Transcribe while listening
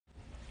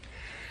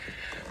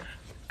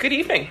Good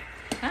evening.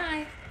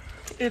 Hi.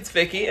 It's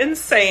Vicky and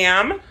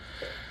Sam.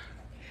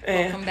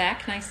 Welcome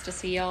back. Nice to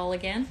see y'all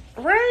again.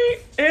 Right.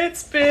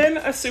 It's been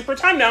a super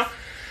time now.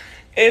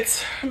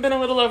 It's been a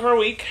little over a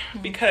week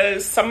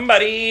because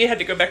somebody had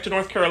to go back to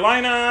North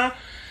Carolina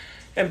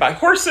and buy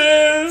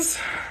horses.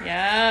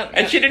 Yep.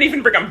 And she didn't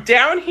even bring them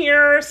down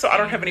here, so I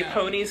don't have any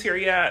ponies here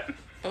yet.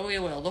 But we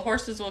will. The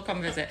horses will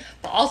come visit.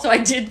 But also, I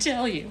did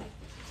tell you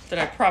that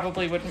I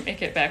probably wouldn't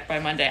make it back by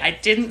Monday. I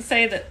didn't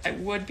say that I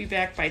would be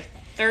back by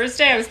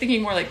Thursday. I was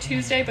thinking more like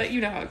Tuesday, but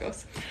you know how it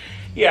goes.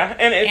 Yeah,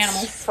 and it's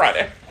Animals.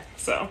 Friday.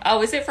 So.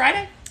 Oh, is it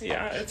Friday?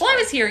 Yeah. It's Well, I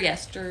was here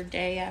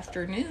yesterday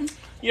afternoon.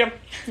 Yep,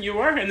 you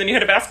were. And then you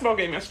had a basketball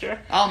game yesterday.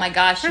 Oh my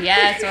gosh,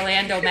 yes.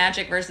 Orlando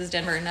Magic versus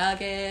Denver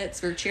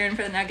Nuggets. We're cheering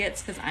for the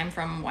Nuggets because I'm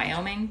from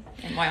Wyoming,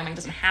 and Wyoming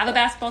doesn't have a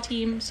basketball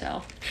team,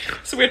 so.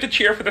 So we have to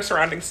cheer for the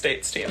surrounding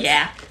states teams.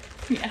 Yeah.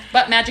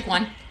 But Magic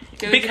won.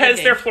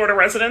 Because they're Florida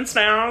residents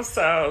now,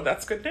 so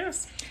that's good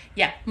news.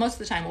 Yeah, most of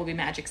the time we'll be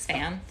Magic's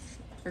fans.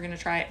 We're going to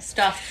try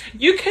stuff.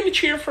 You can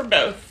cheer for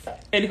both,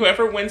 and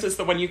whoever wins is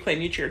the one you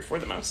claim you cheered for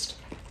the most.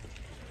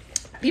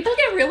 People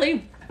get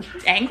really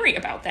angry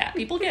about that.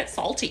 People get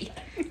salty.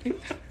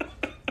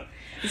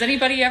 Has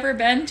anybody ever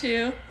been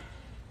to,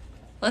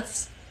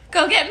 let's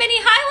go get Mini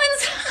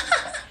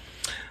Highlands?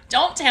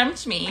 Don't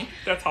tempt me.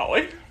 That's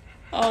Holly.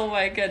 Oh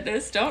my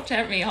goodness, don't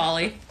tempt me,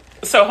 Holly.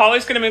 So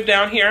Holly's going to move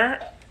down here,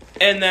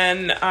 and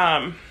then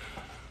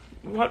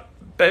what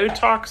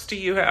Botox do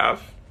you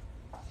have?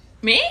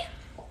 Me?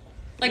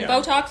 Like Yeah.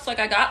 Botox? Like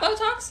I got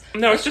Botox?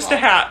 No, it's just a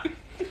hat.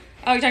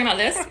 Oh, you're talking about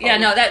this? Yeah,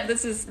 no,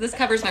 this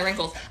covers my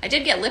wrinkles. I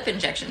did get lip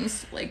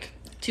injections like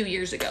 2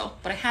 years ago,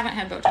 but I haven't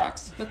had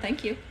Botox. But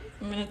thank you.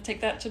 I'm gonna take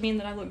that to mean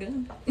that I look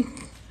good.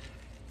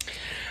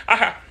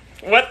 Aha.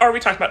 What are we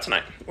talking about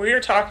tonight? We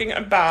are talking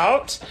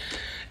about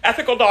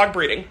ethical dog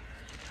breeding.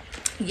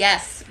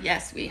 Yes,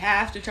 we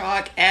have to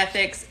talk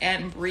ethics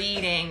and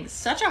breeding.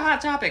 Such a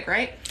hot topic,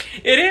 right?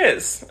 It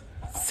is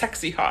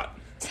sexy hot.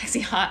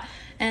 Sexy hot.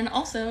 And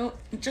also,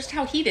 just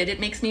how heated it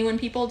makes me when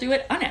people do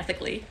it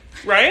unethically.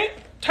 Right?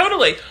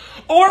 Totally.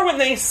 Or when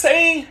they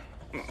say,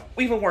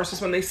 even worse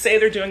is when they say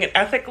they're doing it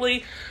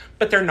ethically,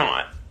 but they're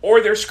not.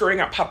 Or they're screwing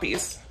up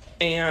puppies.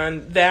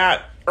 And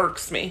that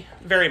irks me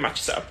very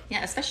much so.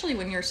 Yeah, especially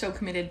when you're so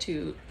committed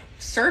to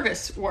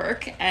service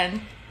work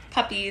and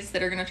puppies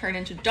that are going to turn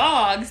into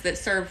dogs that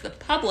serve the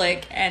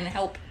public and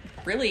help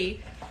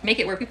really make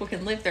it where people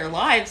can live their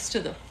lives to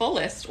the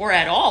fullest, or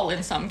at all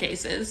in some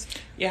cases.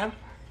 Yeah.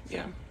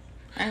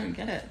 I would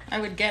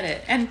get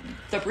it. And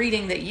the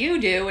breeding that you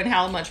do and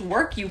how much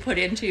work you put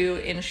into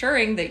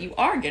ensuring that you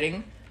are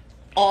getting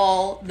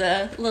all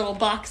the little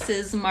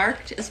boxes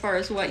marked as far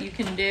as what you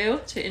can do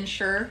to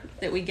ensure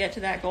that we get to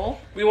that goal.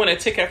 We want to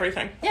tick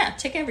everything. Yeah,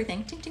 tick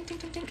everything. Tink, tink, tink,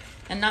 tink, tink.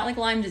 And not like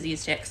Lyme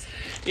disease ticks.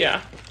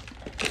 Yeah,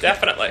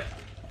 definitely.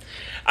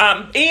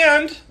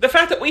 And the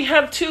fact that we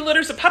have 2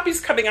 litters of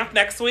puppies coming up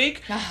next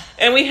week,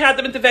 and we had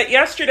them at the vet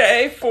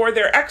yesterday for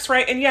their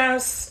x-ray, and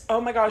yes, oh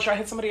my gosh, I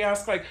had somebody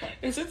ask, like,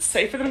 is it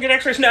safe for them to get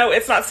x-rays? No,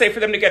 it's not safe for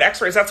them to get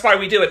x-rays. That's why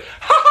we do it.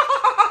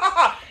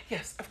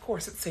 Yes, of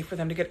course it's safe for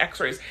them to get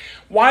x-rays.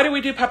 Why do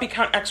we do puppy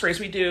count x-rays?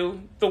 We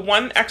do the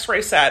 1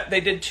 x-ray set. They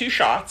did 2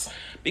 shots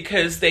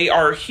because they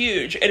are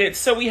huge, and it's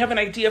so we have an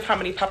idea of how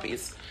many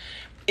puppies.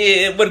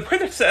 When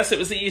Princess, it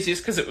was the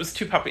easiest because it was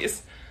 2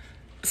 puppies.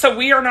 So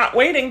we are not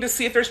waiting to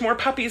see if there's more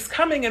puppies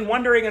coming and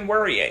wondering and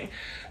worrying.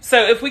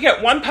 So if we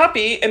get 1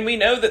 puppy and we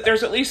know that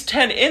there's at least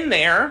 10 in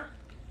there,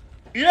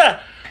 yeah.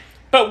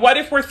 But what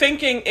if we're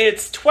thinking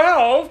it's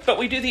 12, but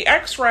we do the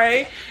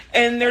x-ray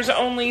and there's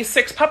only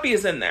 6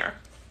 puppies in there?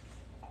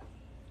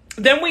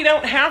 Then we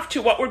don't have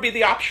to. What would be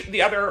the option?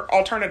 The other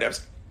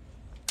alternatives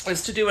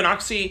is to do an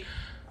oxytocin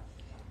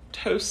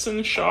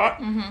shot,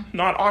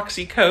 not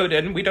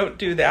oxycodone. We don't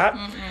do that.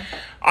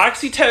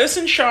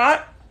 Oxytocin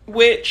shot,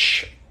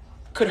 which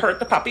could hurt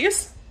the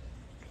puppies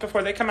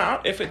before they come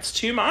out if it's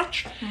too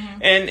much,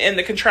 and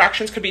the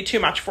contractions could be too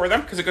much for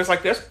them because it goes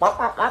like this.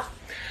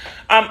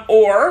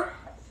 Or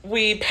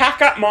we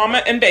pack up mama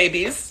and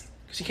babies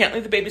because you can't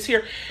leave the babies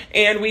here,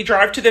 and we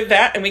drive to the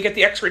vet and we get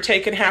the x-ray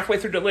taken halfway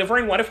through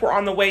delivering. What if we're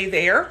on the way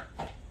there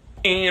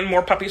and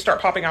more puppies start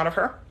popping out of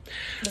her?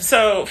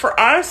 So for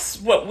us,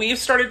 what we've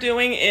started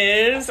doing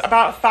is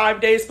about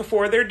 5 days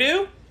before they're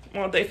due,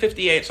 well, day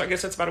 58, so I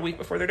guess it's about a week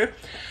before they're due,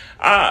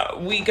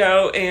 we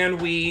go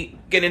and we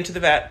get into the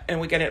vet and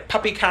we get a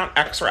puppy count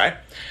x-ray.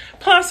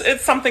 Plus,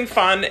 it's something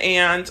fun,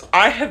 and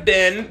I have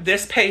been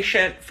this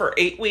patient for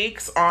 8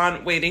 weeks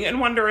on waiting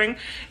and wondering,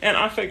 and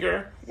I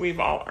figure we've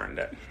all earned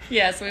it.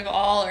 Yes, we've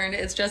all earned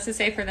it. It's just as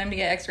safe for them to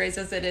get x-rays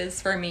as it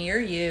is for me or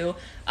you.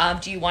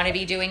 Do you want to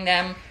be doing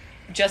them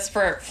just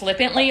for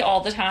flippantly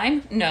all the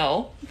time?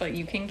 No, but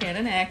you can get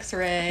an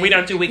x-ray. We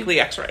don't do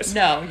weekly x-rays.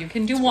 No, you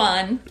can do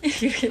one.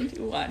 You can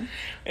do one.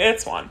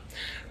 It's one.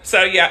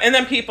 So, yeah, and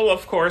then people,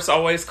 of course,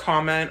 always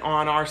comment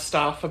on our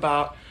stuff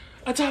about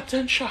adopt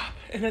and shop.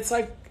 And it's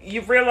like,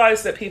 you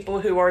realize that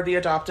people who are the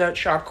adopt and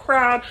shop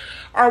crowd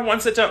are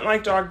ones that don't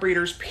like dog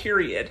breeders,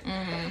 period.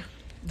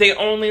 they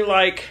only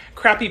like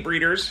crappy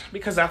breeders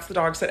because that's the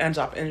dogs that end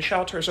up in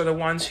shelters are the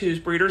ones whose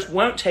breeders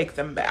won't take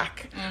them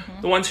back.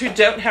 The ones who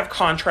don't have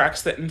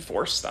contracts that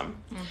enforce them.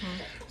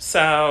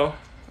 So,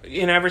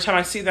 every time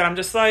I see that, I'm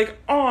just like,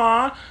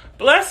 aw,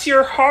 bless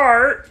your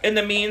heart in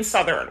the mean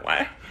Southern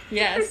way.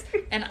 Yes.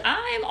 And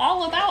I'm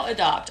all about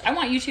adopt. I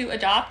want you to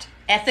adopt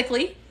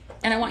ethically,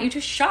 and I want you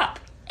to shop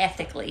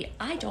ethically.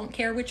 I don't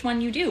care which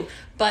one you do.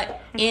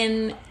 But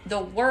in the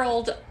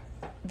world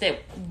that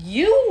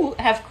you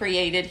have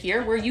created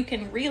here, where you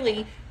can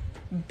really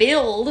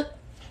build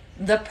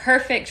the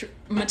perfect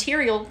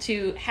material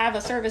to have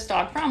a service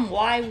dog from,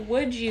 why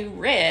would you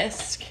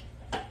risk...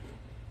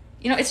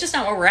 it's just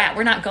not where we're at.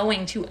 We're not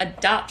going to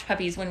adopt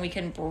puppies when we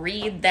can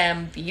breed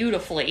them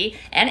beautifully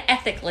and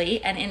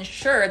ethically and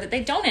ensure that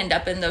they don't end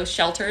up in those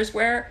shelters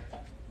where,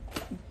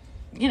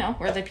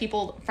 where the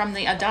people from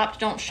the adopt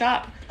don't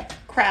shop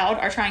crowd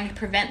are trying to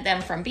prevent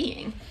them from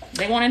being.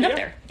 They won't end up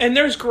there. And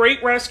there's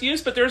great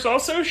rescues, but there's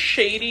also slim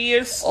shady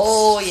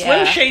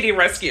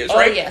rescues,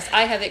 right? Oh, yes.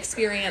 I have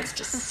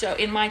experienced,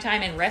 in my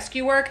time in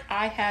rescue work,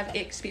 I have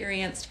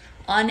experienced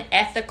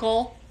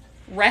unethical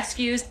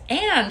rescues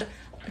and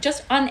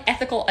just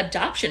unethical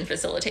adoption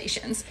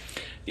facilitations.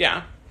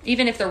 Yeah.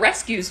 Even if the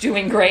rescue's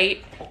doing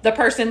great, the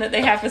person that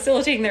they have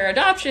facilitating their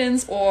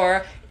adoptions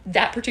or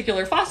that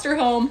particular foster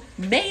home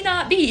may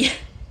not be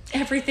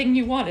everything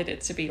you wanted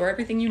it to be or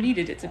everything you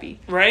needed it to be.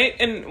 Right?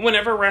 And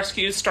whenever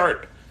rescues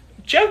start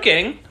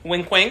joking,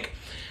 wink wink,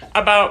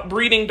 about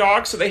breeding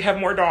dogs so they have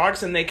more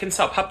dogs and they can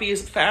sell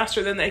puppies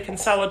faster than they can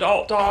sell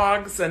adult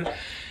dogs, and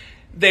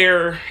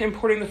they're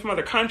importing them from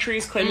other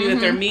countries, claiming that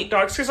they're meat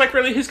dogs. Because,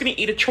 really, who's going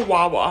to eat a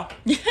Chihuahua?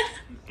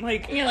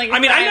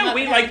 I know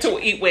we like to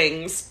eat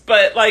wings,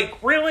 but,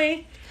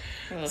 really?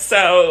 Ugh.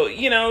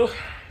 So,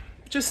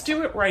 just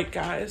do it right,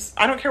 guys.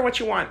 I don't care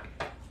what you want.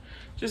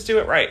 Just do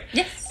it right.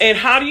 Yes. And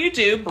how do you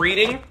do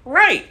breeding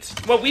right?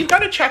 Well, we've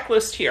got a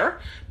checklist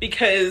here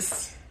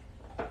because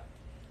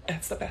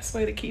that's the best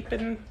way to keep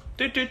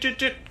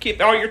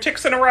all your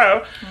ticks in a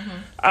row.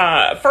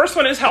 First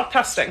one is health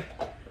testing.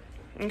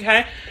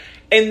 Okay?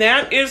 And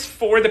that is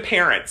for the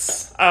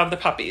parents of the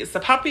puppies. The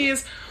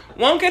puppies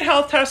won't get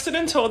health tested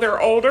until they're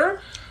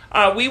older.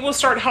 We will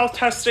start health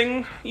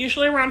testing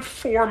usually around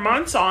 4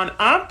 months on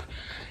up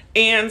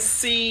and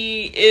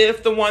see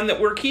if the one that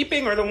we're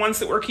keeping or the ones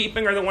that we're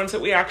keeping are the ones that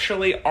we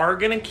actually are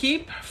going to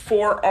keep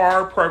for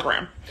our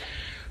program.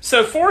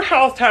 So for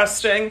health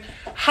testing,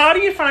 how do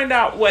you find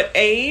out what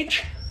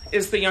age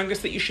is the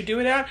youngest that you should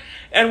do it at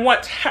and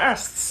what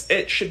tests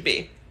it should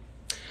be?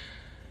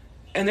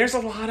 And there's a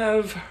lot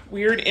of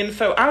weird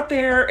info out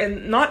there,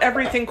 and not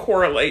everything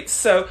correlates.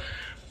 So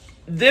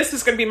this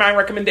is going to be my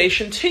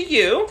recommendation to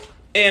you.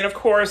 And, of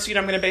course, I'm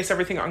going to base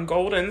everything on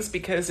Goldens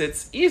because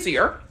it's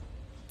easier.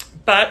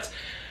 But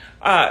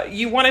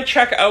you want to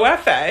check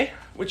OFA,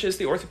 which is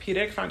the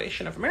Orthopedic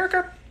Foundation of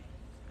America.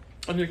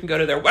 And you can go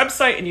to their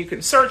website and you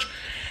can search.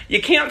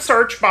 You can't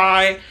search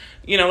by,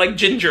 like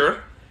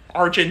Ginger,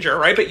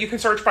 right? But you can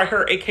search by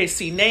her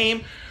AKC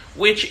name,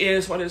 which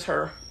is, what is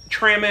her?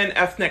 Tramman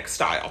Ethnic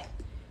Style.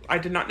 I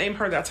did not name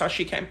her. That's how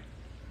she came.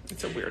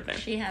 It's a weird name.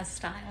 She has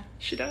style.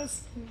 She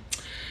does.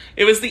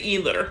 It was the E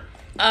litter.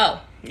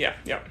 Oh. Yeah.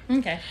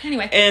 Okay.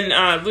 Anyway.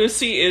 And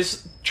Lucy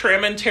is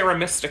Tramman Terra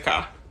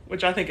Mystica,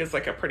 which I think is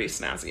like a pretty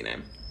snazzy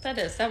name. That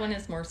is. That one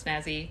is more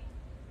snazzy.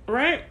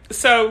 Right.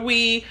 So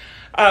we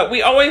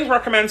always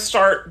recommend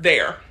start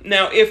there.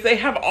 Now, if they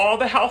have all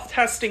the health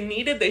testing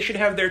needed, they should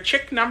have their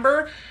CHIC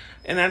number.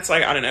 And that's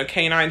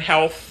Canine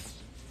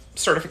Health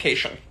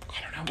Certification.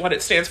 I don't know what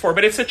it stands for,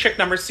 but it's a CHIC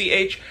number,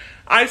 CHIC.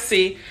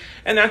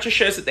 And that just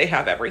shows that they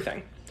have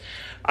everything.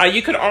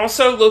 You could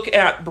also look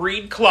at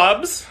breed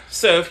clubs.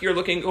 So if you're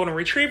looking at Golden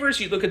Retrievers,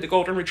 you look at the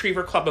Golden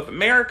Retriever Club of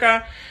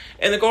America.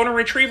 And the Golden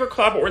Retriever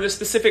Club or the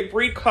specific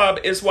breed club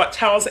is what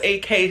tells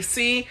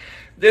AKC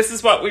this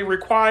is what we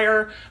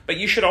require. But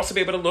you should also be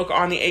able to look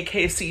on the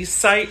AKC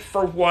site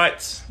for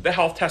what the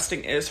health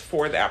testing is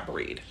for that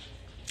breed.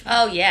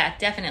 Oh, yeah,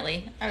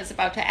 definitely. I was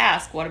about to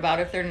ask, what about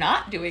if they're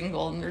not doing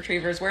Golden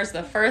Retrievers? Where's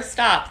the first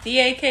stop? The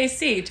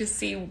AKC, to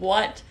see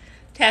what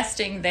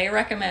testing they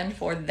recommend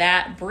for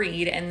that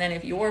breed. And then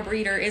if your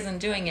breeder isn't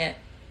doing it,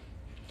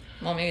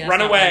 well, maybe that's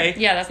run away.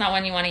 That's not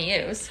one you want to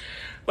use.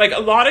 Like, a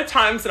lot of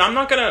times, and I'm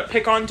not going to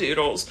pick on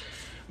doodles,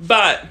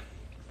 but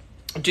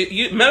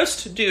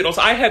most doodles,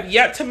 I have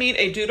yet to meet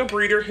a doodle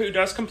breeder who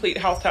does complete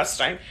health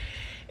testing.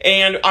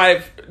 And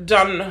I've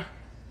done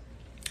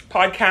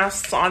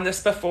podcasts on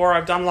this before.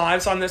 I've done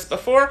lives on this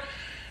before.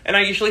 And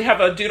I usually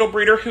have a doodle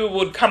breeder who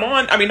would come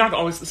on. I mean, not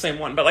always the same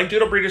one, but like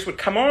doodle breeders would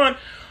come on,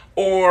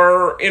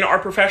 or in our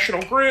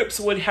professional groups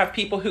would have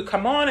people who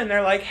come on and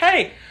they're like,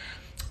 hey,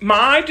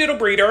 my doodle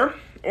breeder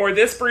or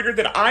this breeder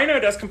that I know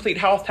does complete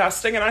health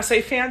testing. And I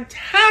say,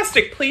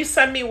 fantastic. Please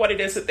send me what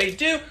it is that they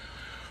do,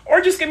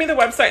 or just give me the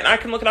website and I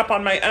can look it up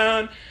on my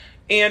own.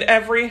 And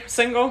every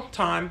single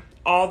time,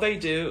 all they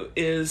do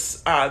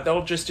is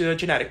they'll just do a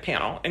genetic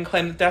panel and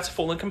claim that that's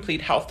full and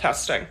complete health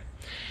testing.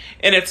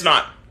 And it's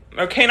not.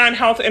 Canine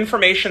Health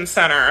Information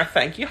Center.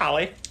 Thank you,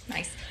 Holly.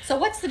 Nice. So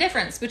what's the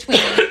difference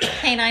between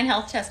canine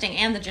health testing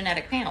and the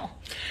genetic panel?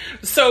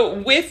 So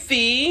with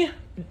the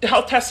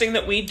health testing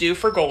that we do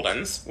for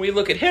Goldens, we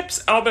look at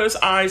hips, elbows,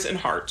 eyes, and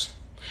heart.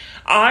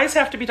 Eyes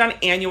have to be done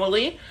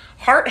annually.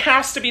 Heart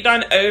has to be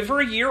done over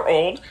a year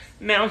old.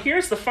 Now,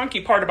 here's the funky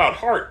part about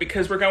heart,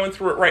 because we're going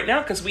through it right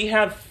now, because we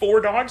have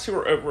 4 dogs who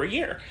are over a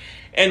year.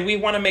 And we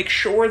want to make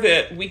sure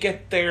that we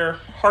get their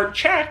heart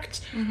checked,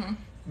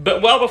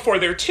 but well before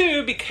they're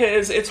 2,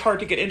 because it's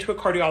hard to get into a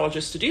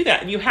cardiologist to do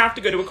that. And you have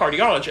to go to a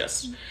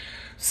cardiologist.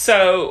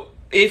 So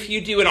if you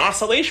do an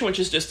oscillation, which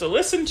is just to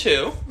listen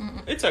to,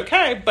 it's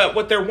okay. But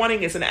what they're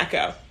wanting is an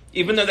echo.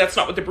 Even though that's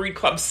not what the Breed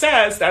Club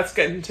says, that's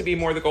going to be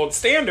more the gold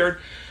standard.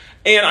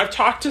 And I've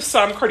talked to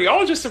some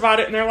cardiologists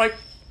about it, and they're like,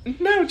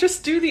 no,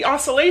 just do the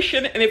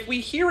oscillation. And if we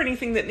hear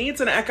anything that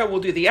needs an echo,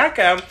 we'll do the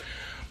echo.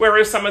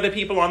 Whereas some of the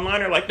people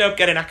online are like, nope,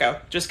 get an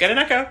echo. Just get an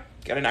echo.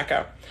 Get an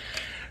echo.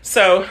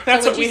 So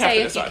that's what we have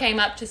to decide. If you came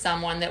up to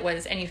someone that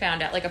was, and you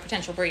found out, like a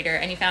potential breeder,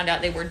 and you found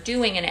out they were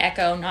doing an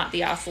echo, not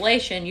the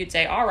oscillation, you'd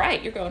say, all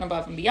right, you're going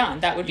above and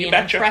beyond. That would be an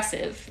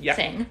impressive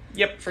thing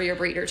for your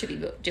breeder to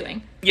be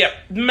doing. Yep,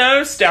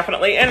 most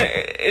definitely. And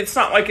it's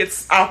not like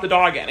it's out the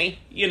dog any,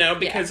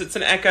 because it's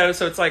an echo,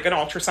 so it's like an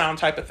ultrasound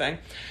type of thing.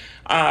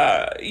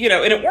 And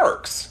it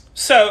works.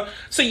 So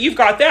you've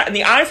got that, and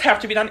the eyes have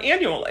to be done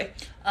annually.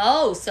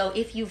 Oh, so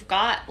if you've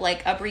got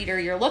like a breeder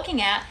you're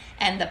looking at,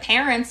 and the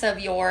parents of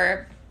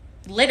your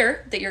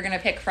litter that you're going to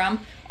pick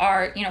from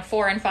are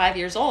 4 and 5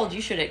 years old,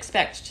 you should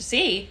expect to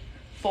see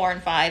 4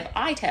 and 5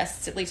 eye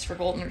tests, at least for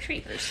golden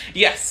retrievers.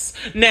 Yes.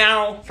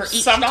 Now, for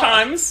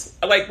sometimes,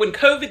 like when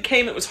COVID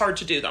came, it was hard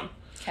to do them.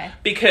 Okay.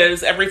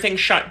 Because everything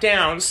shut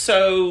down.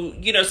 So,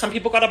 some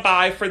people got a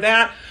buy for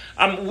that.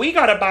 We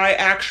got a buy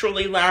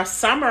actually last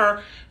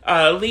summer.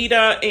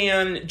 Lita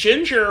and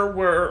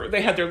Ginger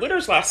they had their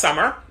litters last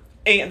summer.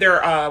 And they're,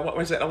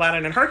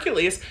 Aladdin and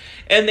Hercules,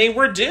 and they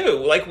were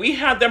due. Like, we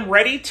had them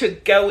ready to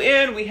go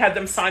in. We had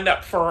them signed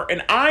up for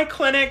an eye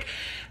clinic,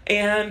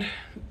 and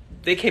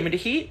they came into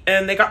heat,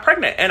 and they got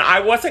pregnant. And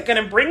I wasn't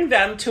going to bring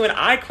them to an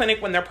eye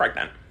clinic when they're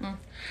pregnant.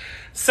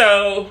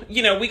 So,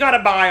 we got a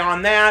buy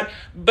on that,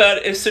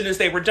 but as soon as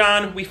they were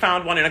done, we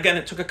found one, and again,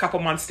 it took a couple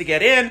months to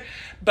get in,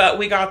 but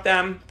we got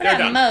them. But at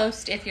done.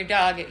 Most, if your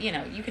dog, you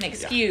can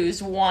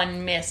excuse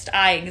one missed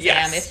eye exam.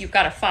 Yes. If you've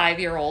got a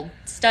 5-year-old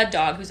stud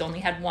dog who's only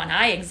had one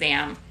eye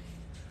exam,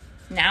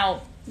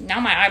 now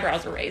my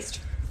eyebrows are raised,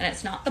 and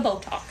it's not the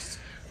Botox.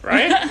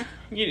 Right?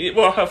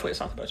 Well, hopefully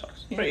it's not the Botox,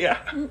 but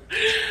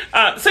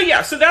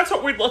yeah. So that's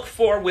what we look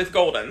for with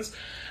Goldens.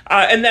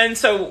 And then,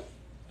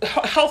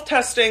 health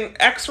testing,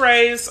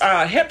 x-rays,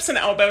 hips and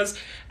elbows.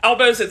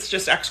 Elbows, it's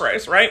just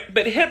x-rays, right?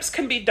 But hips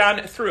can be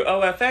done through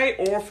OFA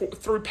or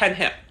through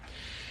PennHip.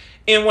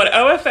 And what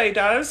OFA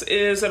does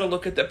is it'll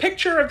look at the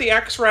picture of the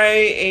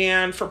x-ray,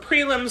 and for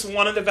prelims,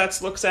 one of the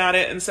vets looks at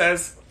it and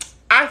says,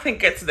 I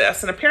think it's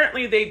this. And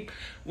apparently they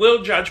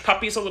will judge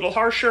puppies a little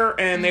harsher,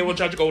 and they will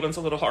judge Goldens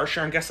a little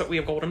harsher. And guess what? We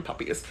have golden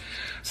puppies.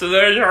 So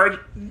they're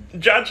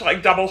judged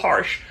like double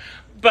harsh.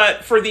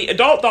 But for the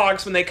adult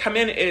dogs, when they come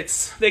in,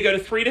 they go to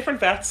 3 different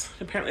vets.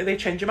 Apparently, they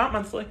change them out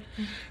monthly.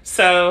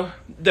 So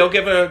they'll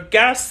give a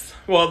guess,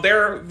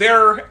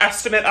 their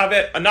estimate of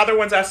it, another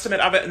one's estimate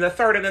of it, and the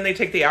third, and then they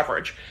take the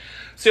average.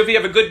 So if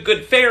you have a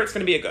good, fair, it's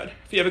going to be a good.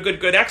 If you have a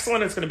good,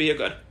 excellent, it's going to be a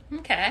good.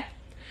 Okay.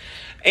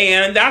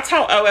 And that's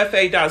how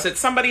OFA does. It's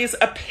somebody's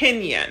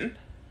opinion.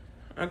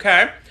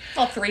 Okay?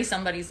 Well, 3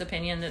 somebody's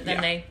opinion, then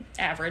they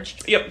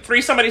averaged. Yep,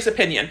 3 somebody's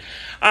opinion.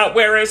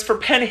 Whereas for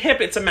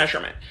PennHip, it's a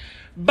measurement.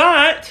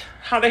 But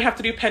how they have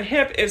to do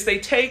PennHip is they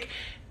take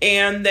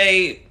and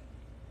they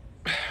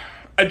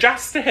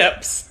adjust the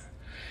hips,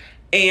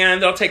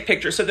 and they'll take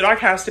pictures. So the dog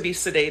has to be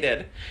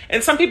sedated.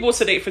 And some people will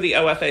sedate for the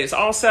OFAs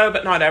also,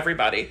 but not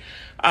everybody.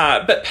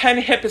 But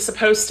PennHip is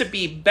supposed to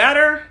be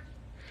better.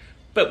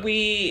 But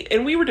we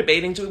were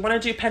debating, do we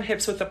want to do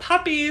PennHips with the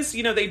puppies?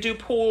 They do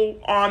pull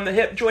on the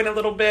hip joint a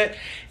little bit.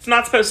 It's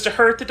not supposed to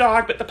hurt the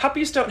dog, but the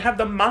puppies don't have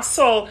the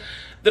muscle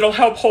that'll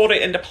help hold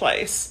it into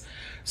place.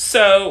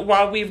 So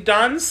while we've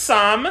done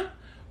some,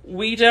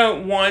 we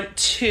don't want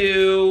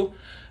to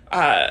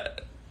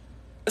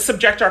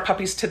subject our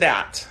puppies to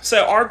that.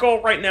 So our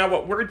goal right now,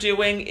 what we're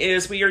doing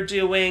is we are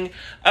doing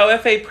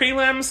OFA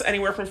prelims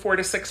anywhere from 4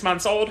 to 6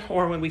 months old,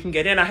 or when we can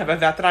get in. I have a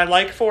vet that I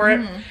like for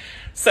it.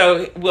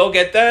 So we'll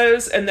get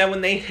those, and then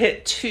when they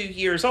hit 2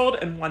 years old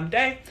and 1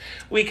 day,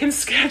 we can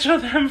schedule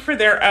them for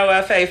their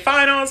OFA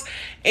finals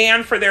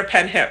and for their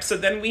PennHip. So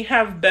then we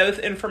have both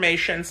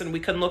informations, and we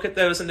can look at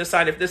those and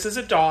decide if this is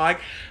a dog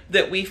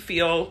that we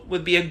feel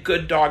would be a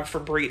good dog for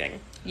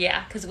breeding.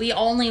 Yeah, because we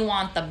only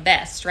want the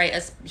best, right?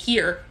 As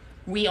here,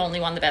 we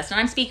only want the best. And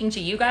I'm speaking to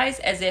you guys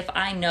as if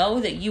I know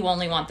that you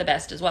only want the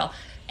best as well.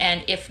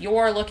 And if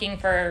you're looking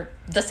for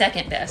the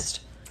second best,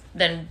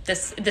 then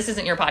this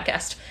isn't your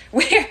podcast.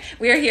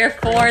 We're here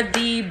for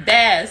the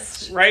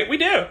best. Right, we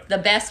do. The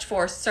best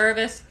for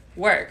service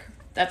work.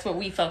 That's what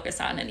we focus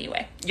on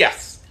anyway.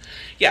 Yes,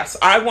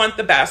 I want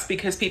the best,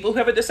 because people who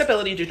have a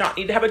disability do not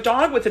need to have a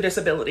dog with a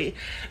disability.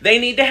 They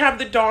need to have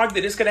the dog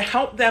that is going to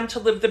help them to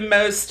live the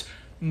most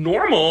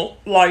normal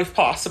life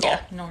possible.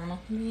 Yeah, normal,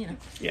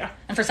 Yeah.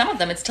 And for some of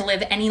them, it's to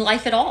live any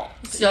life at all.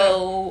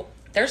 So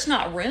there's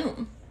not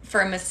room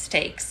for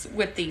mistakes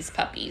with these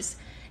puppies.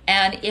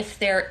 And if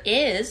there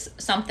is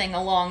something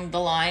along the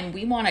line,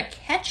 we want to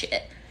catch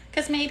it.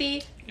 Because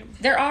maybe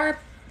there are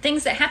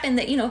things that happen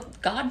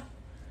that,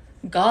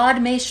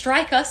 God may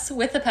strike us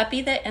with a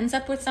puppy that ends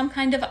up with some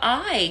kind of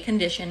eye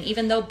condition,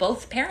 even though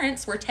both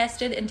parents were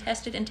tested and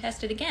tested and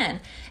tested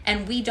again.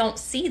 And we don't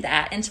see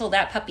that until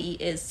that puppy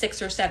is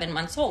 6 or 7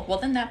 months old. Well,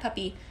 then that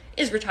puppy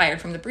is retired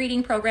from the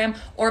breeding program,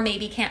 or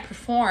maybe can't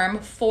perform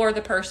for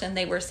the person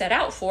they were set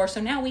out for.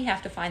 So now we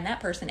have to find that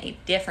person a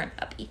different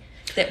puppy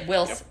that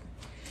will... Yep.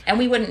 And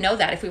we wouldn't know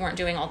that if we weren't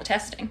doing all the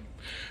testing.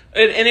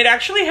 And it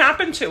actually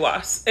happened to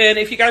us. And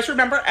if you guys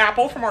remember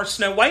Apple from our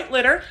Snow White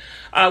litter,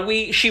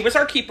 she was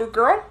our keeper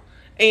girl.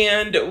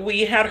 And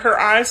we had her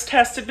eyes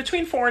tested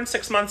between 4 and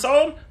 6 months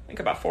old. I think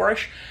about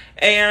 4-ish.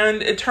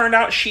 And it turned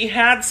out she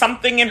had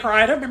something in her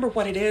eye. I don't remember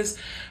what it is.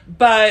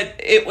 But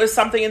it was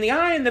something in the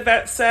eye. And the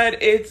vet said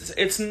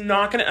it's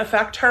not going to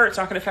affect her. It's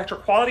not going to affect her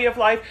quality of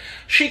life.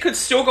 She could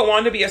still go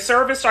on to be a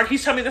service dog.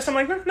 He's telling me this. I'm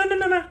like,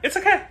 no. It's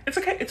okay. It's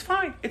okay. It's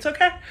fine. It's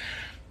okay.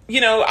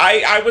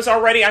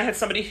 I had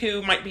somebody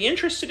who might be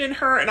interested in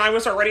her, and I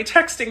was already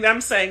texting them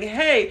saying,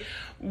 hey,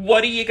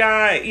 what do you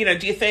got?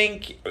 Do you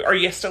think, are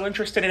you still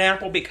interested in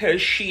Apple?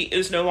 Because she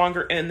is no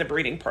longer in the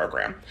breeding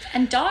program.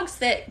 And dogs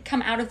that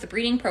come out of the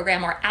breeding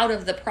program or out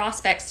of the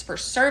prospects for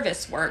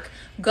service work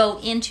go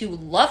into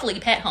lovely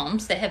pet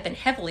homes that have been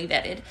heavily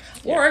vetted,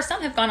 or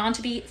some have gone on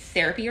to be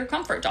therapy or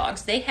comfort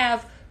dogs. They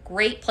have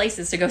great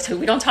places to go to.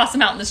 We don't toss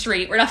them out in the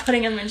street. We're not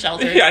putting them in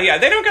shelters. Yeah.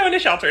 They don't go into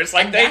shelters.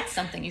 That's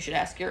something you should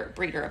ask your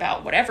breeder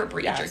about, whatever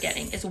breed you're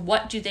getting, is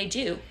what do they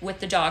do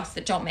with the dogs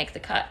that don't make the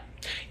cut?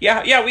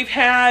 Yeah. We've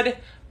had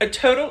a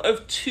total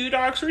of 2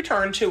 dogs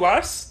returned to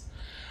us.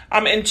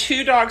 And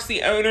 2 dogs,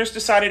 the owners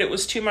decided it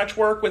was too much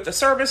work with the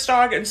service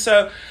dog. And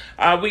so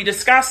we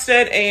discussed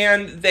it,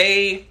 and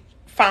they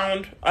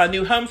found a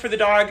new home for the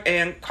dog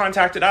and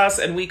contacted us,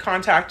 and we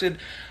contacted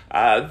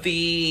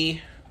the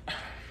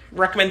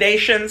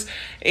recommendations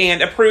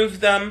and approved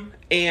them.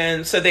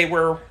 And so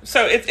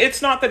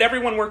it's not that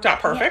everyone worked out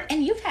perfect. Yeah.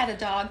 And you've had a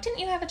dog. Didn't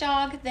you have a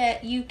dog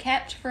that you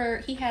kept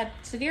he had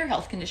severe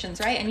health conditions,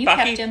 right? And you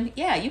Bucky.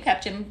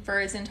 kept him for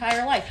his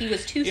entire life. He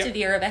was too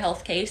severe of a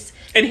health case.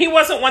 And he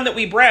wasn't one that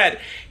we bred.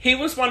 He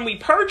was one we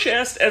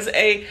purchased as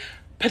a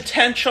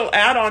potential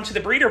add-on to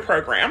the breeder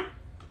program.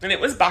 And it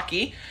was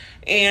Bucky.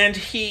 And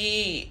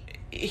he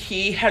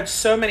had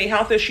so many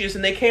health issues,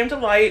 and they came to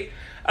light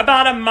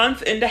about a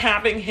month into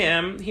having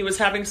him. He was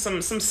having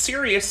some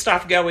serious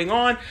stuff going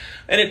on,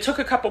 and it took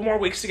a couple more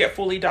weeks to get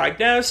fully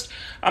diagnosed.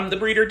 The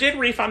breeder did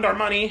refund our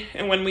money,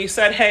 and when we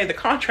said, hey, the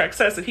contract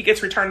says that he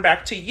gets returned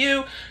back to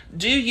you,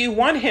 do you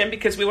want him?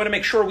 Because we want to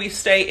make sure we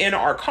stay in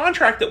our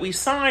contract that we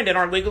signed, in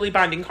our legally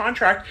binding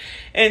contract.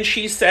 And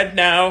she said,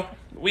 no,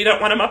 we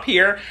don't want him up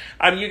here.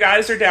 You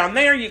guys are down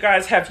there. You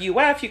guys have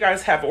UF. You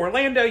guys have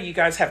Orlando. You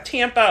guys have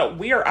Tampa.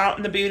 We are out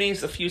in the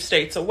boonies, a few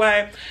states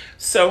away.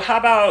 So how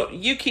about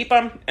you keep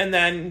him and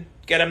then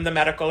get him the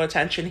medical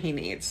attention he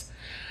needs?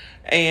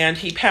 And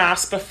he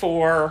passed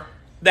before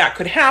that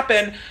could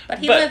happen. But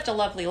he lived a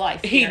lovely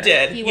life here. He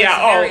did. He was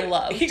very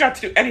loved. He got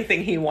to do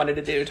anything he wanted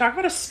to do. Talk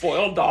about a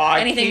spoiled dog.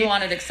 Anything he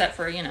wanted except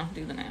for,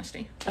 do the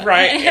nasty.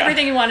 Right.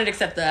 Everything he wanted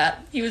except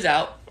that. He was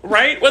out.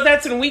 Right. Well,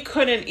 and we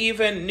couldn't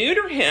even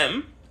neuter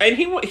him. And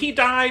he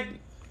died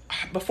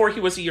before he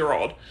was a year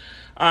old.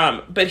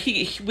 But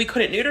we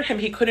couldn't neuter him.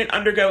 He couldn't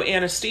undergo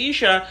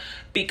anesthesia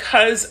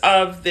because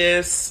of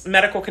this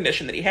medical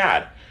condition that he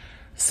had.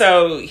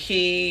 So what are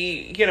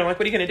you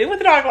going to do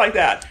with a dog like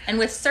that? And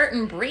with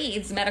certain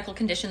breeds, medical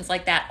conditions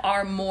like that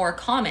are more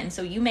common.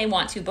 So you may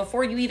want to,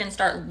 before you even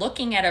start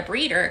looking at a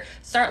breeder,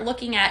 start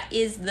looking at,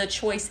 is the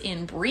choice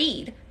in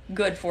breed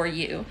good for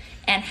you?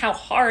 And how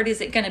hard is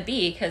it going to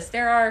be? Because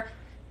there are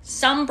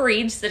some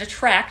breeds that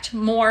attract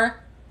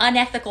more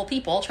unethical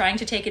people trying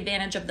to take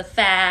advantage of the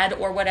fad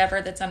or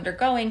whatever that's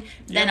undergoing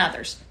than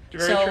others.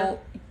 So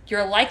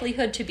your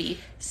likelihood to be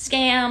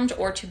scammed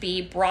or to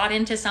be brought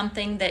into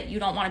something that you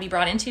don't want to be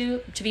brought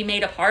into, to be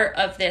made a part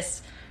of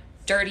this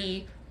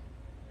dirty,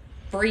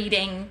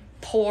 breeding,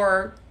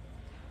 poor,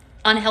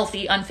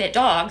 unhealthy, unfit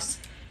dogs,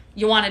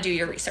 you want to do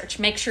your research.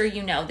 Make sure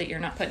you know that you're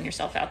not putting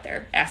yourself out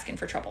there asking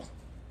for trouble.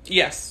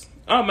 Yes.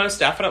 Oh, most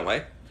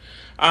definitely.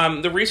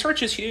 The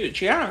research is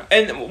huge, yeah.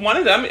 And one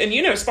of them,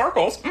 and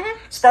Sparkles. Mm-hmm.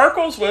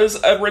 Sparkles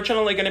was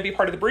originally going to be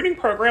part of the breeding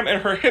program,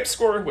 and her hip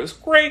score was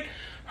great.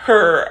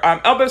 Her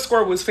elbow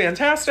score was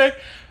fantastic.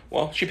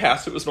 Well, she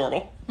passed. It was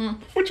normal,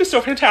 which is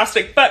still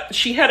fantastic. But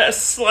she had a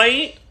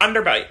slight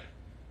underbite.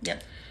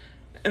 Yep.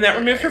 And that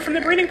removed her from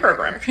the breeding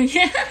program.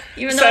 Yeah.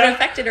 Even though it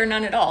affected her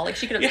none at all. Like,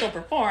 she could have still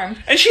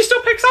performed. And she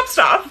still picks up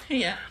stuff.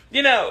 Yeah.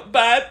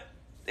 But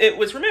it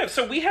was removed.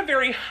 So we have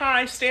very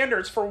high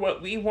standards for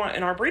what we want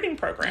in our breeding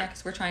program. Yeah,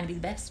 because we're trying to be the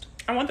best.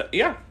 I want that.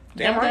 Yeah.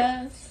 Damn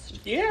right. Best.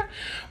 Yeah.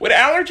 Would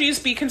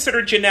allergies be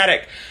considered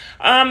genetic?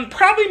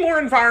 Probably more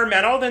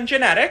environmental than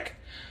genetic.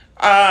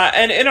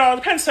 And it all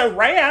depends. So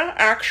Rhea,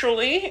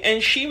 actually,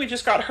 and we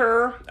just got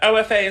her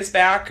OFAs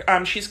back.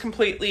 She's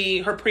completely,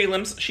 her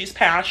prelims, she's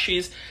passed.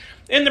 She's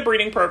in the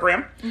breeding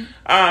program.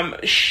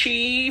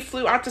 She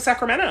flew out to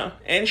Sacramento,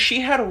 and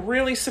she had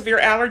really severe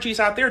allergies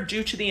out there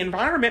due to the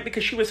environment,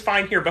 because she was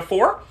fine here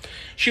before.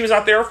 She was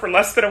out there for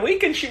less than a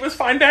week, and she was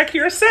fine back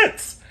here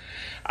since.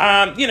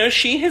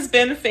 She has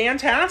been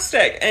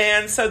fantastic.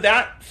 And so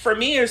that, for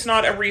me, is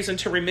not a reason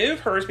to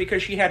remove hers,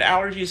 because she had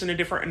allergies in a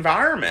different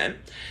environment.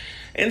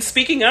 And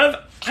speaking of,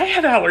 I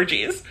have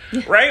allergies,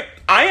 right?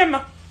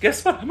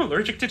 Guess what? I'm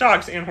allergic to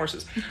dogs and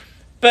horses.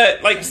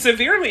 But,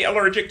 severely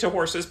allergic to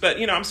horses. But,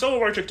 I'm still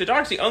allergic to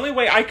dogs. The only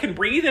way I can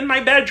breathe in my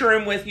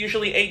bedroom with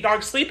usually 8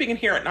 dogs sleeping in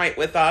here at night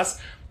with us,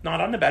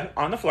 not on the bed,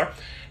 on the floor,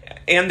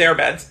 and their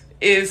beds,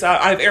 is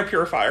I have air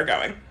purifier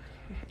going.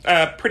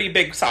 A pretty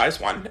big size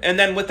one. And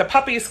then with the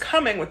puppies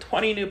coming, with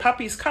 20 new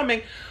puppies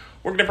coming,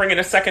 we're going to bring in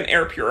a second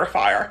air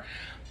purifier.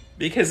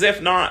 Because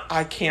if not,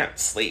 I can't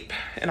sleep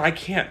and I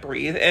can't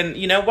breathe. And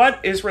you know what?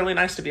 It's really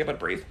nice to be able to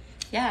breathe.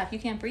 Yeah, if you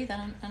can't breathe, I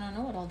don't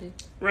know what I'll do.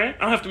 Right?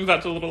 I'll have to move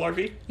out to a little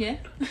RV. Yeah.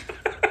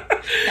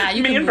 Yeah,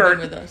 you Me can and move Bird. in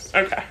with us.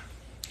 Okay.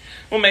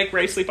 We'll make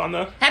Ray sleep on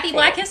the Happy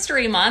floor. Black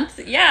History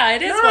Month. Yeah,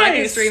 it is Nice. Black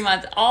History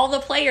Month. All the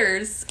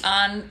players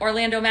on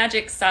Orlando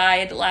Magic's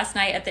side last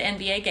night at the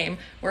NBA game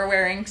were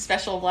wearing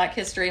special Black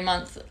History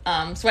Month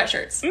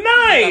sweatshirts. Nice.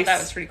 I thought that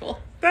was pretty cool.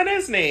 That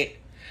is neat.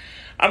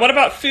 What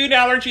about food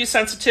allergy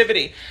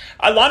sensitivity?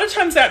 A lot of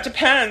times that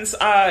depends.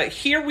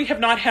 Here we have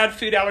not had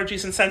food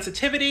allergies and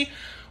sensitivity.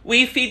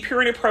 We feed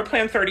Purina Pro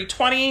Plan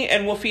 3020,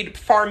 and we'll feed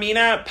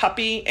Farmina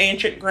Puppy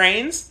Ancient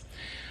Grains.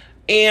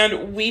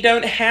 And we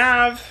don't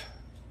have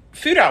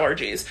food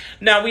allergies.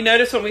 Now, we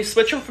notice when we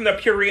switch them from the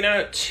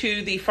Purina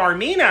to the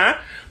Farmina,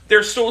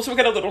 their stools will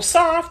get a little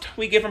soft.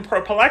 We give them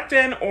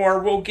Propalectin, or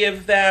we'll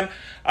give them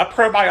a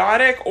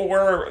probiotic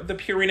or the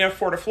Purina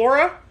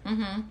Fortiflora,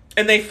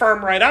 and they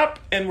firm right up,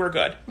 and we're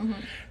good.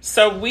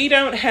 So we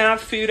don't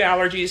have food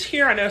allergies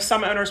here. I know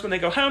some owners, when they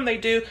go home, they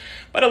do,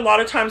 but a lot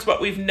of times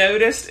what we've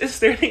noticed is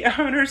they're the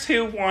owners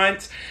who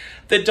want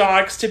the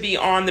dogs to be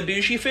on the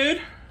bougie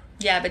food.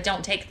 Yeah, but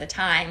don't take the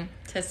time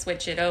to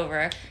switch it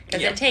over,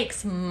 because Yeah. it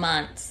takes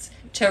months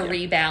to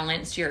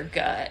rebalance your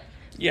gut.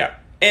 Yeah.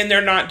 And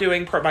they're not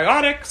doing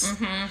probiotics.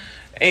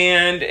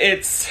 And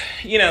it's,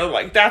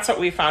 that's what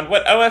we found.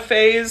 What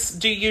OFAs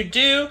do you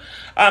do?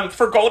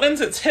 For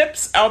Goldens, it's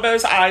hips,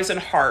 elbows, eyes, and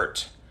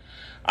heart.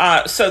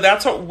 So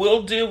that's what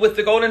we'll do with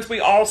the Goldens. We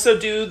also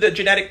do the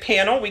genetic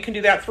panel. We can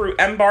do that through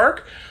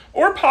Embark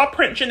or Paw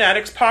Print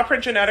Genetics. Paw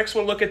Print Genetics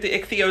will look at the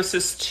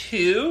Ichthyosis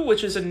 2,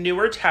 which is a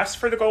newer test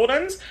for the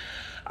Goldens.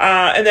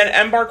 And then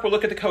Embark will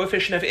look at the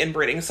coefficient of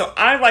inbreeding. So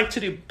I like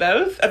to do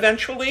both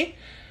eventually,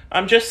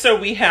 just so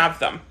we have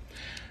them.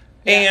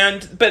 Yeah.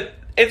 But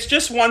it's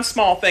just one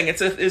small thing.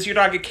 Is your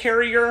dog a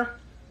carrier,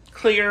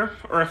 clear,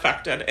 or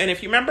affected? And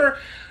if you remember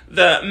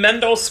the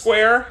Mendel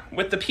square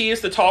with the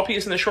peas, the tall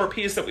peas and the short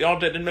peas that we all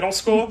did in middle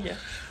school,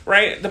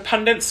 right? The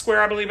pundit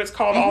square, I believe it's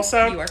called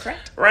also. You are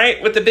correct.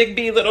 Right? With the big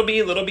B, little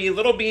b, little b,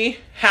 little b.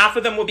 Half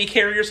of them will be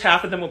carriers,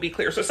 half of them will be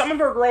clear. So some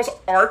of our girls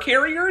are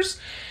carriers,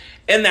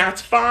 and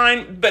that's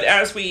fine. But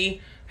as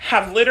we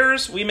have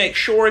litters, we make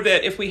sure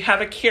that if we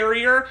have a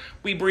carrier,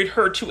 we breed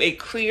her to a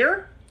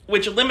clear,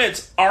 which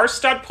limits our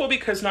stud pool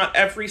because not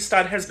every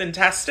stud has been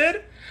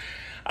tested.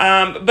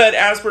 But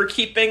as we're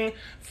keeping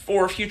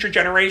for future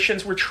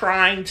generations, we're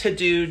trying to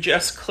do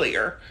just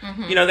clear.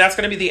 That's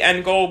going to be the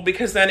end goal,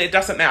 because then it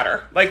doesn't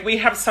matter. Like, we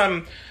have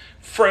some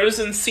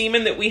frozen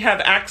semen that we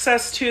have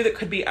access to that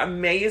could be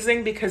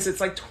amazing, because it's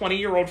like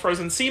 20-year-old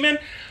frozen semen.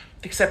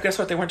 Except guess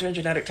what? They weren't doing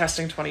genetic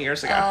testing 20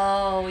 years ago.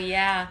 Oh,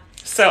 yeah.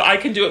 So I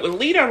can do it with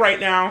Lita right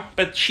now,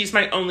 but she's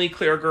my only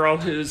clear girl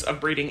who's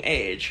of breeding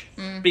age.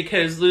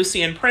 Because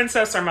Lucy and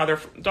Princess are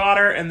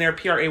mother-daughter, and they're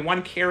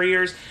PRA1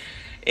 carriers,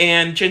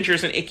 and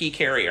Ginger's an Icky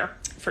carrier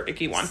for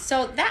Icky 1.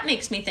 So that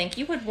makes me think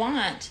you would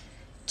want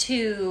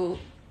to,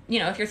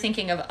 if you're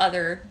thinking of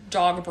other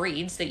dog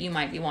breeds that you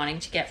might be wanting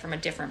to get from a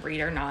different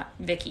breeder, not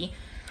Vicky,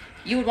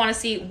 you would want to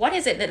see what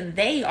is it that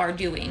they are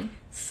doing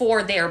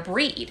for their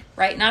breed,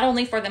 right? Not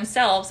only for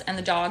themselves and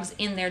the dogs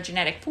in their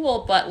genetic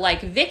pool, but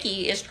like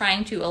Vicky is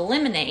trying to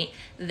eliminate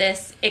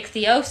this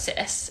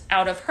ichthyosis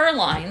out of her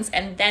lines,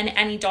 and then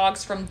any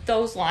dogs from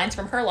those lines,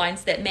 from her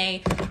lines, that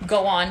may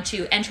go on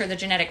to enter the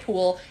genetic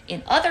pool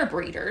in other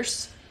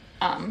breeders'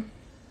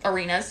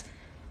 arenas,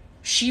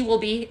 she will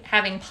be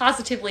having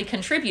positively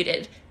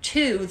contributed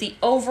to the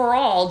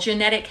overall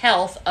genetic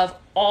health of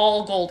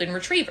all golden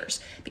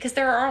retrievers, because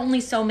there are only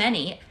so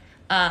many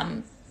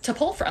to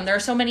pull from. There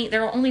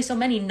are only so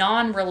many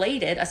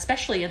non-related,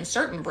 especially in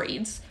certain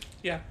breeds.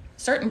 Yeah.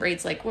 Certain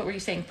breeds, like what were you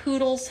saying?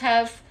 Poodles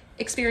have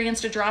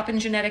experienced a drop in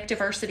genetic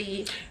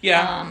diversity.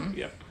 Yeah.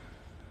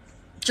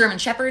 German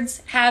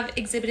Shepherds have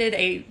exhibited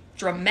a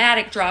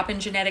dramatic drop in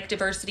genetic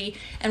diversity.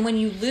 And when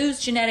you lose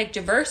genetic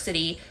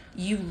diversity,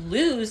 you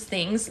lose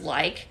things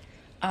like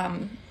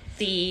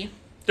the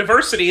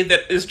diversity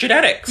that is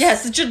genetics.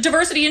 Yes,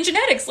 diversity in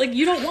genetics. Like,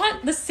 you don't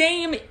want the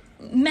same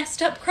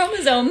messed up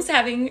chromosomes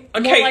having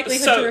more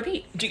likelihood to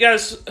repeat. Do you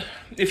guys,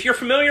 if you're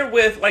familiar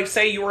with, like,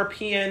 say,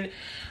 European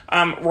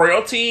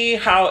royalty,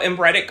 how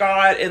inbred it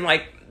got in,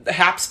 like, the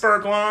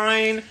Habsburg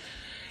line,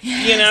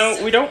 you know,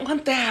 we don't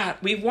want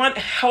that. We want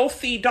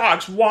healthy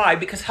dogs. Why?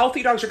 Because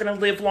healthy dogs are going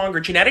to live longer.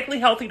 Genetically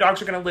healthy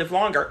dogs are going to live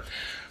longer.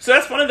 So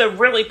that's one of the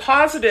really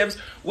positives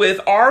with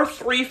our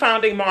 3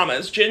 founding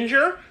mamas,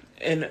 Ginger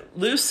and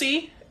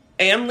Lucy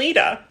and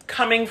Lita,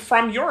 coming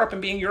from Europe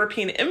and being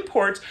European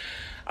imports.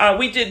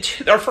 We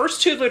did, our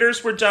first 2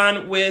 litters were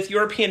done with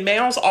European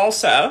males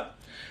also,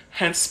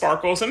 hence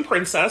Sparkles and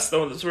Princess.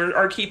 Those were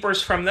our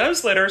keepers from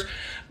those litters.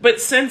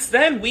 But since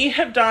then, we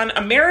have done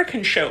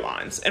American show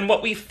lines. And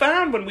what we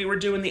found when we were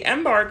doing the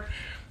embark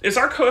is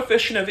our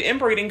coefficient of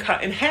inbreeding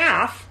cut in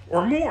half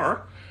or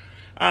more.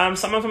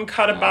 Some of them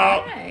cut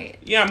about,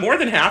 more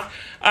than half,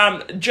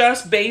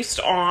 just based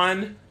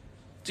on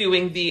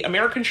doing the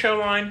American show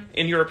line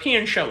and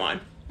European show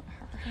line.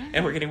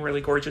 And we're getting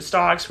really gorgeous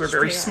dogs who are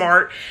very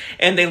smart,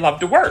 and they love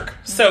to work.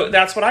 So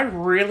that's what I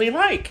really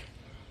like.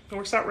 It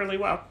works out really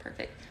well.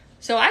 Perfect.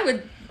 So I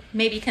would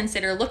maybe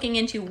consider looking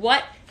into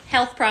what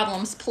health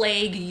problems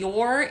plague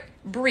your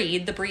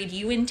breed, the breed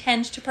you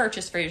intend to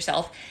purchase for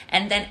yourself,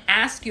 and then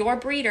ask your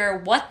breeder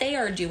what they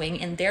are doing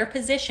in their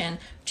position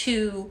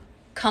to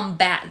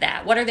combat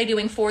that. What are they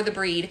doing for the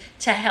breed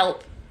to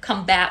help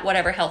combat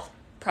whatever health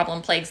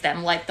problem plagues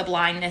them, like the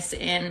blindness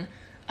in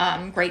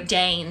Great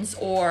Danes,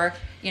 or,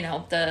 you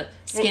know, the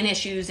skin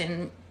issues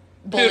in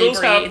bully Poodles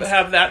breeds.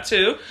 have that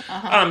too.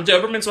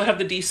 Dobermans will have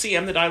the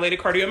DCM, the dilated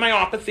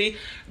cardiomyopathy.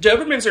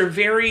 Dobermans are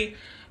very,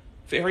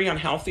 very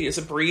unhealthy as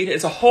a breed,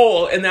 as a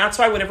whole. And that's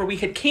why whenever we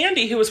had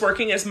Candy, who was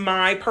working as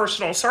my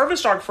personal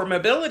service dog for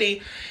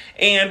mobility,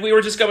 and we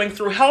were just going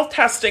through health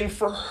testing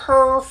for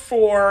her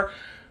for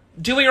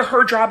doing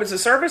her job as a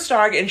service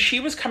dog, and she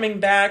was coming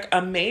back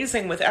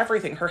amazing with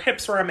everything. Her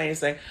hips were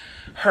amazing.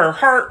 Her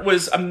heart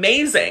was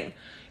amazing,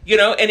 you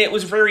know, and it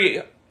was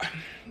very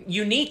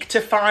unique to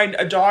find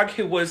a dog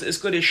who was as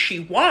good as she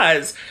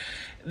was,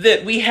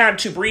 that we had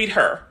to breed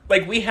her.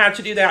 Like, we had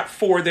to do that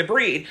for the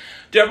breed.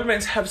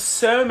 Dobermans have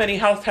so many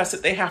health tests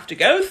that they have to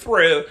go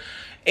through.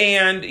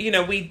 And, you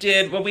know, we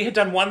had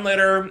done 1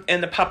 litter,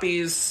 and the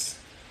puppies,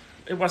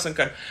 it wasn't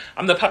good.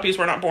 The puppies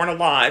were not born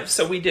alive.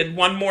 So we did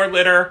 1 more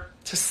litter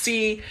to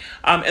see,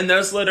 and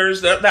those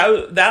litters,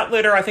 that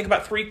litter, I think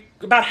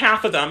about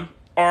half of them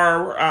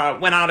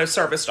went out as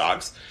service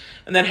dogs.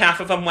 And then half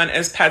of them went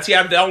as pets.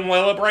 Yeah, Del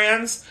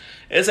Willebrands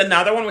is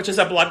another one, which is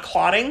a blood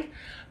clotting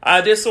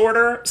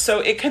disorder. So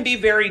it can be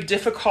very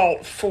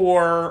difficult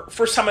for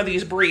some of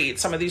these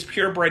breeds, some of these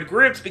purebred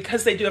groups,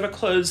 because they do have a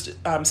closed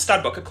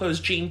stud book, a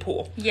closed gene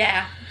pool.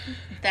 Yeah.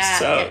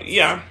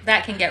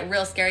 That can get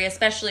real scary,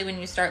 especially when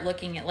you start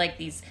looking at, like,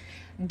 these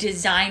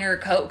designer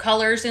coat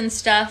colors and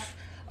stuff.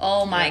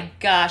 Oh my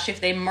gosh,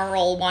 if they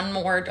Merle one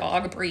more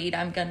dog breed,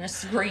 I'm going to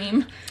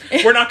scream.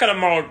 We're not going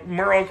to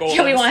Merle Goldens.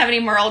 Yeah, we won't have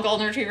any Merle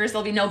Golden Retrievers.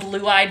 There'll be no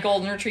blue-eyed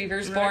Golden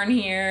Retrievers born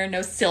here,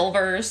 no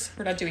Silvers.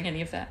 We're not doing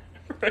any of that.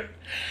 Right.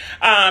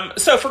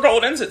 So for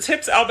Goldens, it's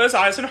hips, elbows,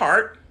 eyes, and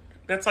heart.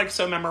 That's, like,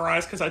 so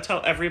memorized because I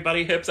tell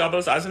everybody hips,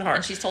 elbows, eyes, and heart.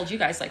 And she's told you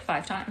guys like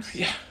 5 times.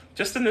 Yeah,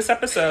 just in this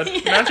episode.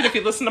 Yeah. Imagine if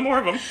you listen to more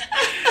of them.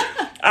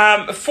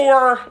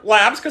 For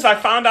labs, because I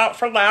found out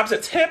for labs,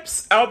 it's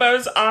hips,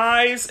 elbows,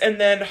 eyes,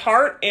 and then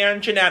heart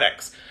and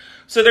genetics.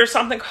 So there's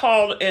something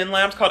called, in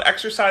labs, called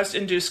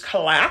exercise-induced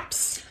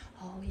collapse.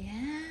 Oh,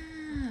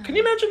 yeah. Can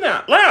you imagine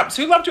that? Labs,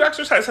 who love to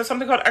exercise, has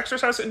something called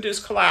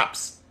exercise-induced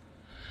collapse.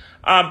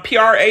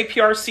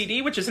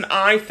 PRA-PRCD, which is an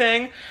eye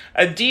thing,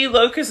 a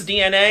D-locus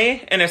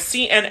DNA, and a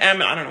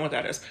CNM, I don't know what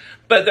that is.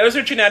 But those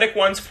are genetic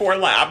ones for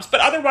labs. But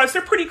otherwise,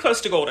 they're pretty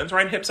close to Goldens,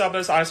 right? Hips,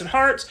 elbows, eyes, and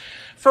hearts.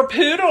 For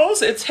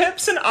poodles, it's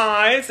hips and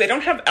eyes. They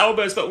don't have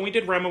elbows, but when we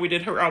did Roma, we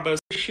did her elbows.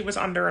 She was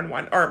under in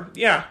one. Or,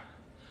 yeah.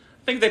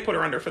 I think they put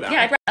her under for that.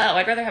 Yeah,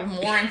 I'd rather have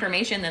more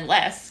information than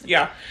less.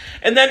 Yeah.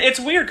 And then it's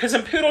weird, because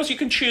in poodles, you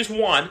can choose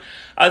one.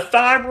 A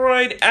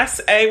thyroid,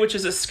 SA, which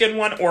is a skin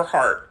one, or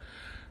heart.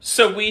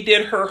 So we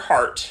did her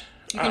heart.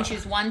 You can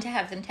choose one to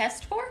have them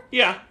test for?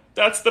 Yeah.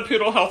 That's the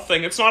poodle health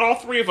thing. It's not all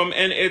 3 of them,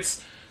 and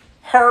it's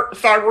heart,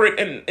 thyroid,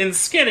 and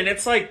skin. And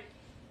it's like,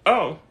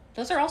 oh.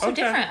 Those are also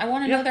different. I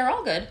want to know they're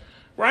all good.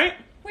 Right?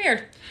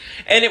 Weird.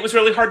 And it was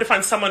really hard to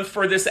find someone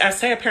for this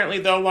essay. Apparently,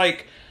 they'll,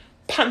 like,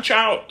 punch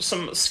out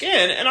some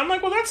skin. And I'm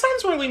like, well, that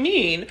sounds really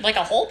mean. Like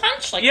a hole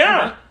punch? Like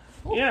yeah.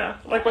 Yeah.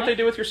 Like what they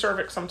do with your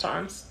cervix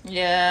sometimes.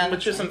 Yeah.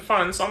 Which isn't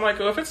fun. So I'm like,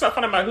 well, if it's not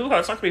fun in my hoo-ha,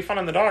 it's not going to be fun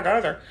on the dog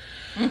either.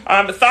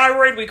 The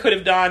thyroid we could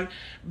have done.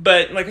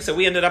 But like I said,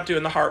 we ended up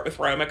doing the heart with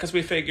Roma because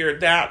we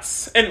figured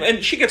that's...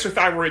 And she gets her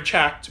thyroid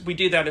checked. We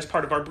do that as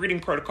part of our breeding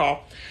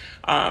protocol.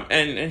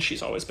 And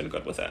she's always been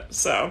good with it.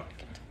 So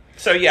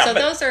yeah. So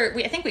those are,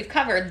 I think we've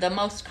covered the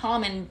most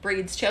common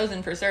breeds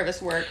chosen for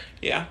service work.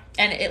 Yeah.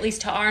 And at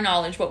least to our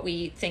knowledge, what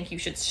we think you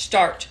should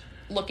start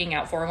looking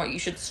out for and what you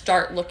should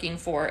start looking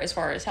for as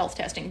far as health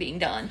testing being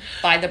done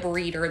by the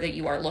breeder that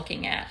you are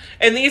looking at.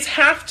 And these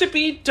have to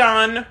be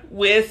done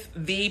with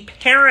the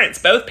parents,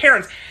 both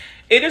parents.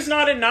 It is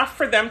not enough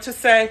for them to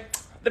say,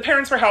 the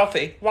parents were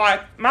healthy.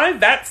 Why? My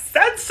vet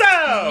said so.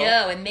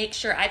 No, and make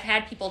sure. I've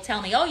had people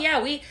tell me, oh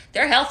yeah,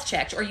 they're health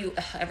checked, or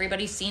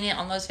everybody's seen it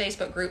on those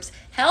Facebook groups,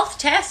 health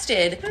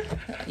tested,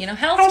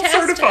 health tested,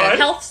 certified.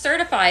 health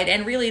certified,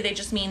 and really they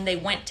just mean they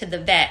went to the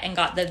vet and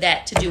got the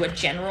vet to do a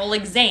general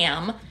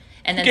exam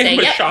and then say,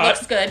 yep,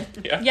 looks good.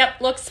 Yeah.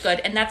 Yep, looks good.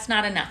 And that's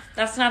not enough.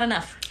 That's not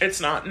enough. It's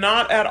not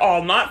at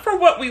all. Not for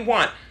what we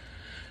want.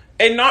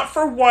 And not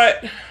for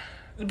what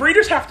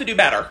breeders have to do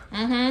better.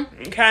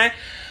 Mm-hmm. Okay?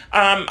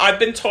 I've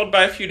been told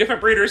by a few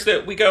different breeders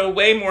that we go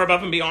way more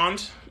above and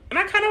beyond. And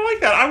I kind of like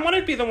that. I want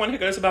to be the one who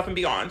goes above and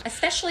beyond.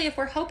 Especially if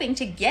we're hoping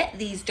to get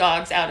these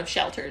dogs out of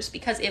shelters.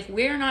 Because if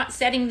we're not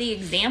setting the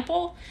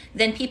example,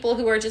 then people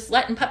who are just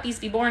letting puppies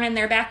be born in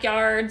their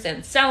backyards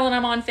and selling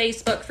them on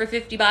Facebook for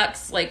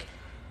 $50, like...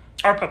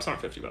 Our pups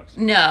aren't $50.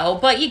 No,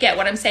 but you get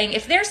what I'm saying.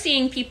 If they're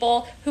seeing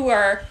people who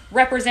are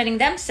representing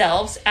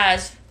themselves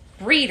as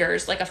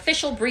breeders, like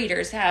official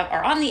breeders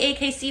are on the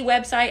AKC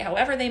website,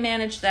 however they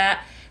manage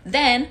that,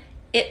 then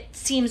it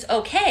seems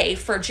okay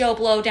for Joe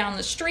Blow down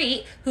the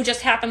street, who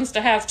just happens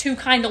to have two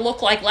kind of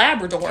look like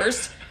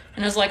Labradors,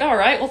 and is like, all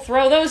right, we'll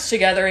throw those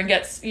together and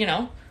get,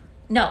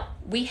 No,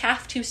 we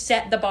have to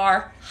set the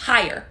bar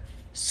higher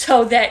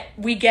so that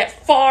we get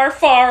far,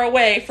 far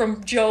away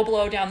from Joe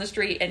Blow down the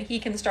street and he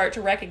can start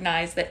to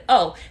recognize that,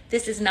 oh,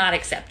 this is not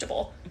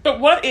acceptable.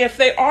 But what if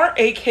they are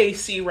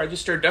AKC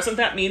registered? Doesn't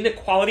that mean that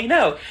quality?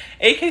 No.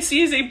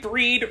 AKC is a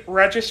breed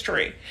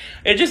registry.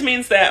 It just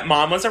means that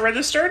mom was a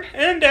registered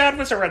and dad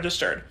was a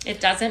registered.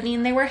 It doesn't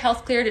mean they were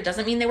health cleared. It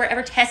doesn't mean they were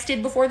ever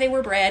tested before they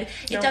were bred.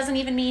 It doesn't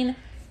even mean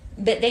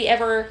that they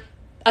ever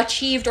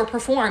achieved or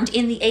performed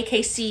in the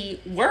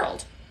AKC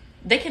world.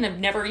 They can have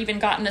never even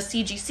gotten a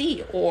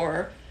CGC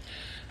or...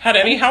 Had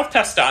any health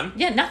test done.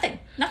 Yeah, nothing.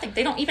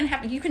 They don't even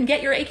have... You can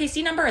get your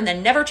AKC number and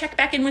then never check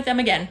back in with them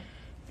again.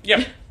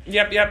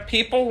 Yep.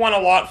 People want a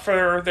lot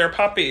for their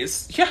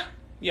puppies.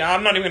 Yeah,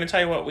 I'm not even going to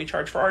tell you what we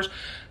charge for ours.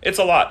 It's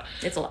a lot.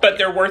 But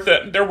they're worth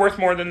it. They're worth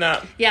more than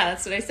that. Yeah,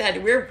 that's what I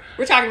said. We're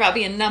talking about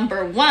being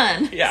number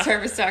one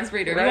service dogs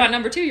breeder. Right. If you want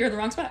number two, you're in the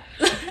wrong spot.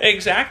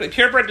 Exactly.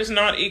 Purebred does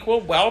not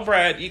equal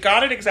well-bred. You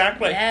got it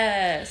exactly.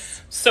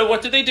 Yes. So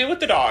what do they do with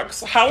the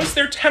dogs? How is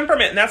their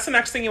temperament? And that's the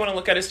next thing you want to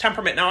look at is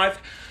temperament. Now,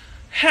 I've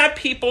had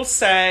people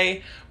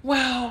say,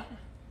 well...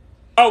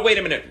 Oh, wait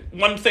a minute.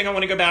 One thing I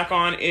want to go back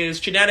on is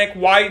genetic.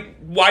 Why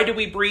do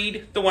we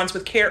breed the ones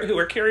with who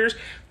are carriers?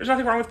 There's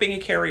nothing wrong with being a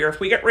carrier. If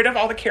we get rid of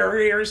all the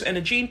carriers in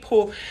a gene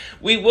pool,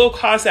 we will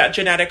cause that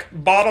genetic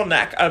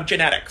bottleneck of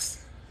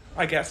genetics.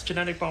 I guess,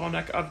 genetic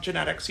bottleneck of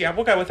genetics. Yeah,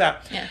 we'll go with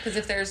that. Yeah, because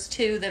if there's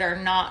two that are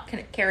not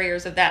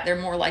carriers of that, they're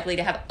more likely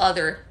to have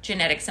other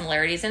genetic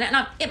similarities. And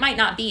it might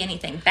not be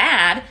anything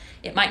bad.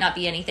 It might not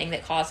be anything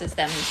that causes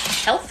them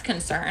health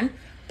concern.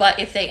 But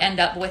if they end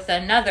up with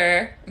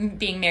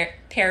being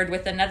paired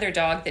with another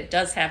dog that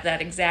does have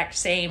that exact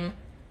same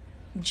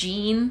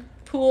gene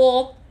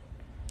pool,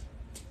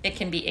 it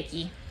can be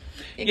icky.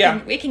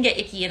 It can get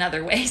icky in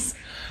other ways.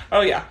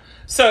 Oh, yeah.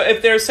 So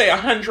if there's, say,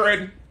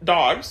 100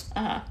 dogs,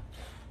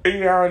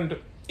 and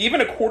even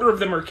a quarter of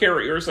them are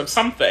carriers of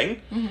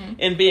something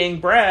in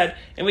being bred,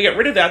 and we get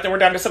rid of that, then we're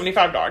down to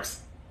 75 dogs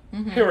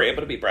who are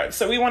able to be bred.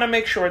 So we want to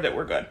make sure that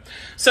we're good.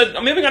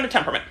 So moving on to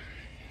temperament.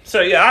 So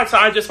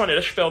I just wanted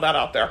to fill that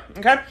out there.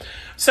 Okay.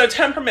 So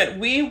temperament,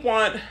 we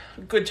want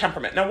good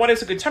temperament. Now, what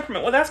is a good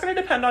temperament? Well, that's going to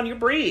depend on your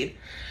breed.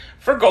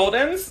 For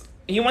Goldens,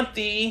 you want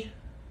the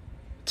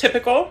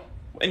typical,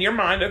 in your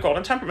mind, a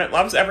Golden temperament,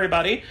 loves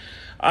everybody.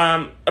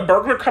 A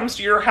burglar comes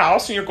to your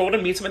house and your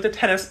Golden meets him at the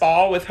tennis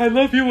ball with, I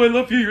love you,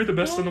 you're the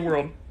best in the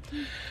world.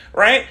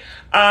 Right?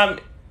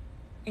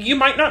 You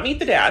might not meet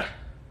the dad.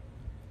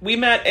 We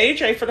met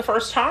AJ for the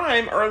first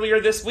time earlier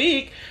this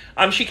week.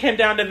 She came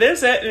down to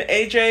visit, and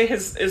AJ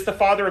is the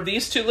father of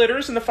these two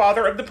litters and the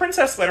father of the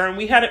princess litter, and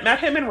we hadn't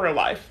met him in real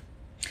life.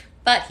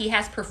 But he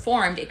has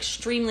performed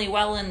extremely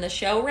well in the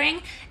show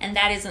ring, and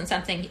that isn't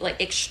something,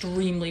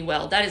 extremely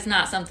well. That is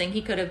not something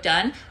he could have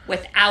done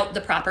without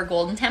the proper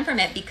Golden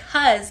temperament,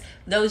 because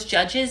those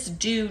judges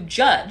do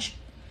judge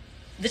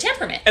the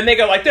temperament. And they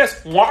go like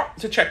this,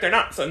 to check their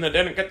nuts, and they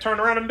didn't get turned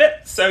around and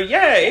bit, so yay.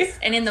 Yes.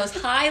 And in those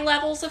high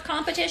levels of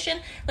competition,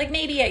 like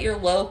maybe at your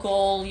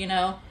local,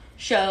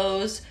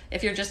 shows,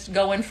 if you're just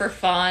going for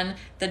fun,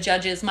 the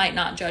judges might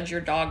not judge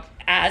your dog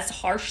as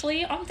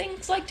harshly on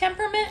things like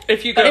temperament.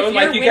 If you go,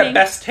 you get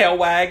best tail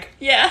wag.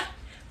 Yeah.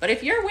 But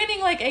if you're winning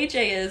like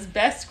AJ is,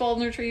 best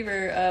Golden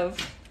Retriever of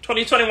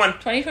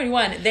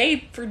 2021,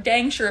 they for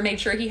dang sure made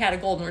sure he had a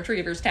Golden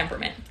Retriever's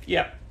temperament.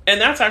 Yep. And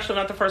that's actually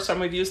not the first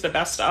time we've used the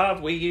best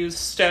of. We used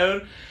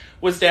Stone,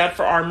 was dad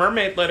for our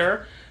mermaid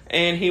litter,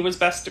 and he was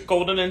best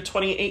Golden in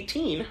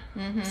 2018.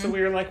 So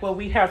we were like, well,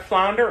 we have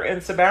Flounder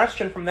and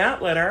Sebastian from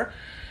that litter,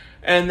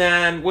 and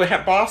then we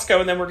have Bosco,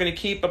 and then we're going to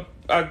keep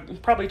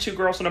probably 2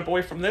 girls and a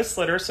boy from this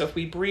litter. So if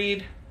we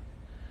breed,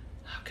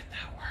 how can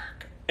that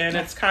work? And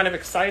it's kind of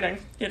exciting.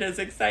 It is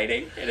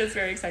exciting. It is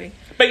very exciting.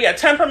 But yeah,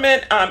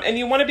 temperament, and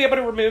you want to be able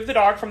to remove the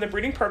dog from the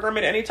breeding program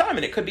at any time.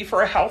 And it could be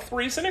for a health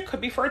reason. It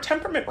could be for a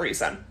temperament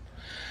reason.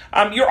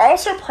 You're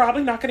also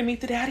probably not going to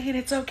meet the daddy, and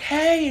it's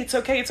okay. It's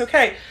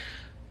okay.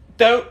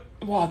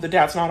 well, the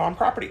dad's not on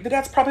property. The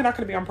dad's probably not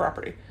going to be on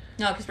property.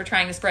 No, because we're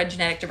trying to spread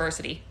genetic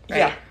diversity, right?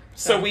 Yeah.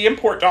 So we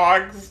import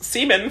dogs,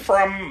 semen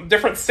from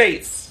different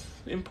states.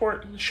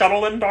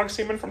 Shuttle in dog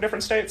semen from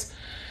different states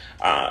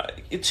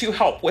to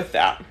help with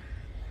that.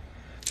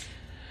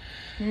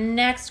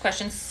 Next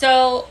question.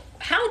 So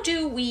how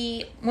do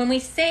we,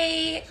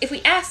 if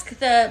we ask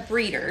the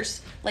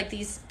breeders, like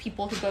these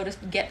people who go to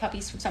get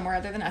puppies from somewhere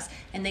other than us,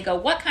 and they go,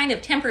 what kind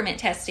of temperament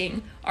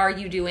testing are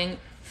you doing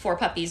for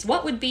puppies?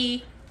 What would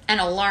be an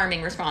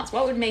alarming response?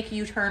 What would make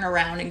you turn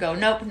around and go,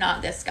 nope,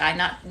 not this guy,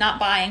 not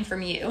buying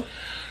from you?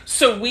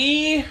 So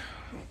I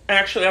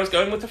was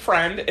going with a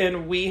friend,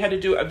 and we had to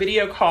do a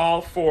video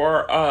call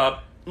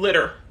for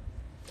litter.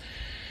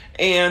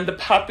 And the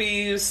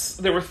puppies,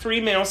 there were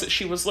 3 males that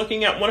she was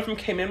looking at. One of them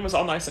came in, was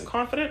all nice and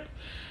confident.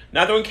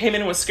 Another one came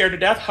in and was scared to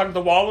death, hugged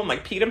the wall and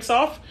peed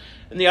himself.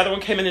 And the other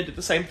one came in and did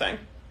the same thing.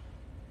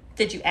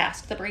 Did you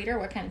ask the breeder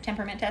what kind of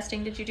temperament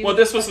testing did you do? Well,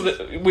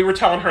 we were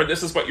telling her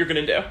this is what you're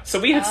going to do. So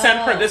we had sent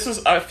her, this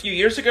was a few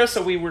years ago,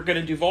 so we were going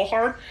to do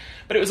Volhard,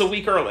 but it was a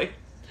week early.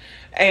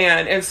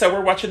 And so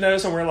we're watching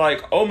those and we're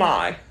like, oh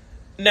my.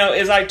 Now,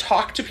 as I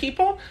talk to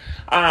people,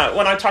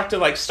 when I talk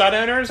to stud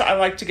owners, I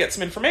like to get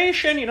some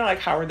information,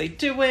 how are they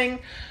doing?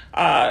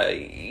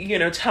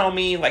 Tell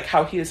me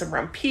how he is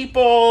around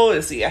people.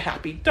 Is he a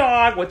happy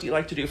dog? What do you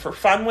like to do for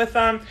fun with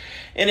them?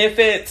 And if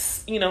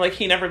it's, he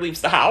never leaves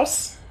the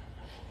house.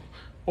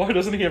 Why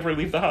doesn't he ever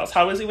leave the house?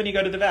 How is he when you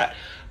go to the vet?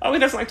 Oh, he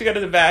doesn't like to go to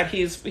the vet.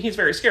 He's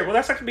very scared. Well,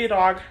 that's not going to be a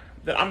dog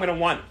that I'm going to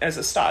want as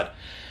a stud.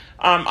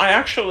 I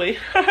actually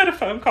had a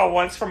phone call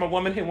once from a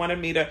woman who wanted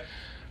me to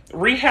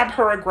rehab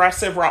her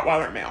aggressive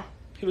Rottweiler male.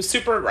 He was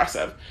super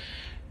aggressive.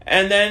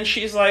 And then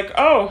she's like,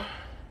 oh,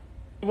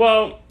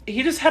 well,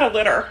 he just had a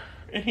litter,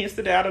 and he's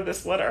the dad of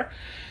this litter.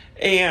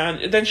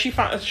 And then she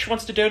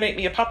wants to donate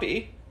me a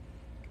puppy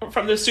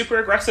from this super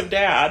aggressive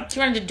dad. She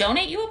wanted to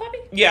donate you a puppy?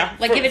 Yeah.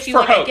 Give it to you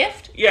like a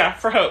gift? Yeah,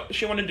 for Hope.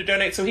 She wanted to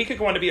donate so he could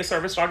go on to be a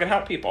service dog and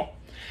help people.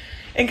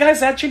 And guys,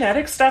 that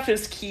genetic stuff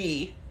is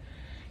key.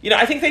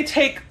 I think they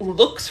take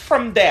looks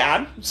from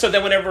dad. So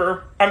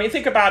then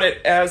think about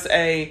it as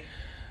a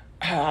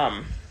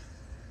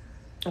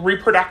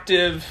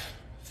reproductive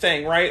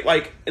thing,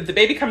 right? If the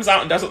baby comes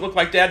out and doesn't look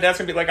like dad, dad's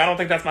going to be like, I don't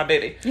think that's my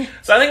baby. Yeah.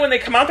 So I think when they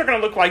come out, they're going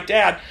to look like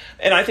dad.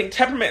 And I think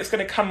temperament is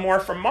going to come more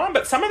from mom.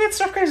 But some of that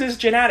stuff, guys, is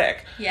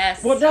genetic.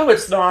 Yes. Well, no,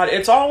 it's not.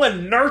 It's all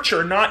in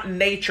nurture, not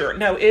nature.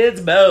 No,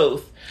 it's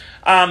both.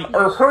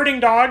 Or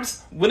herding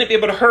dogs wouldn't be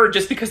able to herd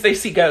just because they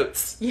see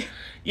goats. Yeah.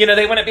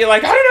 They wouldn't be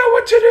like, I know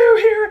what to do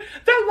here.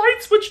 That light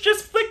switch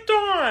just flicked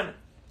on.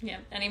 Yeah,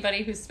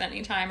 anybody who's spent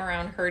any time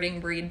around herding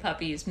breed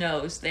puppies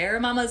knows their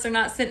mamas are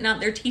not sitting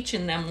out there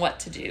teaching them what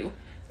to do.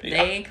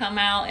 Yeah. They come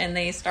out and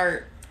they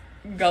start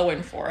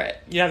going for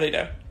it. Yeah, they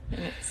do.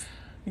 And it's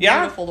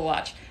beautiful to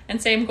watch.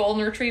 And same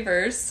golden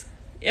retrievers.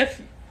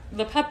 If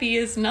the puppy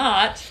is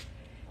not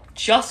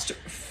just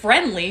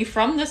friendly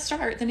from the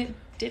start, then it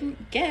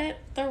didn't get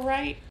the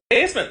right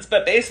basements.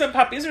 But basement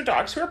puppies are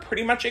dogs who are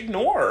pretty much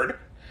ignored.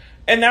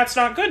 And that's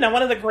not good. Now,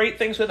 one of the great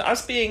things with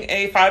us being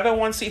a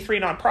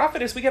 501c3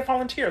 nonprofit is we get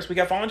volunteers. We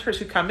get volunteers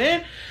who come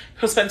in,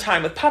 who'll spend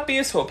time with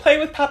puppies, who'll play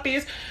with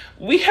puppies.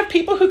 We have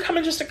people who come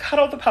in just to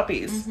cuddle the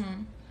puppies,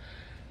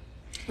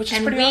 which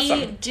is pretty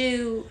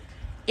awesome.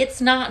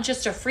 It's not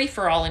just a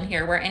free-for-all in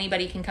here where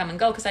anybody can come and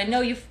go, because I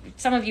know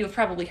some of you have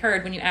probably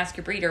heard when you ask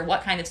your breeder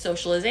what kind of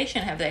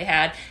socialization have they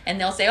had, and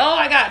they'll say, oh,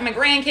 I got my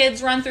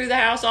grandkids run through the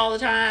house all the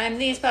time.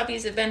 These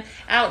puppies have been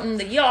out in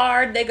the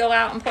yard. They go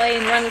out and play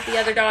and run with the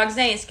other dogs.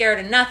 They ain't scared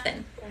of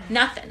nothing.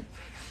 Nothing.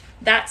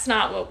 That's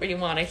not what we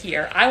want to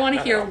hear. I want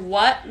to hear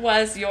what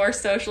was your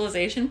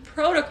socialization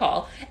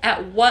protocol?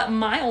 At what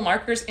mile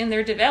markers in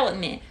their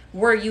development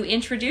were you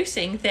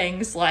introducing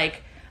things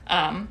like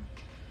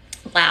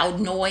loud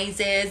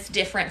noises,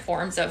 different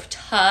forms of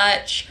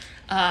touch,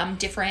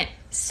 different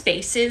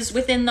spaces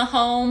within the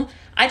home?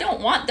 I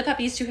don't want the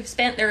puppies to have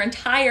spent their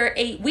entire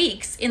 8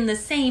 weeks in the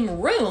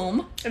same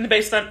room. In the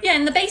basement. Yeah,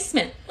 in the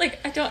basement.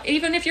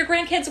 Even if your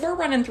grandkids were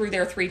running through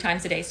there 3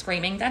 times a day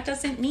screaming, that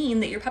doesn't mean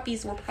that your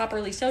puppies were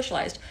properly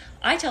socialized.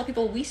 I tell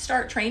people we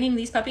start training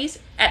these puppies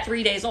at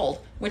 3 days old,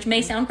 which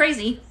may sound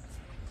crazy,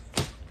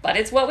 but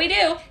it's what we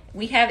do.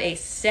 We have a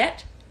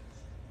set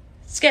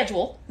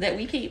schedule that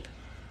we keep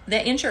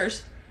that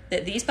ensures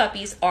that these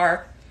puppies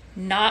are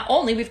not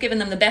only, we've given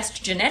them the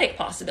best genetic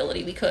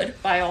possibility we could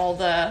by all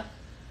the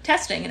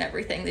testing and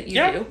everything that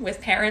you do with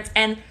parents,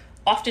 and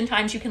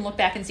oftentimes you can look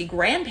back and see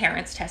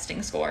grandparents'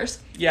 testing scores.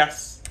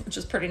 Yes. Which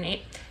is pretty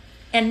neat.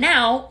 And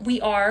now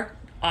we are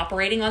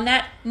operating on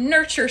that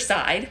nurture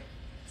side,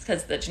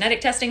 because the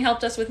genetic testing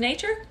helped us with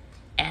nature,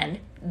 and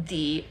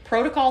the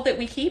protocol that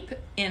we keep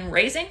in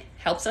raising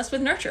helps us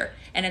with nurture.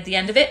 And at the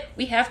end of it,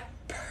 we have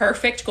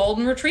perfect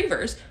golden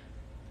retrievers.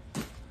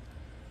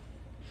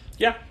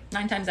 Yeah.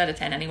 9 times out of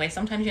 10 anyway.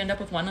 Sometimes you end up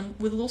with one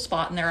with a little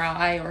spot in their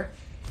eye, or,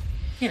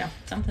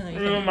 something that you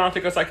can... A mouth that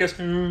goes like this.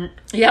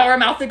 Yeah, or a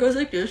mouth that goes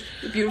like this.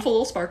 Beautiful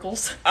little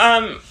sparkles.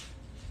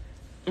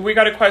 We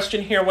got a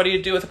question here. What do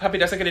you do if a puppy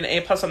doesn't get an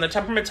A+ on the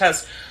temperament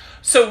test?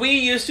 So we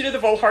used to do the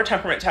Volhard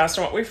temperament test,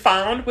 and what we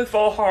found with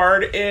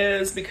Volhard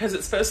is, because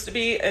it's supposed to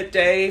be at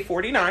day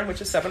 49,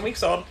 which is 7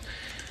 weeks old,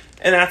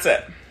 and that's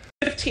it.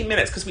 15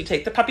 minutes, because we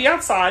take the puppy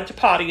outside to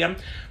potty him,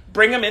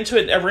 bring him into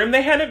a room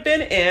they hadn't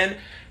been in,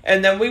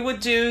 and then we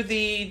would do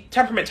the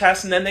temperament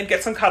test, and then they'd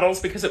get some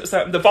cuddles, because it was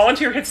the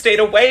volunteer had stayed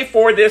away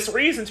for this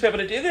reason, to be able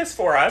to do this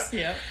for us.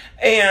 Yeah.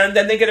 And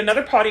then they get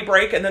another potty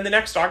break, and then the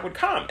next dog would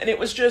come. And it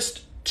was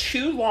just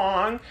too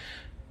long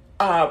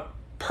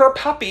per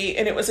puppy,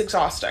 and it was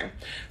exhausting.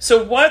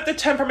 So what the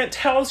temperament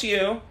tells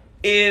you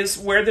is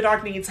where the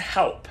dog needs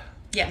help.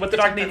 Yeah, what the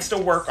dog needs to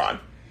work on.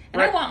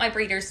 And I want my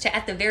breeders to,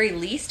 at the very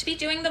least, be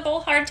doing the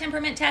Volhard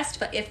temperament test.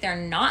 But if they're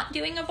not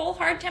doing a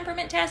Volhard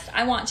temperament test,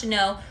 I want to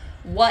know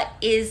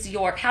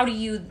how do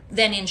you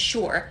then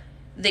ensure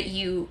that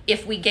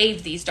if we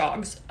gave these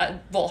dogs a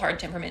Volhard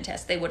temperament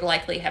test, they would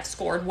likely have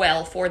scored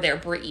well for their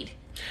breed.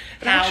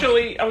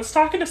 Actually, I was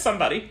talking to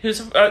somebody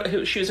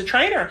she was a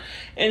trainer,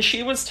 and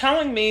she was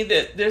telling me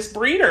that this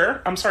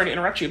breeder, I'm sorry to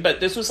interrupt you, but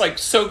this was like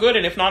so good,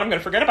 and if not, I'm going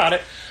to forget about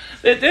it,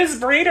 that this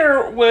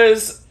breeder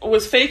was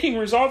faking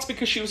results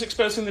because she was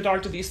exposing the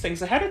dog to these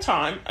things ahead of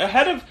time.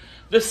 Ahead of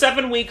the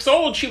 7 weeks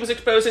old, she was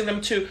exposing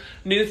them to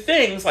new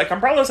things, like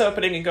umbrellas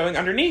opening and going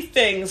underneath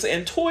things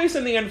and toys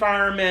in the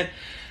environment.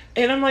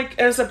 And I'm like,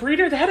 as a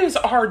breeder, that is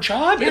our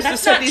job, is to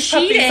set these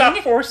puppies up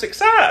for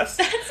success.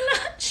 That's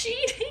not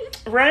cheating.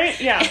 Right?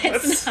 Yeah.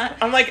 It's not.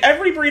 I'm like,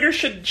 every breeder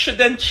should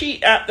then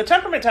cheat at the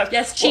temperament test.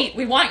 Yes, cheat.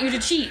 We want you to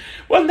cheat.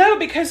 Well, no,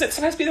 because it's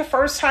supposed to be the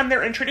first time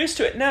they're introduced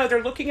to it. No,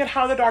 they're looking at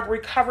how the dog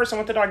recovers and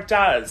what the dog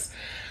does.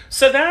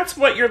 So that's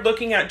what you're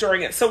looking at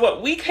during it. So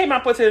what we came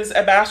up with is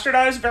a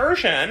bastardized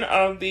version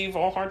of the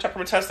Volhard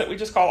temperament test that we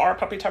just call our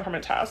puppy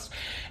temperament test.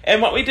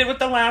 And what we did with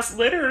the last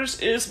litters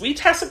is we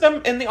tested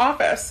them in the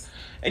office.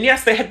 And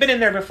yes, they had been in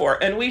there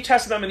before, and we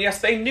tested them, and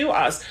yes, they knew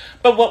us.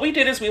 But what we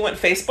did is we went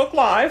Facebook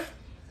Live,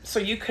 so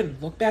you can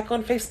look back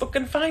on Facebook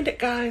and find it,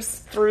 guys,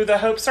 through the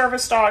Hope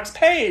Service Dogs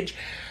page.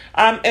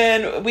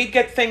 And we'd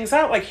get things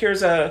out, like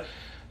here's a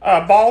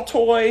ball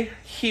toy,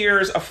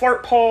 here's a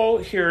flirt pole,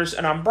 here's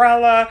an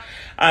umbrella,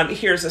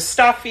 here's a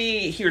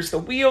stuffy, here's the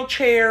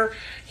wheelchair,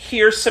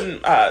 here's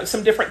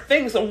some different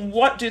things, and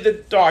what do the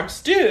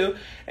dogs do?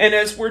 And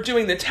as we're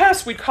doing the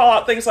test, we'd call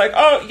out things like,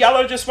 oh,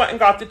 yellow just went and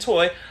got the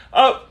toy.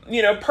 Oh,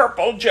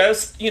 purple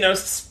just,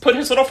 put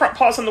his little front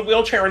paws on the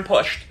wheelchair and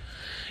pushed.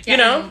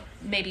 And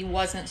maybe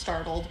wasn't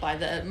startled by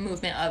the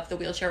movement of the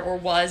wheelchair, or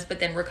was, but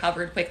then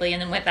recovered quickly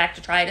and then went back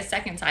to try it a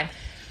second time.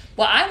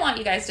 What I want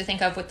you guys to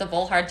think of with the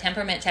Volhard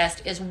temperament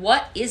test is,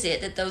 what is it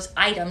that those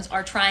items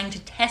are trying to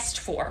test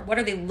for? What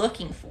are they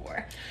looking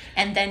for?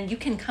 And then you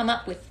can come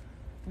up with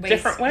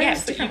different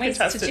ways to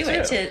do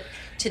it,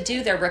 to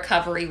do their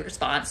recovery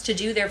response, to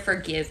do their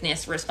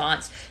forgiveness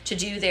response, to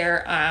do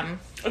their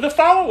the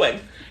following.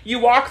 You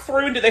walk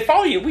through, and do they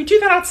follow you? We do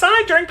that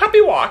outside during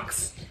puppy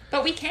walks.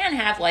 But we can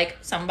have like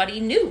somebody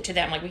new to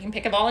them. Like we can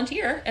pick a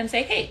volunteer and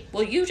say, hey,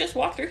 will you just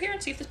walk through here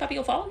and see if this puppy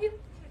will follow you?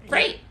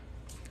 Great.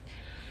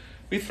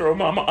 We throw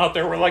mama out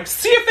there. We're like,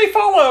 see if they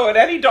follow. And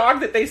any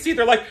dog that they see,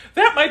 they're like,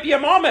 that might be a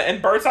mama.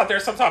 And Bert's out there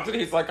sometimes, and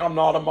he's like, I'm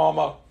not a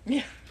mama.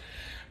 Yeah.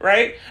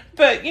 Right?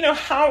 But,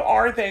 how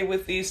are they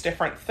with these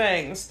different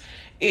things?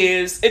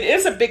 It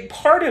is a big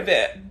part of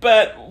it.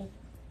 But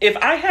if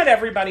I had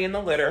everybody in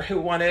the litter who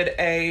wanted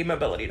a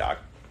mobility dog,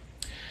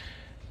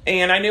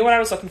 and I knew what I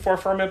was looking for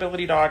a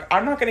mobility dog,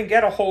 I'm not going to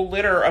get a whole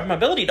litter of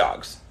mobility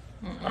dogs.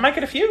 I might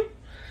get a few,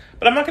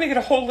 but I'm not going to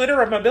get a whole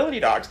litter of mobility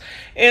dogs.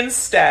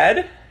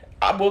 Instead,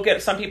 we'll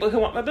get some people who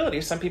want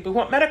mobility, some people who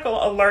want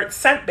medical alert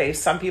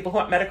scent-based, some people who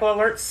want medical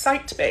alert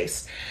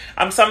sight-based,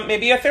 some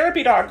maybe a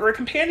therapy dog or a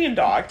companion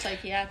dog.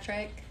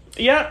 Psychiatric.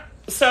 Yeah.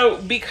 So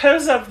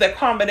because of the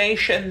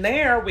combination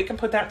there, we can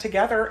put that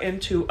together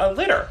into a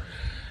litter.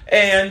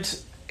 And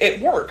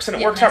it works, and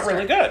it works out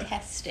really good.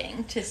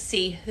 Testing to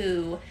see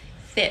who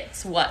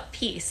fits what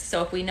piece.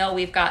 So if we know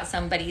we've got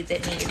somebody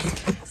that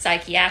needs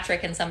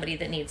psychiatric and somebody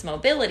that needs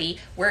mobility,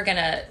 we're going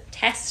to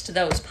test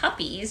those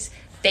puppies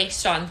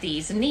based on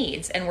these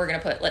needs. And we're going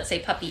to put, let's say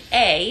puppy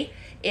A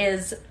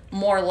is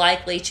more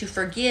likely to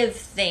forgive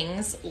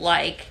things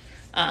like,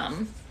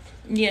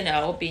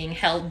 being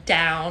held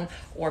down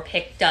or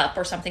picked up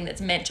or something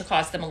that's meant to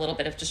cause them a little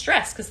bit of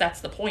distress, because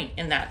that's the point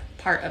in that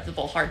part of the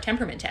Volhard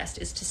temperament test,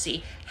 is to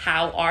see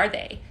how are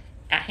they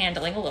at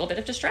handling a little bit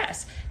of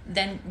distress.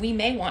 Then we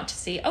may want to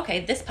see, okay,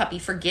 this puppy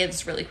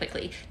forgives really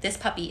quickly. This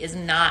puppy is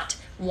not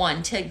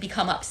one to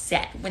become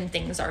upset when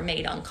things are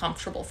made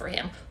uncomfortable for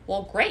him.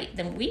 Well, great.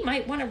 Then we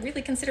might want to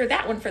really consider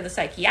that one for the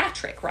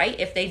psychiatric, right?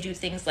 If they do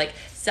things like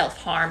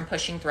self-harm,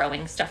 pushing,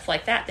 throwing, stuff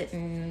like that, that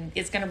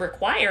is going to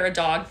require a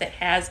dog that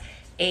has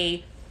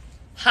a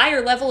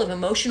higher level of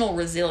emotional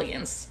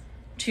resilience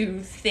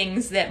to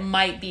things that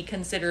might be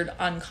considered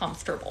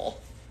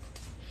uncomfortable.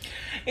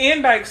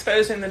 And by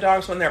exposing the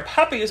dogs when they're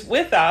puppies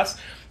with us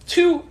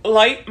to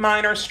light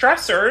minor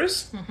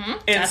stressors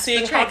and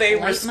seeing how they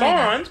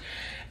respond.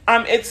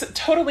 It's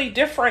totally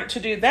different to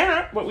do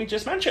that, what we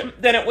just mentioned,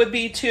 than it would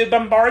be to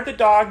bombard the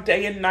dog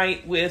day and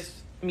night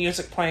with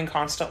music playing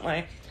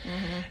constantly.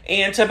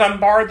 And to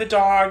bombard the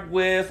dog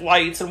with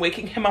lights and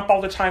waking him up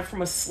all the time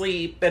from a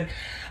sleep. And,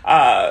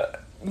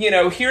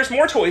 here's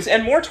more toys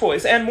and more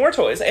toys and more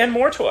toys and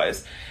more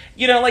toys.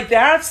 Like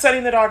that's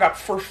setting the dog up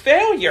for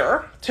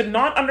failure to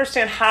not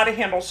understand how to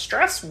handle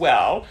stress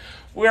well.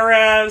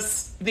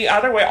 Whereas the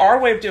other way, our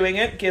way of doing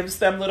it, gives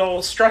them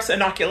little stress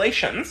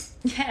inoculations.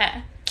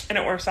 Yeah. And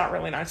it works out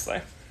really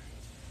nicely.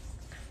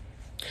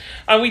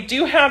 We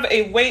do have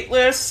a wait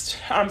list.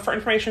 For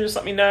information, just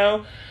let me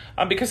know.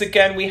 Because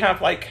again, we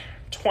have like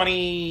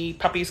 20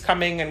 puppies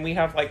coming and we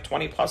have like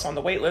 20 plus on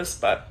the wait list,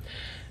 but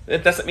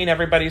it doesn't mean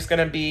everybody's going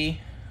to be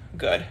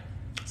good.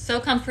 So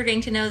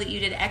comforting to know that you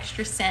did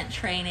extra scent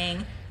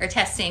training or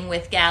testing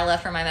with Gala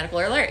for My Medical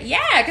Alert. Yeah,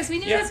 because we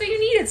knew that's what you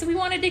needed. So we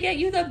wanted to get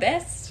you the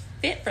best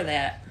fit for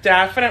that.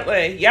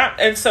 Definitely. Yeah.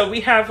 And so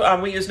we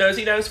have, we use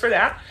Nosy Nose for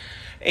that.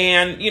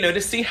 And,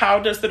 to see how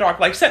does the dog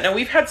like scent. Now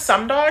we've had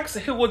some dogs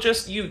who will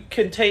you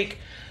can take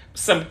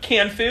some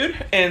canned food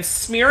and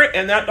smear it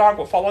and that dog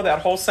will follow that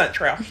whole scent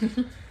trail.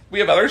 We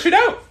have others who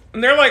don't.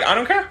 And they're like, I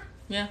don't care.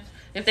 Yeah.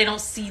 If they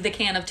don't see the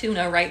can of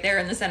tuna right there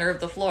in the center of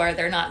the floor,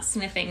 they're not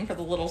sniffing for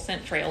the little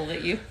scent trail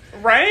that you...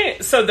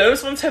 Right. So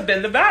those ones have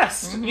been the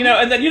best. And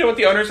then, what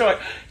the owners are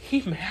like,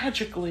 he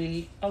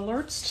magically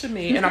alerts to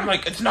me. And I'm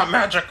like, it's not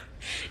magic.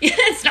 Yeah,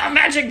 it's not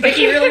magic, but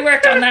he really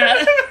worked on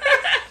that.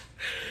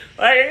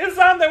 Like, it's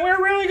something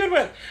we're really good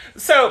with.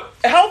 So,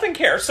 health and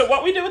care. So,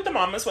 what we do with the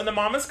mamas, when the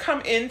mamas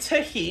come into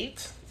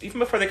heat, even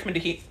before they come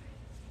into heat,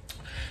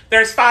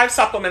 there's 5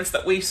 supplements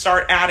that we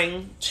start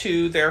adding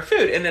to their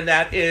food. And then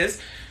that is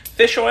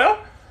fish oil.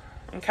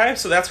 Okay,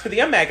 so that's for the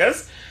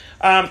omegas.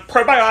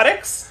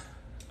 Probiotics,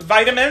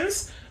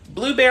 vitamins,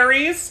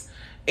 blueberries,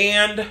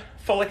 and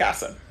folic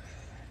acid.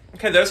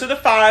 Okay, those are the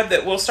 5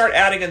 that we'll start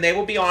adding, and they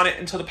will be on it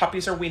until the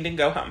puppies are weaned and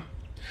go home.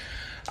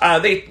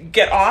 They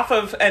get off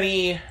of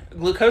any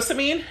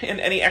glucosamine and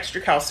any extra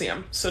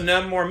calcium. So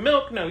no more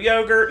milk, no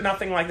yogurt,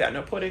 nothing like that.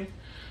 No pudding.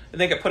 And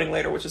they get pudding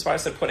later, which is why I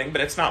said pudding,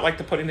 but it's not like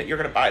the pudding that you're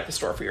going to buy at the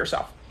store for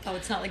yourself. Oh,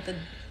 it's not like the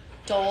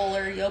Dole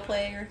or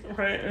Yoplait or...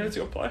 Right, it's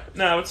Yoplait.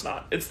 No, it's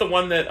not. It's the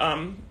one that,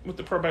 with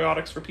the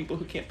probiotics for people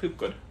who can't poop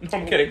good. No,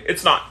 I'm kidding.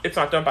 It's not.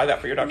 Don't buy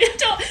that for your dog.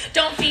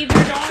 don't feed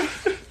your dog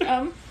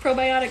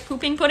probiotic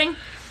pooping pudding.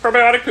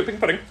 Probiotic pooping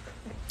pudding.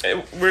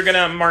 We're going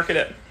to market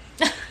it.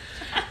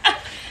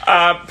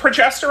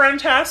 Progesterone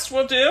test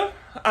we'll do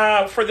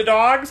for the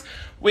dogs.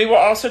 We will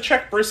also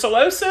check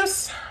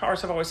brucellosis.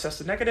 Ours have always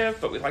tested negative,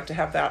 but we like to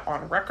have that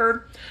on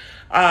record.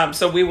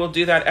 So we will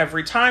do that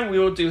every time. We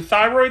will do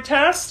thyroid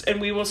tests,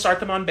 and we will start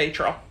them on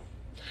Baytril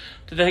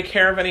to take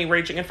care of any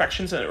raging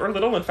infections or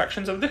little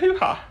infections of the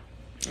hoo-ha.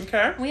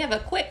 Okay? We have a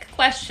quick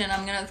question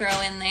I'm going to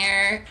throw in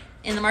there.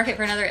 In the market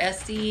for another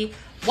SC,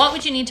 what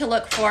would you need to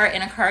look for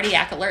in a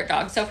cardiac alert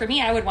dog? So for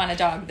me, I would want a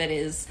dog that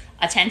is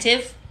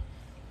attentive,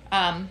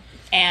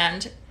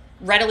 and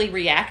readily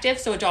reactive.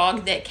 So a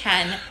dog that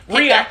can...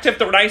 Reactive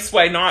the nice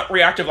way, not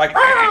reactive like...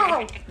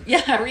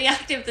 Yeah,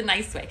 reactive the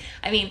nice way.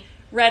 I mean,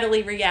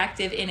 readily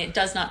reactive, and it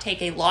does not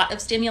take a lot of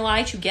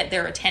stimuli to get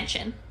their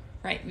attention,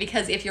 right?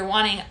 Because if you're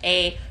wanting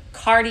a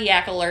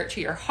cardiac alert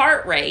to your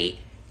heart rate,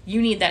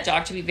 you need that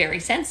dog to be very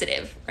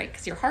sensitive, right?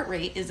 Because your heart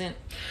rate isn't...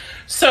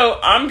 So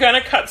I'm going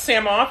to cut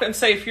Sam off and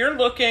say, if you're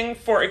looking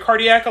for a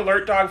cardiac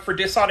alert dog for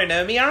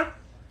dysautonomia,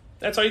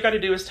 that's all you got to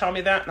do is tell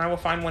me that, and I will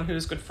find one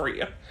who's good for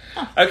you.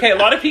 Oh, okay, a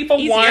lot of people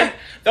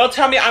they'll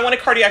tell me, I want a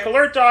cardiac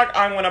alert dog,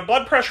 I want a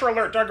blood pressure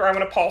alert dog, or I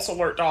want a pulse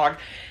alert dog.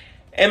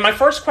 And my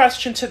first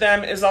question to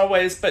them is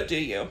always, but do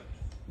you?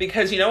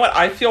 Because you know what?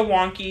 I feel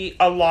wonky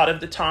a lot of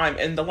the time.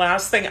 And the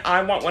last thing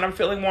I want when I'm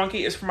feeling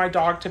wonky is for my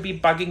dog to be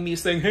bugging me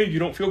saying, hey, you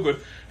don't feel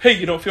good. Hey,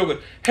 you don't feel good.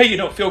 Hey, you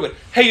don't feel good.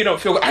 Hey, you don't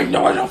feel good. I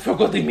know I don't feel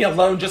good. Leave me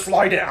alone. Just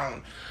lie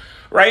down.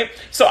 Right?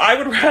 So I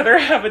would rather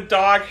have a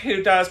dog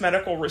who does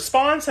medical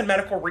response and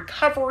medical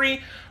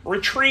recovery,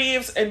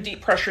 retrieves, and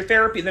deep pressure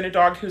therapy than a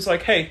dog who's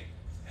like, hey,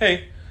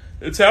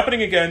 it's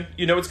happening again.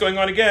 You know what's going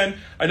on again.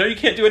 I know you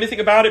can't do anything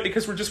about it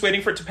because we're just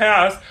waiting for it to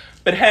pass.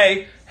 But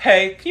hey,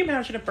 can you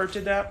imagine if Bert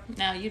did that?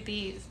 No,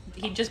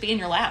 he'd just be in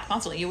your lap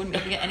constantly. You wouldn't be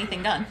able to get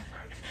anything done.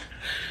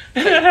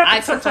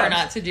 I prefer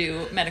not to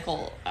do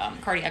medical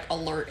cardiac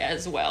alert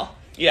as well.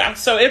 Yeah,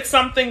 so it's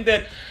something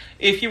that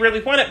if you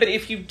really want it, but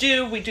if you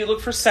do, we do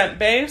look for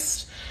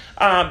scent-based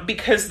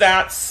because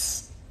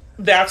that's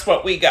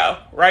what we go,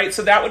 right?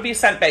 So that would be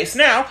scent-based.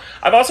 Now,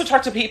 I've also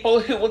talked to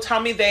people who will tell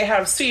me they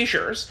have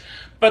seizures,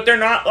 but they're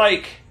not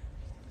like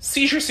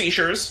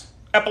seizures,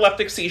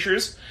 epileptic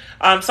seizures.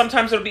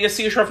 Sometimes it'll be a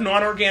seizure of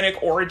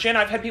non-organic origin,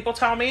 I've had people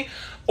tell me.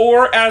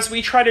 Or as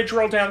we try to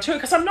drill down to it,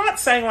 because I'm not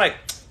saying like,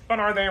 but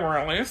are they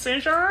really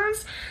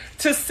seizures?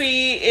 To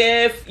see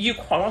if you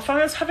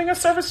qualify as having a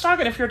service dog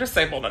and if you're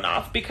disabled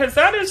enough. Because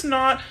that is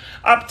not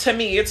up to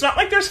me. It's not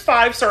like there's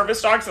 5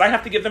 service dogs and I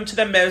have to give them to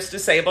the most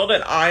disabled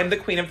and I'm the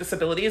queen of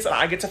disabilities and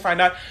I get to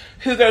find out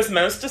who those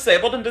most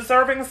disabled and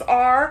deservings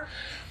are.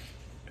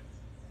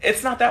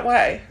 It's not that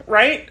way,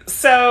 right?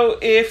 So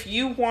if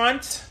you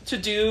want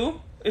to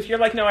if you're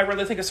like, no, I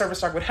really think a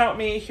service dog would help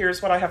me.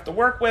 Here's what I have to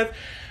work with.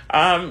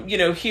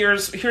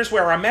 Here's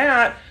where I'm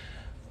at.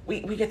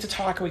 we get to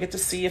talk and we get to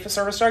see if a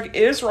service dog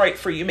is right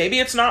for you. Maybe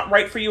it's not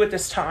right for you at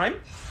this time.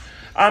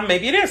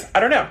 Maybe it is. I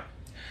don't know.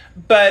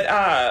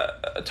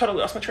 But totally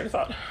lost my train of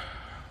thought.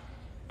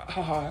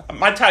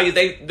 I tell you,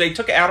 they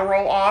took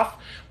Adderall off.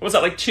 What was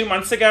that, like 2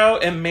 months ago?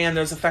 And man,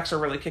 those effects are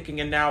really kicking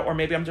in now. Or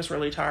maybe I'm just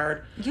really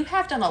tired. You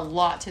have done a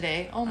lot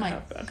today. Oh my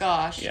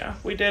gosh. Yeah,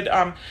 we did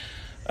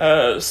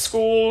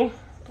school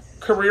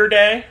career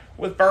day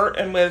with Bert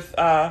and with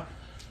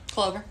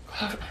Clover.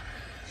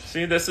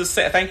 See, this is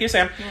thank you,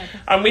 Sam.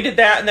 We did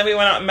that, and then we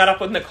went out and met up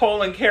with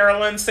Nicole and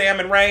Carolyn, Sam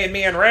and Ray, and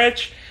me and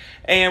Rich,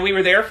 and we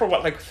were there for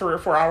like 3 or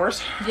 4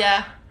 hours.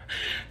 Yeah.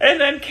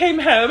 And then came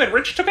home, and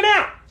Rich took a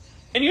nap.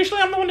 And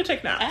usually I'm the one to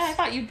take naps. I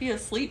thought you'd be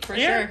asleep for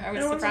sure. I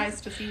was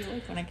surprised to see you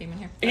awake when I came in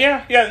here.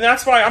 Yeah, and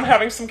that's why I'm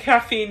having some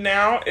caffeine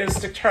now, is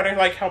to try to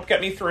like help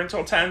get me through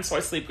until 10, so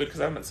I sleep good,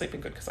 because I haven't been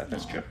sleeping good because I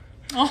missed you.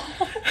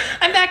 Oh,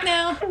 I'm back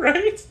now.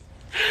 Right?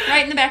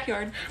 Right in the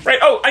backyard. Right.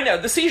 Oh, I know.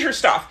 The seizure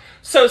stuff.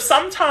 So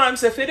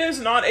sometimes if it is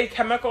not a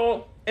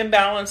chemical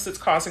imbalance that's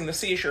causing the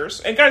seizures,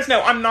 and guys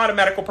know I'm not a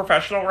medical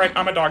professional, right?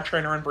 I'm a dog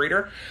trainer and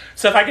breeder.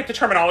 So if I get the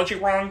terminology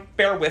wrong,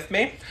 bear with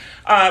me.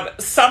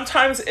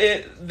 Sometimes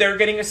they're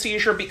getting a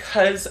seizure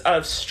because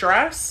of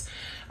stress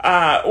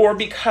or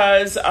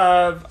because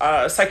of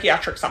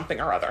psychiatric something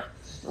or other,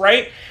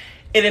 right?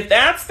 And if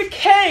that's the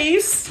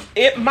case,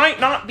 it might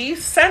not be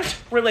scent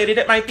related.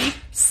 It might be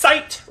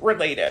sight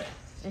related.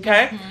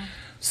 Okay? Mm-hmm.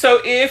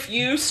 So if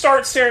you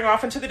start staring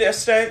off into the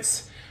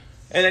distance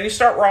and then you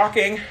start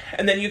rocking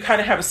and then you kind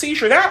of have a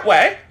seizure that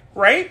way,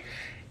 right?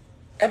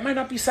 It might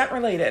not be scent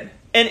related.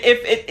 And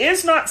if it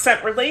is not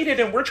scent related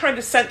and we're trying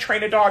to scent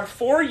train a dog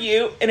for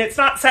you and it's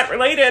not scent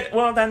related,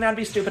 well, then that'd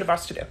be stupid of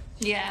us to do.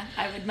 Yeah,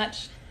 I would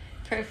much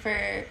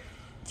prefer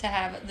to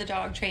have the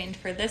dog trained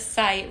for this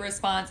sight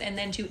response and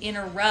then to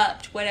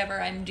interrupt whatever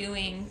I'm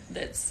doing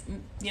that's,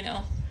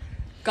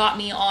 got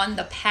me on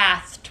the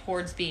path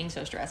towards being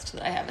so stressed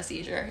that I have a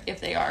seizure if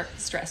they are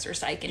stress or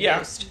psych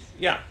induced.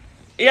 Yeah,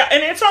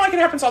 and it's not like it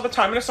happens all the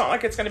time, and it's not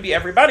like it's going to be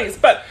everybody's,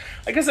 but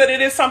like I said,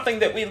 it is something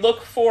that we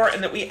look for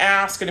and that we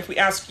ask, and if we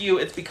ask you,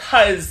 it's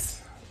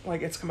because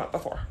like it's come up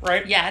before,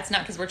 right? Yeah, it's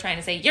not because we're trying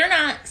to say, you're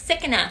not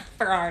sick enough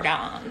for our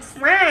dogs.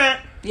 Right.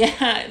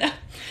 Yeah,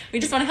 we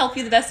just want to help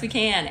you the best we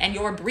can, and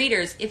your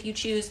breeders, if you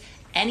choose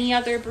any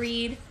other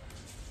breed,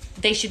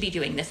 they should be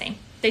doing the same.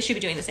 They should be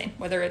doing the same,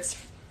 whether it's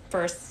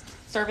for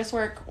service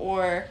work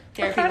or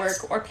therapy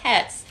work or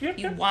pets. Yep.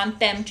 You want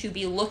them to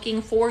be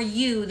looking for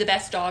you, the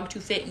best dog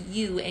to fit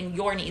you and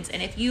your needs. And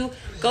if you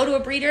go to a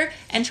breeder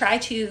and try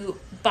to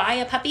buy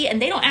a puppy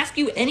and they don't ask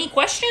you any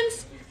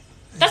questions,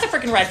 that's a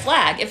freaking red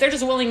flag. If they're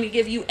just willing to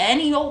give you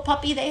any old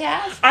puppy they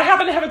have. I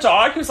happen to have a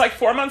dog who's like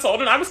 4 months old,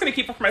 and I was going to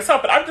keep her for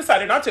myself, but I've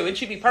decided not to, and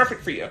she'd be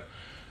perfect for you.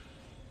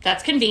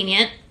 That's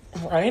convenient.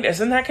 Right?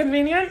 Isn't that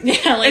convenient?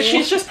 Yeah. And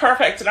she's just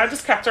perfect, and I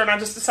just kept her, and I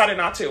just decided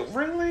not to.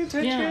 Really?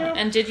 Did you?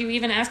 And did you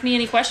even ask me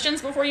any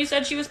questions before you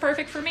said she was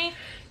perfect for me?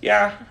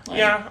 Yeah.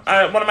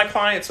 One of my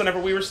clients, whenever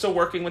we were still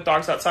working with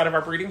dogs outside of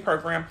our breeding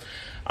program,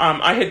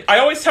 I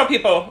always tell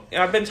people,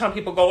 I've been telling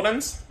people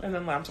Goldens and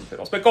then Labs and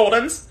Poodles, but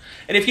Goldens,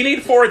 and if you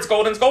need 4, it's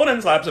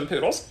Goldens, Labs and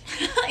Poodles.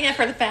 Yeah,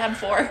 for the Fab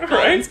 4.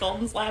 Right?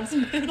 Goldens, Labs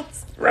and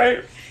Poodles.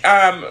 Right.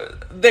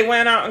 They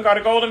went out and got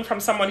a Golden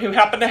from someone who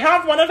happened to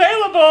have one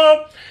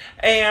available.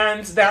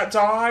 And that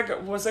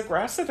dog was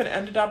aggressive and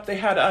ended up, they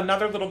had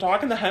another little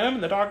dog in the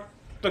home, and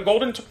the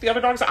Golden took the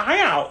other dog's eye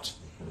out.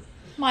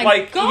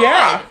 My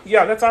God.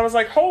 Yeah, I was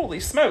like, holy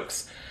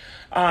smokes.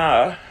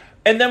 And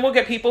then we'll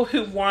get people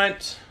who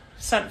want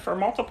scent for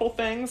multiple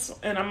things.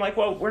 And I'm like,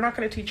 well, we're not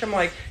going to teach him,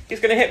 like,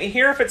 he's going to hit me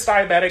here if it's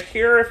diabetic,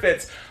 here if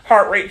it's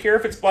heart rate, here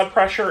if it's blood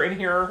pressure, and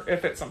here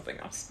if it's something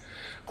else.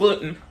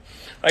 Gluten.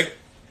 Like,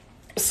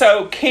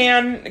 so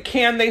can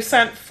they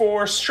scent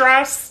for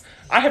stress?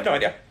 I have no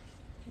idea.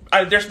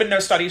 There's been no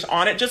studies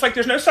on it, just like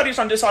there's no studies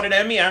on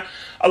dysautonomia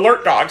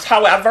alert dogs.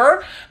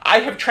 However, I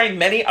have trained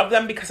many of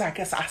them because I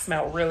guess I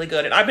smell really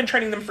good, and I've been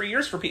training them for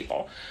years for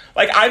people.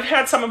 Like, I've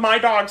had some of my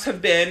dogs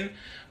have been,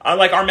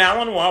 like our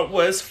Malinois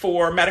was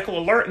for medical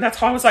alert, and that's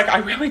why I was like, I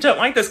really don't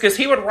like this, because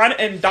he would run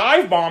and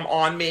dive bomb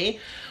on me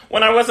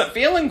when I wasn't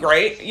feeling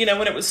great,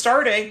 when it was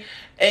starting.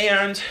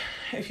 And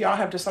if y'all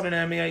have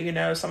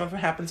dysautonomia, some of it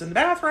happens in the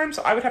bathroom,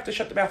 so I would have to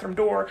shut the bathroom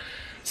door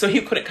so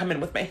he couldn't come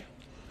in with me.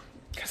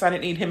 Because I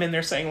didn't need him in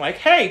there saying, like,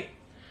 hey,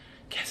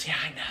 guess,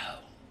 I know.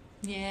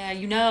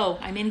 Yeah,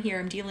 I'm in here.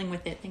 I'm dealing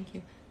with it. Thank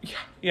you.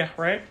 Yeah,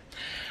 right?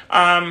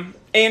 And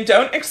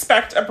don't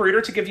expect a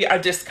breeder to give you a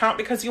discount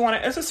because you want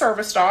it as a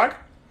service dog.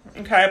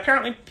 Okay,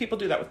 apparently people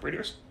do that with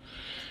breeders.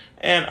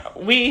 And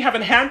we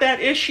haven't had that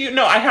issue.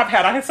 No, I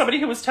had somebody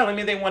who was telling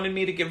me they wanted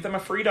me to give them a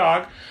free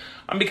dog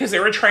because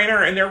they're a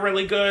trainer and they're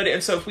really good.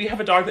 And so if we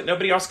have a dog that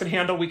nobody else can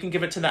handle, we can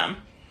give it to them.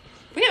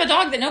 We have a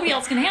dog that nobody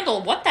else can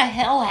handle. What the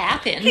hell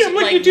happened? Yeah,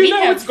 you do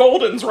know it's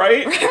Goldens,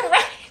 right?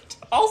 Right.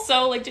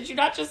 Also, did you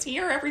not just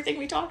hear everything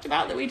we talked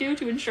about that we do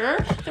to ensure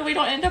that we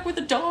don't end up with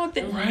a dog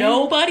that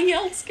nobody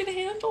else can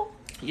handle?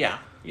 Yeah.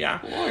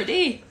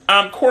 Lordy.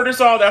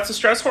 Cortisol, that's a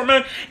stress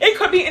hormone. It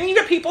could be, and you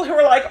get people who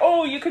are like,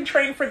 oh, you can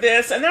train for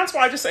this. And that's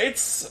why I just say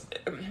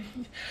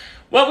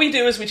what we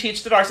do is we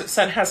teach the dogs that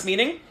scent has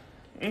meaning.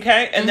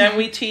 Okay. And then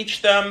we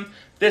teach them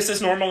this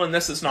is normal and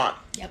this is not.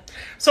 Yep.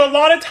 So a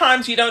lot of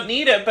times you don't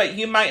need it, but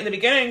you might in the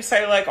beginning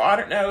say like, oh, I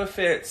don't know if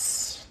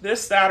it's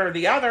this, that, or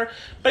the other,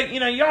 but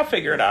y'all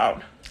figure it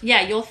out.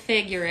 Yeah, you'll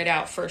figure it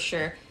out for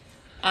sure.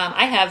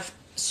 I have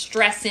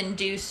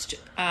stress-induced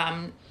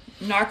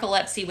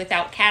narcolepsy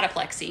without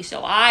cataplexy,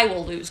 so I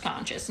will lose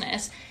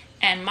consciousness.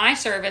 And my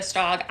service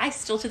dog, I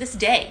still to this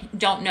day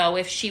don't know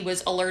if she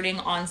was alerting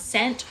on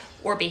scent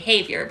or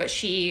behavior, but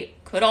she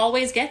could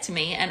always get to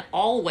me and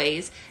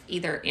always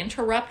either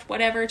interrupt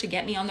whatever to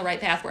get me on the right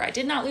path where I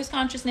did not lose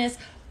consciousness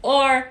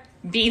or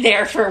be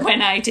there for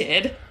when I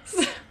did.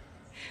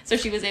 So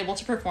she was able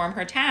to perform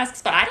her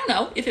tasks, but I don't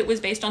know if it was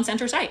based on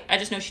scent or sight. I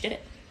just know she did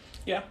it.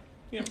 Yeah.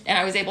 Yeah. And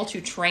I was able to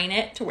train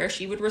it to where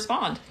she would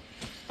respond.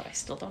 But I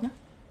still don't know.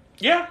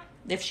 Yeah.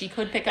 If she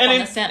could pick up on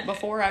the scent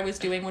before I was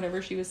doing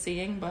whatever she was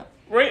seeing, but...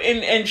 Right,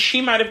 and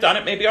she might have done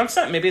it maybe on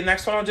scent. Maybe the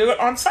next one will do it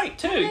on sight,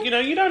 too.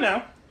 Mm-hmm. You don't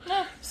know.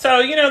 No.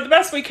 So, the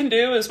best we can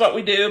do is what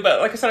we do.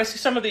 But like I said, I see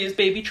some of these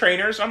baby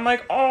trainers. I'm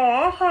like,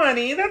 oh,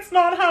 honey, that's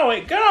not how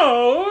it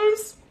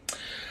goes.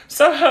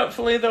 So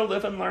hopefully they'll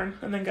live and learn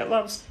and then get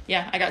loves.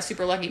 Yeah, I got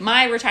super lucky.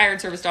 My retired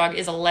service dog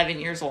is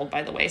 11 years old,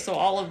 by the way. So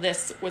all of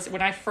this was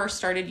when I first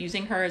started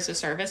using her as a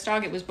service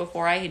dog. It was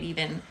before I had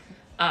even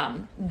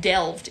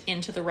delved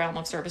into the realm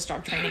of service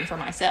dog training for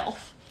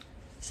myself.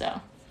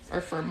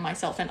 Or for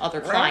myself and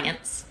other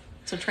clients.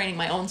 So training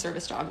my own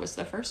service dog was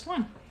the first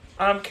one.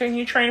 Can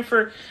you train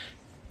for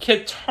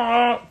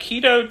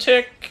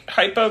ketotic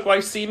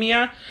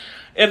hypoglycemia?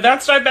 If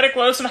that's diabetic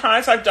lows and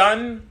highs, I've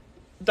done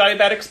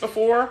diabetics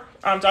before,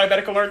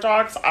 diabetic alert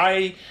dogs.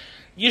 I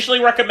usually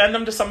recommend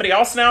them to somebody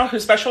else now who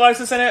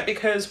specializes in it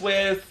because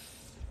with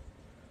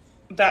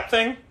that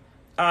thing,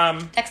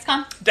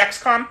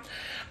 Dexcom,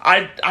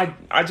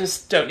 I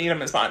just don't need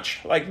them as much.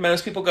 Like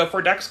most people go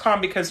for Dexcom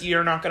because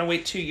you're not going to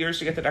wait 2 years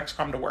to get the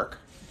Dexcom to work.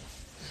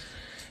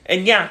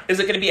 And yeah, is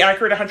it going to be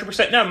accurate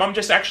 100%? No, Mom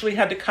just actually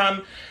had to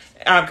come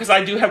because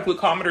I do have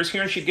glucometers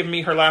here and she'd given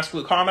me her last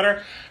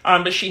glucometer,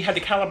 but she had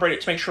to calibrate it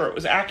to make sure it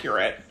was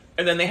accurate.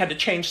 And then they had to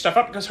change stuff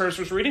up because hers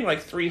was reading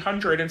like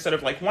 300 instead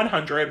of like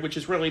 100, which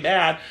is really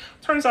bad.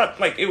 Turns out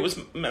like it was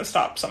messed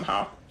up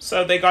somehow.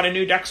 So they got a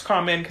new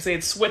Dexcom in because they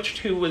had switched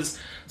who was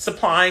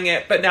supplying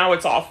it, but now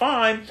it's all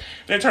fine.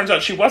 And it turns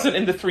out she wasn't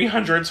in the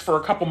 300s for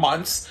a couple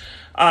months.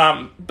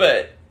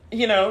 But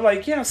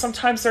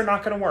sometimes they're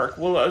not going to work.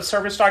 Will a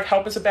service dog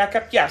help as a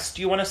backup? Yes.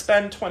 Do you want to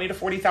spend $20,000 to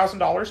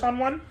 $40,000 on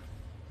one?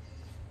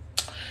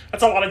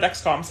 That's a lot of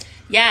Dexcoms.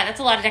 Yeah, that's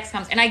a lot of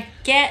Dexcoms. And I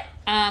get,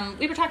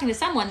 we were talking to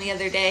someone the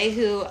other day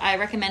who I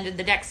recommended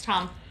the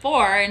Dexcom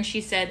for, and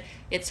she said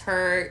it's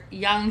her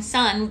young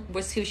son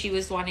was who she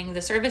was wanting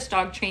the service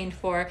dog trained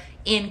for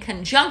in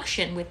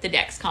conjunction with the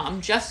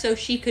Dexcom, just so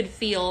she could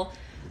feel,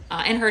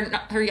 and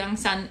her young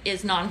son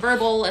is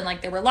nonverbal, and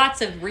like there were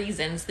lots of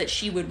reasons that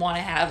she would want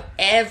to have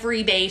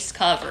every base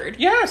covered.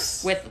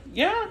 Yes.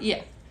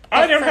 Yeah.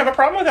 I don't have a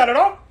problem with that at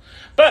all.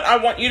 But I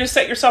want you to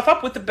set yourself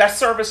up with the best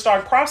service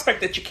dog prospect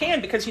that you can,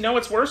 because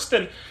it's worse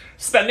than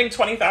spending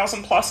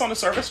 $20,000 plus on a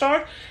service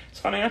dog. It's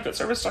finding out that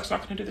service dog's not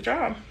going to do the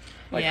job.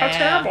 Like, how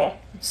terrible.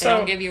 They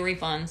don't give you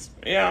refunds.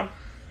 Yeah.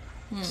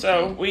 Mm-hmm.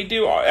 So we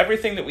do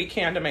everything that we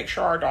can to make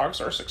sure our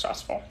dogs are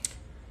successful.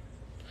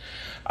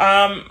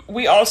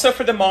 We also,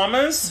 for the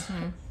mamas,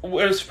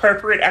 was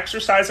appropriate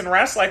exercise and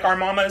rest. Like our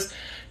mamas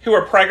who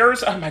are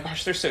preggers, oh my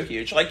gosh, they're so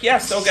huge. Like,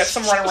 yes, they'll get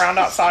some run around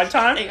outside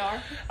time. They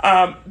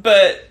are.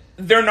 But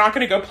they're not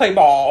going to go play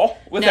ball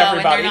with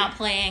everybody. No, and they're not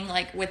playing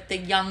like with the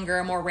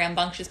younger, more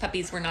rambunctious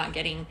puppies. We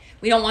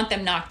don't want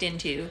them knocked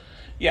into.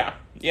 Yeah.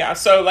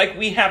 So like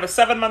we have a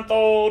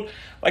 7-month-old,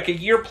 like a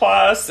year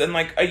plus, and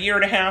like a year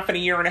and a half and a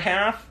year and a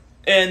half.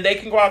 And they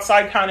can go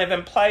outside kind of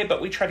and play,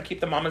 but we try to keep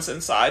the mamas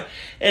inside.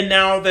 And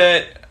now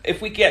that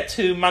if we get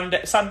to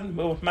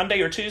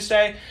Monday or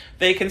Tuesday,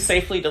 they can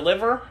safely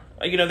deliver.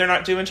 They're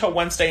not due until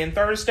Wednesday and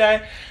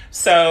Thursday.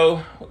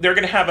 So they're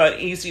going to have an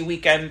easy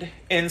weekend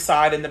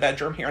inside in the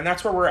bedroom here. And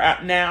that's where we're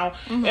at now.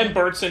 Mm-hmm. And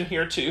Bert's in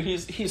here too.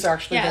 He's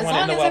actually the one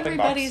in the whelping box. As long as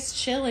everybody's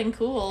chill and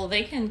cool,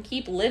 they can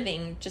keep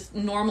living just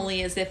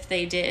normally as if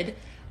they did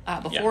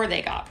before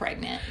they got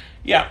pregnant.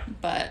 Yeah.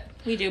 But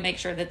we do make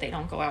sure that they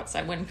don't go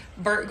outside. When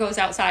Bert goes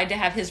outside to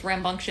have his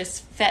rambunctious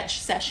fetch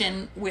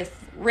session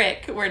with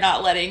Rick, we're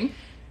not letting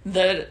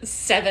the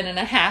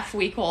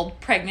 7.5-week-old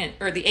pregnant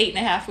or the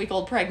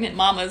 8.5-week-old pregnant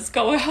mamas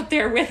go out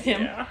there with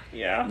him.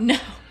 Yeah. No.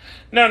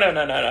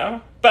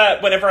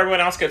 But whenever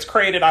everyone else gets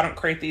crated, I don't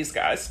crate these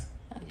guys.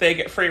 They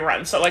get free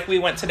run. So like we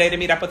went today to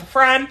meet up with a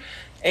friend,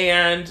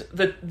 and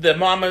the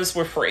mamas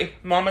were free.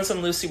 Mamas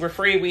and Lucy were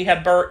free. We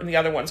had Bert, and the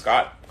other ones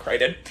got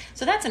crated.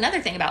 So that's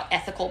another thing about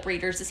ethical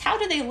breeders is how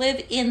do they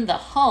live in the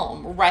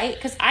home, right?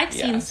 Because I've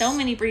seen so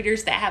many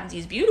breeders that have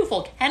these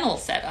beautiful kennel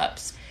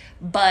setups,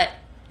 but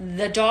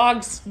the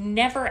dogs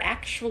never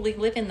actually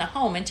live in the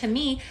home. And to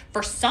me,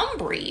 for some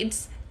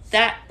breeds,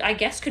 that I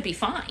guess could be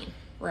fine,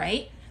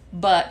 right?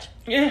 But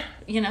I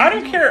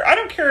don't care. I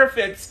don't care if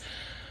it's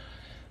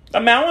a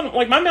Malin.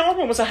 Like my Malin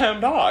one was a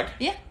home dog.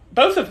 Yeah,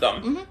 both of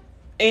them. Mm-hmm.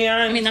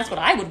 And I mean, that's what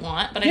I would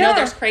want, but I Yeah. know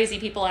there's crazy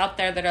people out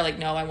there that are like,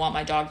 no, I want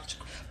my dog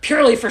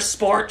purely for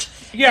sport.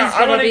 yeah, He's I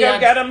gonna want to be go a-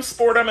 get them,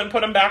 sport them, and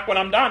put them back when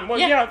I'm done. Well,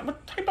 Yeah. yeah,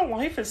 what type of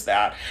life is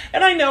that?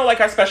 And I know, like,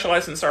 I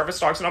specialize in service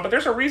dogs and all, but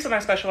there's a reason I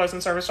specialize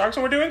in service dogs,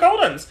 and we're doing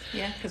Goldens.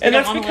 Yeah, 'cause we and don't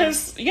that's wanna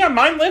because, yeah,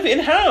 mine live in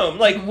home.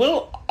 Like,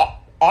 we'll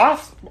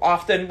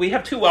often, we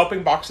have 2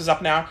 whelping boxes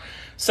up now,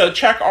 so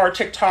check our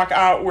TikTok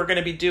out. We're going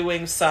to be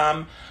doing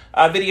some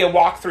video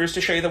walkthroughs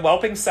to show you the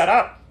whelping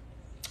setup.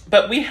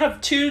 But we have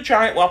 2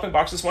 giant whelping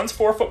boxes. One's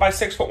 4 foot by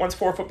 6 foot, one's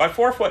 4 foot by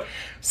 4 foot,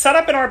 set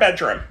up in our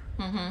bedroom.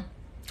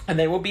 And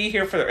they will be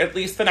here for at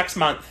least the next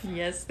month.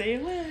 Yes, they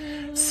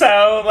will.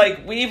 So,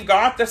 like, we've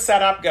got the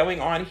setup going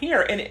on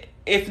here. And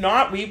if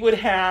not, we would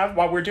have,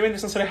 while we're doing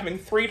this, instead of having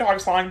 3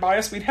 dogs lying by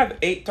us, we'd have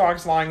 8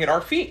 dogs lying at our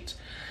feet.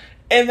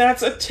 And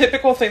that's a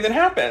typical thing that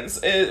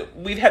happens.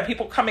 We've had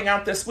people coming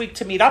out this week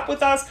to meet up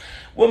with us.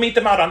 We'll meet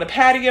them out on the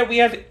patio. We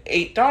have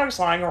 8 dogs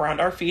lying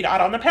around our feet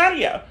out on the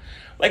patio.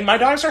 Like, my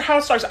dogs are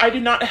house dogs. I do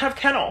not have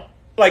kennel.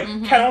 Like,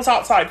 kennels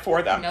outside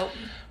for them. Nope.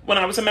 When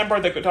I was a member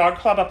of the dog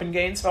club up in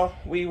Gainesville,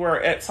 we were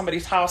at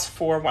somebody's house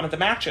for one of the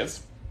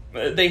matches.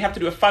 They have to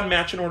do a fun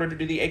match in order to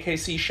do the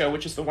AKC show,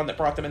 which is the one that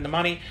brought them in the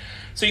money.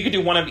 So you could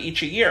do one of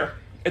each a year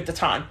at the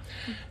time.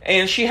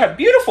 And she had a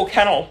beautiful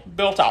kennel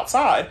built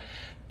outside.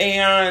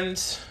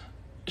 And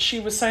she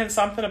was saying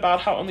something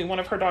about how only one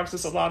of her dogs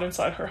is allowed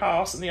inside her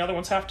house and the other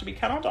ones have to be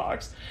kennel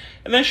dogs.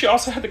 And then she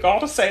also had the gall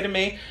to say to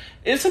me,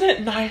 isn't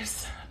it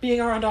nice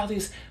being around all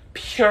these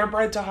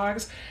purebred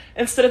dogs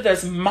instead of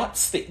those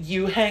mutts that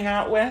you hang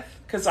out with?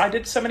 Because I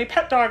did so many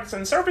pet dogs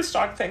and service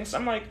dog things.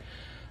 I'm like,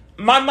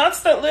 my mutts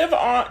that live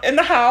in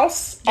the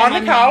house, on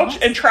the couch,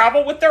 and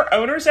travel with their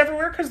owners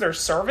everywhere because they're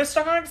service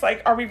dogs?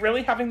 Like, are we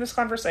really having this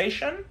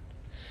conversation?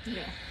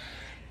 Yeah.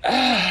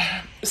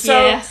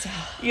 So, Yes.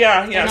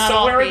 yeah. They're not So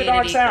all where are the created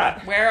dogs equal.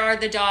 at? Where are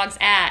the dogs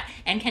at?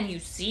 And can you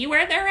see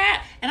where they're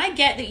at? And I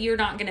get that you're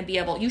not going to be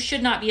able, you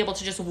should not be able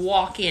to just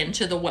walk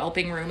into the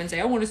whelping room and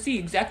say, I want to see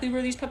exactly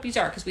where these puppies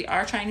are, because we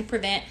are trying to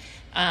prevent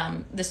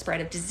the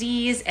spread of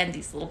disease, and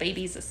these little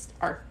babies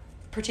are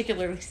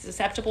particularly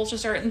susceptible to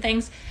certain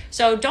things.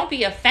 So don't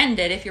be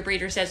offended if your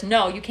breeder says,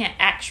 no, you can't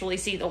actually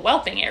see the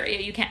whelping area.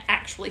 You can't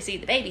actually see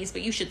the babies,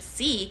 but you should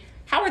see,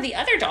 how are the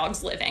other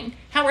dogs living?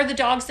 How are the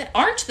dogs that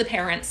aren't the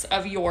parents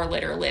of your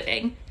litter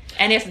living?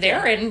 And if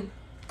they're in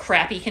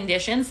crappy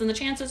conditions, then the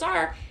chances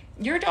are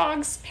your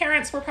dog's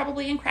parents were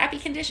probably in crappy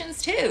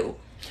conditions too.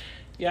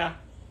 Yeah.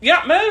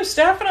 Yeah, most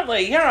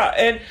definitely. Yeah.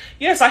 And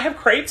yes, I have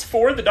crates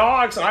for the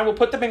dogs, and I will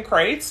put them in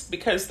crates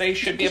because they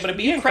should be able to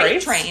be in Crate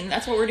crates. train.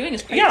 That's what we're doing,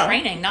 is crate Yeah.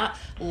 training, not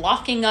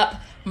locking up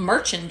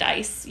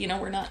merchandise. You know,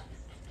 we're not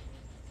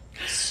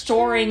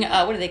storing,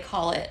 what do they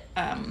call it?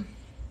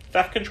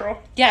 Theft control.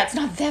 Yeah, it's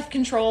not theft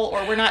control,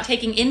 or we're not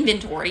taking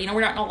inventory. You know,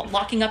 we're not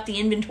locking up the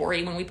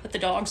inventory when we put the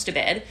dogs to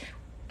bed.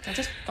 They'll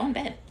just go in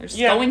bed. They're just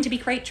Yeah. going to be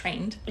crate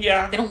trained.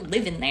 Yeah. They don't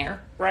live in there.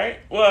 Right?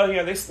 Well,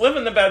 yeah, they live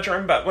in the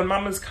bedroom, but when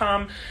mamas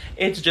come,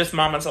 it's just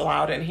mamas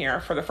allowed in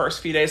here for the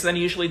first few days. Then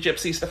usually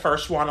Gypsy's the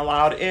first one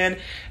allowed in,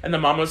 and the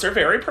mamas are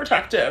very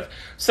protective.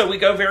 So we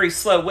go very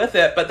slow with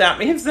it, but that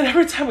means that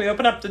every time we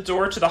open up the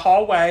door to the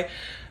hallway,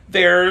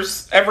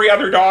 there's every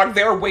other dog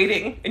there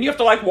waiting, and you have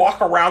to, like, walk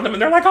around them,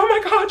 and they're like, oh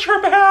my God,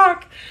 you're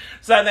back.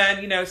 So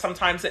then, you know,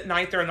 sometimes at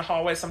night they're in the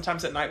hallway,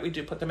 sometimes at night we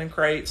do put them in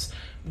crates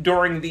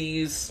during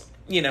these,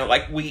 you know,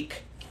 like,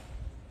 week.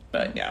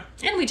 But yeah.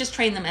 And we just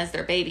train them as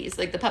their babies.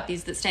 Like the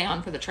puppies that stay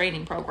on for the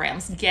training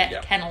programs get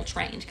Yeah. kennel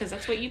trained, because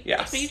that's what you Yes.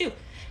 that's what you do.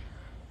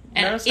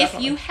 And Most if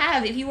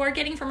definitely. you are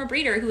getting from a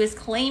breeder who is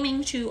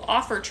claiming to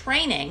offer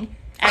training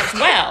as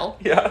well,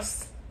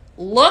 Yes.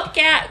 look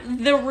at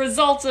the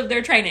results of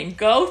their training.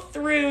 Go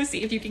through,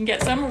 see if you can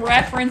get some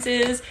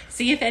references,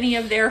 see if any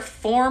of their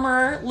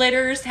former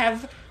litters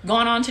have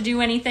gone on to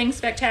do anything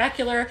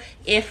spectacular,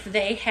 if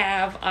they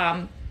have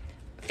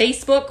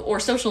Facebook or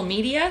social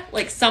media,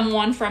 like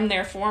someone from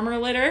their former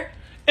litter.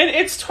 And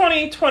it's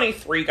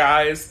 2023,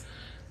 guys.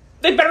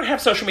 They better have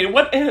social media.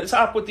 What is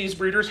up with these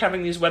breeders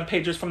having these web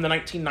pages from the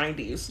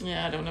 1990s?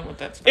 Yeah, I don't know what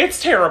that's about.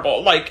 It's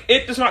terrible. Like,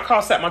 it does not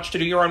cost that much to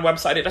do your own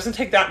website. It doesn't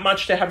take that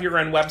much to have your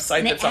own website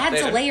And it that's adds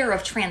updated. a layer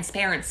of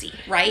transparency,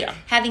 right? Yeah.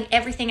 Having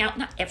everything out,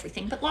 not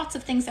everything, but lots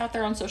of things out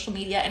there on social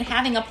media, and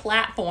having a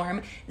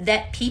platform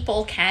that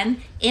people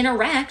can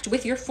interact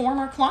with your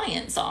former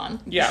clients on.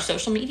 Yeah.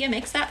 Social media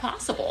makes that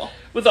possible.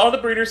 With all the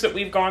breeders that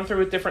we've gone through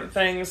with different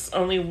things,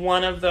 only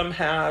one of them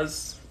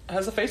has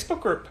a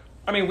Facebook group.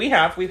 I mean, we've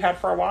had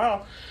for a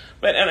while.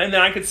 But and then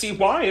I could see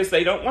why, is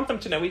they don't want them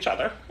to know each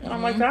other. And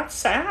I'm like, that's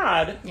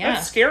sad. Yeah.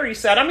 That's scary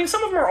sad. I mean,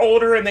 some of them are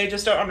older and they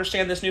just don't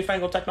understand this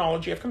newfangled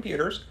technology of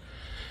computers.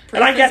 Proof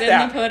and I get is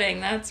that. in the pudding.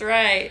 That's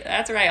right.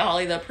 That's right,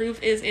 Holly. The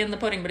proof is in the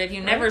pudding. But if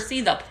you never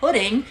see the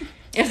pudding,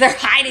 if they're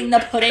hiding the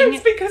pudding,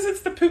 It's because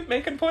it's the poop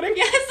making pudding.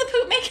 yeah, it's the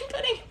poop making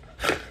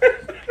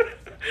pudding.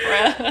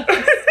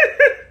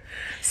 Bruh.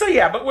 So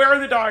yeah, but where are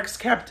the dogs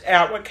kept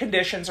at? What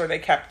conditions are they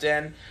kept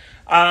in?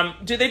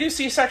 Do they do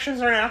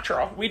C-sections or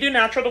natural? We do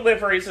natural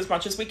deliveries as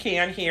much as we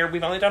can here.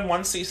 We've only done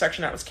one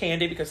C-section. That was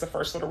Candy because the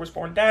first litter was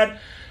born dead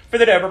for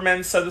the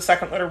Dobermans. So the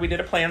second litter, we did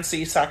a planned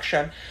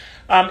C-section.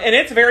 And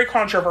it's very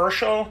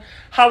controversial.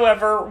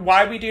 However,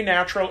 why we do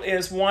natural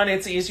is, one,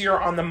 it's easier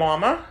on the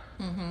mama.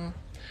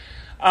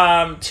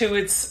 Two,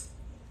 it's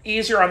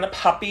easier on the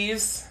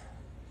puppies.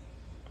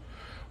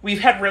 We've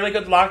had really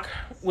good luck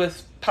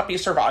with puppy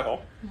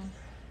survival.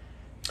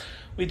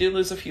 We do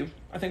lose a few.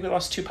 I think we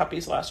lost 2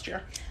 puppies last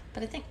year.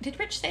 But I think, did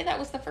Rich say that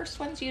was the first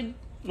ones you'd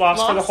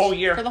lost for the whole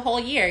year? For the whole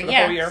year, for the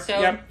whole year. So,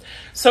 yep.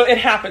 So it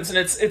happens, and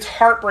it's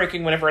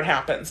heartbreaking whenever it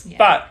happens.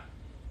 Yeah.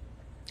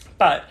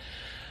 But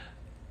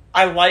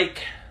I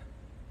like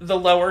the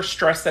lower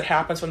stress that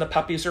happens when the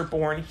puppies are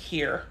born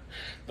here.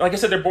 Like I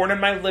said, they're born in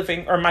my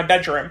my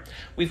bedroom.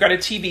 We've got a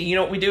TV. You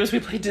know what we do is we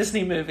play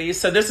Disney movies.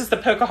 So this is the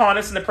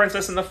Pocahontas and the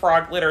Princess and the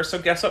Frog litter. So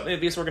guess what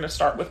movies we're going to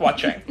start with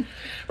watching,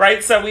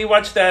 right? So we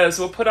watch those.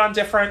 We'll put on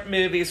different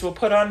movies. We'll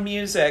put on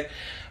music.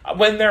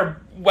 When they're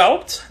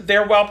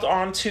whelped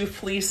onto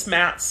fleece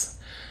mats.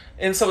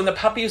 And so when the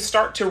puppies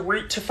start to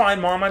root to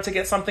find mama to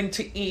get something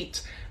to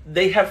eat,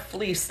 they have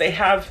fleece. They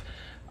have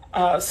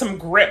some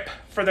grip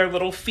for their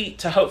little feet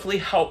to hopefully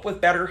help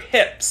with better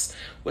hips,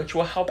 which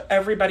will help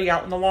everybody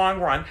out in the long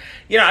run.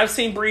 You know, I've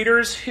seen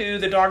breeders who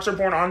the dogs are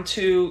born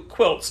onto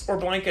quilts or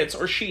blankets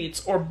or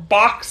sheets or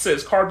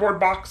boxes, cardboard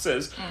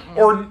boxes,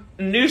 or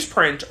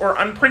newsprint or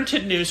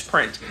unprinted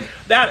newsprint,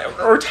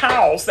 or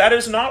towels. That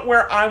is not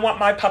where I want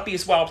my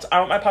puppies whelped. I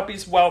want my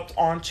puppies whelped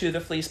onto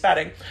the fleece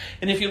bedding.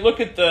 And if you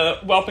look at the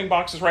whelping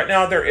boxes right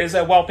now, there is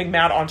a whelping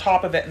mat on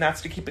top of it, and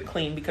that's to keep it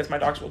clean because my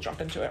dogs will jump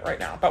into it right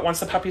now. But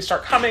once the puppies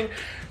start coming,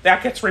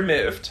 that gets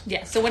removed.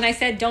 Yeah, so when I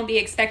said don't be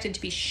expected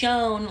to be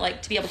shown,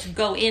 like to be able to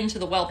go into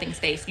the whelping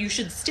space, you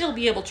should still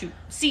be able to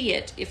see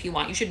it if you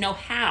want. You should know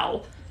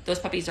how those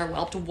puppies are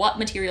whelped, what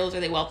materials are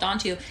they whelped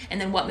onto, and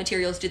then what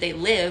materials do they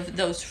live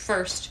those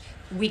first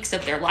weeks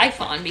of their life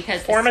on,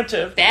 because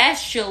formative,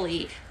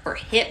 especially for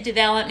hip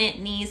development,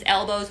 knees,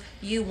 elbows,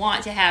 you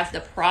want to have the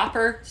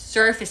proper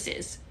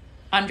surfaces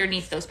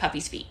underneath those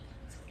puppies' feet.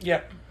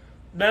 Yep.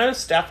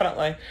 Most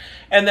definitely.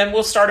 And then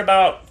we'll start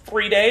about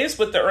 3 days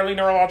with the early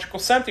neurological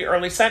scent, the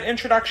early scent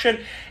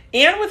introduction,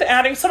 and with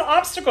adding some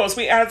obstacles.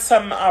 We add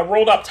some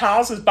rolled up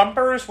tiles as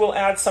bumpers. We'll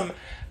add some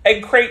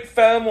egg crate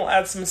foam. We'll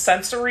add some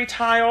sensory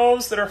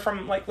tiles that are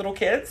from like little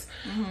kids.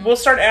 We'll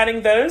start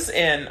adding those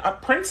in.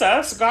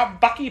 Princess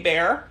got Bucky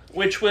Bear,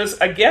 which was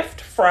a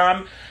gift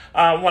from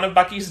one of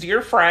Bucky's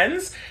dear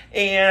friends.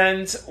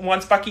 And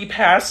once Bucky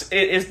passed,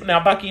 it is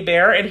now Bucky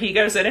Bear, and he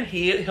goes in and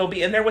he'll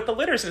be in there with the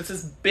litters, and it's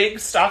this big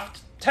stuffed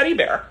teddy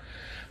bear.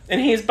 And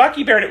he's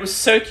Bucky Bear, and it was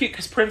so cute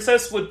because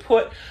Princess would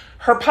put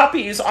her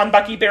puppies on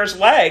Bucky Bear's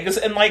legs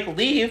and like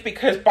leave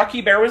because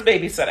Bucky Bear was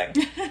babysitting.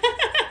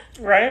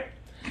 Right?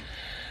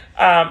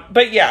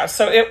 But yeah,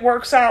 so it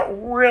works out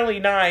really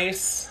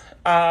nice.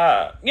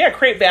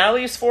 Create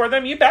valleys for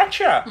them. You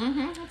betcha.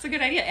 That's a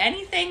good idea.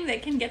 Anything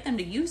that can get them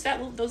to use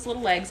those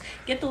little legs,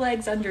 get the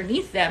legs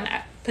underneath them,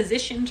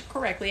 positioned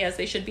correctly as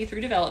they should be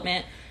through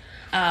development,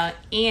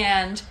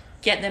 and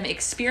get them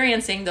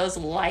experiencing those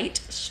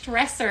light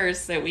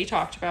stressors that we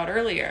talked about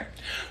earlier.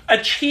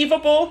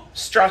 Achievable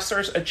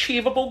stressors,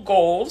 achievable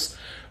goals,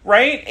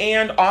 right?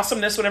 And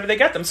awesomeness whenever they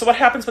get them. So what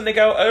happens when they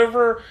go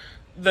over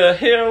the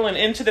hill and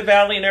into the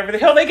valley and over the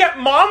hill? They get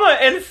mama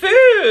and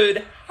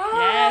food.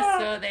 Yes,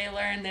 so they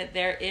learn that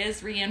there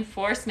is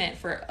reinforcement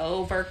for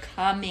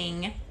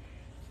overcoming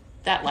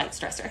that light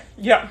stressor.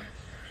 Yep.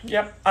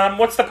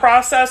 What's the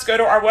process? Go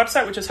to our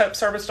website, which is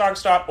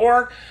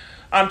hopeservicedogs.org.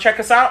 Check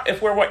us out.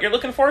 If we're what you're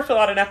looking for, fill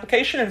out an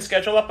application and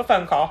schedule up a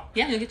phone call.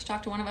 Yeah, you'll get to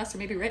talk to one of us or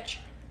maybe Rich.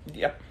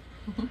 Yep.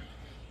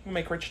 We'll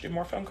make Rich do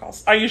more phone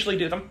calls. I usually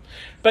do them.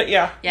 But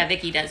yeah. Yeah,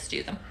 Vicky does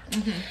do them.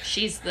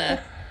 She's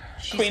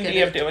queen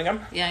bee of doing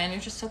them. Yeah, and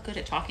you're just so good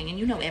at talking, and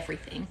you know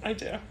everything. I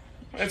do.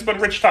 It's when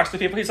Rich talks to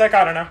people, he's like,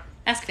 I don't know.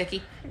 Ask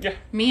Vicky. Yeah.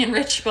 Me and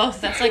Rich both.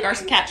 That's like our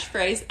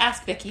catchphrase.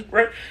 Ask Vicky.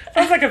 Right.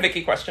 Sounds like a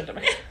Vicky question to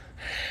me.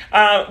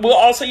 We'll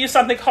also use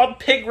something called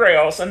pig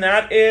rails, and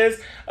that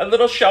is a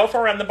little shelf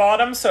around the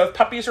bottom. So if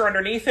puppies are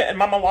underneath it and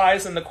mama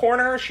lies in the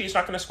corner, she's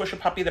not going to squish a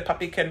puppy. The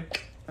puppy can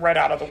right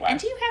out of the way. And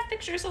do you have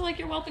pictures of like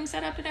your whelping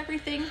setup and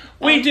everything?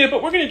 We do,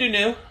 but we're going to do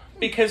new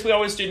because we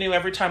always do new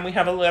every time we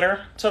have a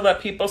litter to let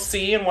people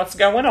see and what's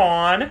going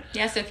on.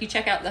 Yeah, so if you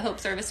check out the Hope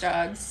Service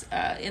Dogs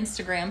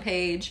Instagram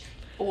page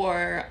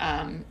or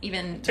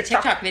even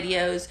TikTok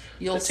videos,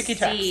 you'll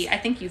see, I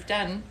think you've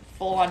done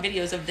full-on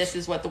videos of this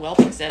is what the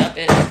whelping setup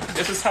is.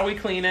 This is how we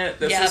clean it.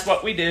 This is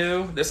what we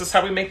do. This is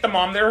how we make the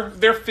mom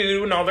their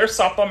food and all their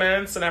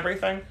supplements and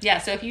everything. Yeah,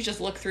 so if you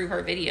just look through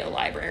her video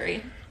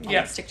library on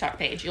this TikTok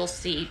page, you'll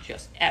see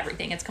just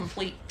everything. It's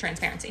complete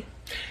transparency.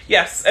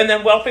 Yes, and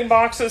then whelping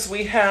boxes.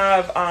 We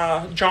have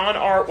John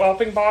Art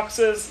whelping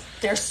boxes.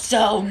 They're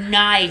so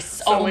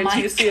nice. Oh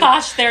my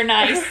gosh, they're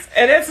nice.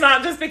 And it's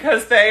not just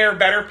because they are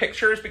better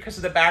pictures because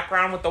of the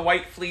background with the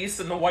white fleece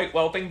and the white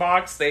whelping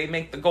box. They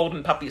make the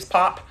golden puppies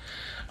pop.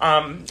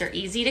 They're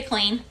easy to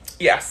clean.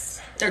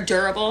 Yes. They're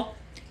durable.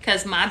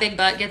 Because my big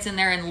butt gets in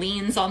there and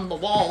leans on the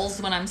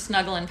walls when I'm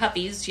snuggling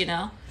puppies, you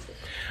know.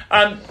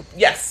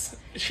 Yes.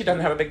 She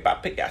doesn't have a big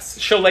butt, but yes.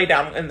 She'll lay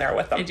down in there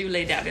with them. I do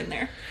lay down in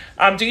there.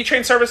 Do you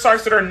train service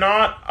dogs that are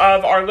not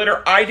of our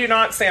litter? I do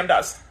not. Sam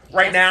does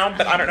now,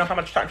 but I don't know how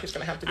much time she's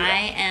going to have to do that. I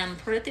am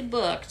pretty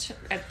booked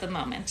at the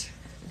moment.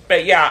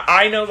 But yeah,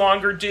 I no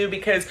longer do,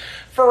 because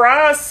for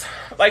us,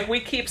 like, we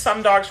keep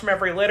some dogs from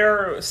every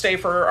litter, stay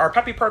for our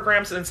puppy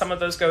programs, and then some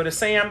of those go to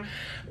Sam.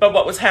 But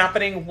what was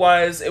happening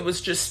was it was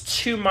just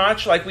too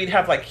much. Like, we'd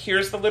have, like,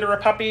 here's the litter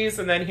of puppies,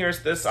 and then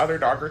here's this other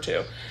dog or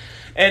two.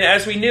 And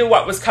as we knew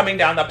what was coming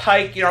down the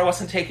pike, I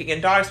wasn't taking in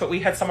dogs, but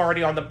we had some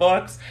already on the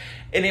books.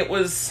 And it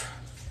was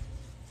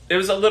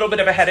a little bit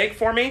of a headache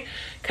for me,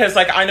 because,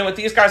 like, I know what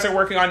these guys are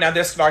working on. Now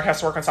this dog has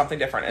to work on something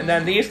different. And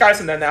then these guys,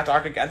 and then that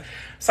dog again.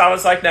 So I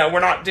was like, no, we're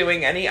not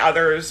doing any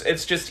others.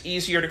 It's just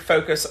easier to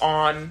focus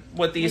on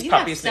what these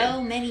puppies need. You have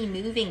so many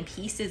moving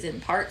pieces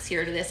and parts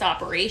here to this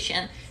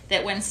operation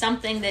that when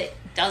something that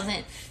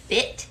doesn't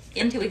fit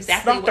into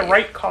exactly it's not the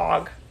right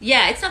cog.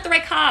 Yeah, it's not the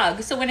right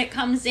cog. So when it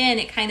comes in,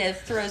 it kind of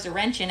throws a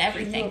wrench in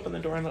everything. Can you open the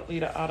door and let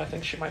Lita out? I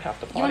think she might have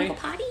to potty. You want to go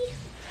potty?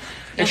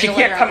 And she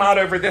can't come out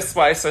over this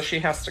way, so she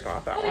has to go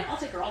out that way. I'll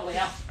take her all the way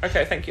out.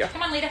 Okay, thank you.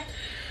 Come on, Lita.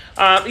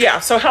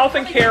 So health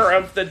and care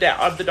of the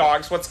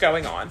dogs, what's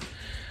going on.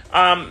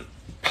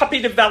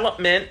 Puppy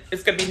development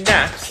is going to be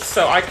next,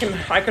 so I can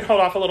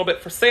hold off a little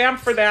bit for Sam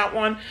for that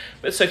one.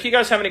 But so if you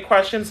guys have any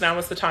questions, now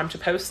is the time to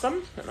post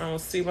them, and I will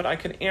see what I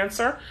can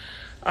answer.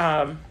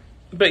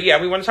 But yeah,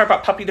 we want to talk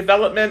about puppy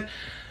development.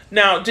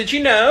 Now, did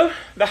you know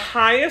the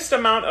highest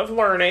amount of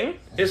learning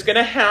is going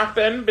to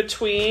happen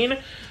between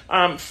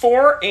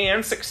 4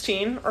 and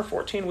 16 or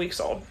 14 weeks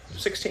old?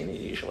 16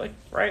 usually,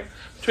 right?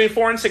 Between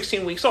 4 and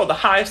 16 weeks old, the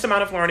highest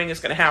amount of learning is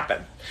going to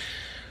happen.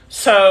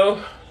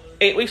 So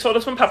 8 weeks old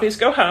is when puppies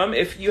go home.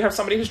 If you have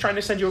somebody who's trying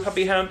to send you a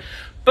puppy home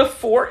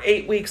before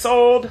 8 weeks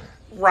old,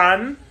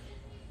 run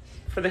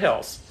for the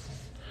hills.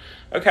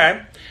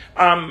 Okay?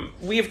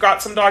 We've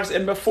got some dogs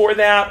in before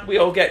that.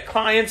 We'll get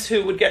clients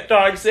who would get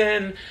dogs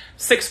in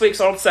 6 weeks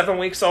old, 7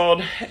 weeks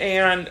old,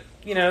 and,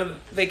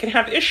 they can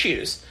have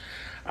issues.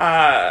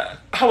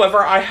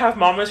 However, I have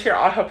mamas here.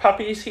 I have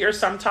puppies here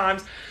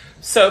sometimes.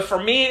 So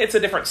for me, it's a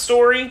different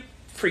story.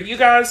 For you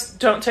guys,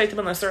 don't take them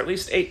unless they're at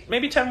least 8,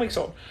 maybe 10 weeks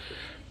old.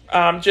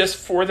 Just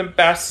for the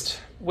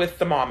best with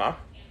the mama.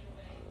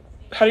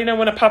 How do you know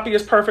when a puppy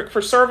is perfect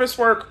for service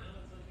work?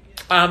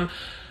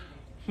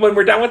 When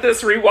we're done with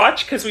this,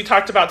 rewatch, because we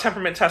talked about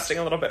temperament testing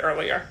a little bit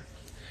earlier.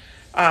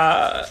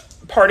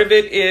 Part of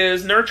it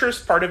is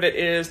nurtures, part of it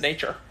is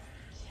nature.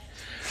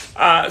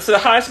 So the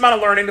highest amount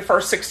of learning the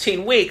first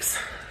 16 weeks.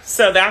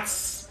 So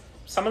that's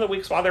some of the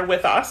weeks while they're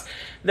with us.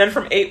 Then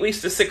from 8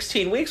 weeks to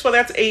 16 weeks, well,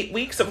 that's 8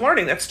 weeks of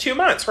learning. That's 2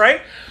 months,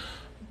 right?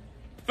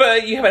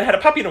 But you haven't had a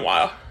puppy in a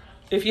while.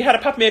 If you had a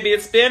puppy, maybe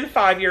it's been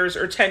 5 years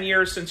or 10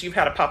 years since you've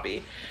had a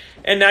puppy.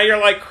 And now you're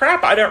like,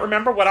 crap, I don't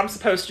remember what I'm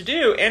supposed to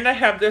do. And I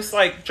have this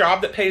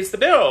job that pays the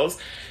bills.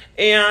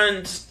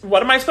 And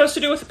what am I supposed to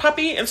do with a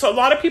puppy? And so a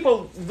lot of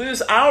people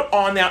lose out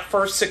on that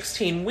first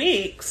 16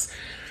 weeks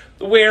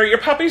where your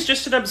puppy's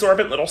just an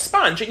absorbent little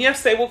sponge. And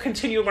yes, they will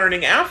continue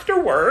learning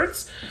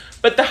afterwards,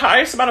 but the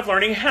highest amount of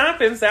learning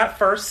happens that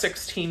first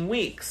 16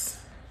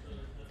 weeks.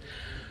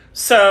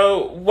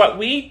 So what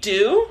we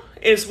do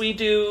is we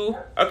do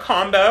a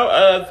combo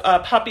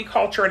of puppy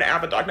culture and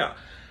Avidog. Now,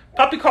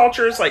 puppy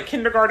culture is like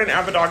kindergarten,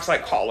 Avidog's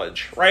like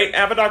college, right?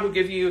 Avidog will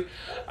give you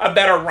a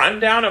better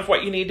rundown of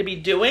what you need to be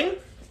doing,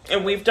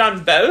 and we've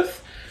done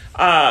both.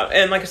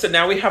 And like I said,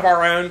 now we have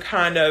our own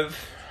kind of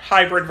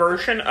hybrid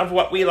version of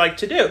what we like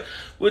to do.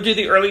 We'll do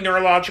the early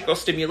neurological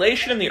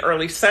stimulation and the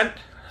early scent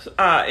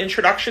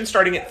introduction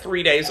starting at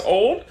 3 days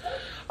old.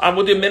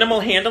 We'll do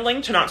minimal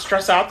handling to not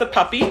stress out the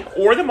puppy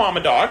or the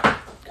mama dog,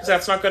 because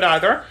that's not good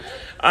either.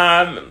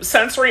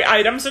 Sensory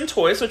items and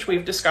toys, which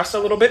we've discussed a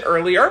little bit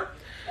earlier.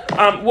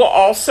 We'll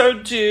also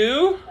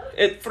do,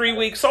 at 3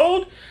 weeks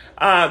old,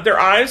 their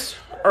eyes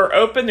are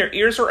open, their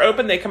ears are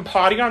open, they can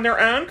potty on their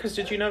own, because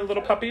did you know the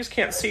little puppies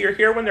can't see or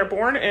hear when they're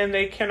born, and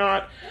they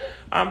cannot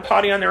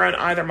potty on their own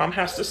either. Mom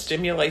has to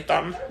stimulate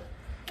them,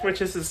 which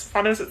is as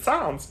fun as it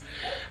sounds.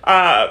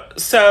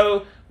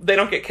 So they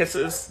don't get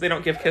kisses. They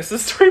don't give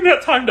kisses during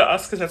that time to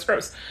us, because that's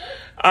gross.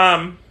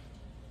 At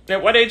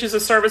what age is a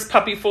service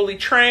puppy fully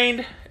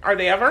trained? Are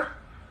they ever?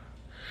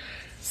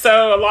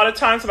 So a lot of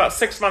times about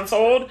 6 months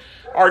old,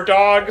 our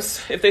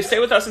dogs, if they stay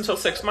with us until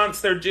 6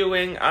 months, they're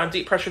doing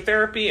deep pressure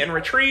therapy and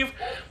retrieve.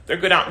 They're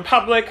good out in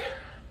public.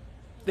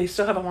 They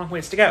still have a long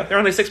ways to go. They're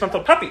only 6 month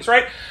old puppies,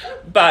 right?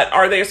 But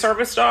are they a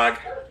service dog?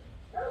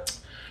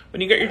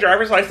 When you get your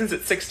driver's license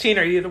at 16,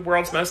 are you the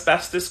world's most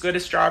bestest,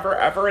 goodest driver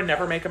ever and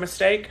never make a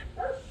mistake?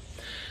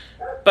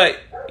 But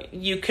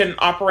you can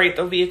operate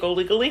the vehicle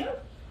legally.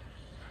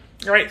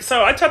 Right,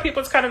 so I tell people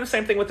it's kind of the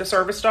same thing with the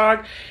service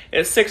dog.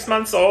 It's 6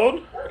 months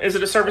old. Is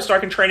it a service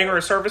dog in training or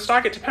a service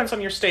dog? It depends on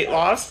your state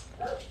laws.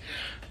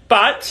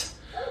 But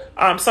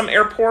some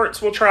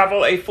airports will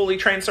travel a fully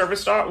trained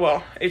service dog.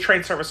 Well, a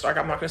trained service dog.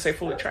 I'm not going to say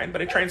fully trained,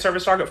 but a trained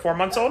service dog at 4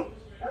 months old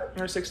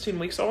or 16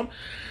 weeks old.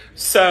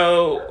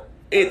 So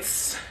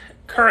it's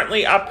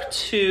currently up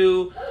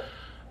to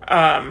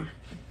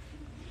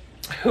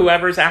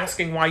whoever's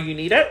asking why you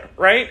need it,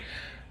 right?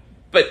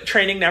 But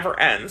training never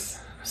ends.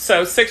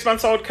 So 6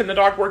 months old, can the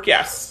dog work?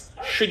 Yes.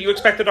 Should you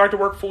expect the dog to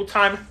work full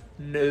time?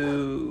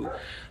 No.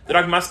 The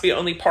dog must be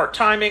only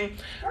part-timing.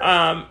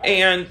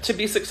 And to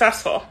be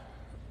successful,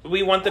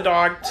 we want the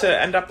dog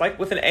to end up like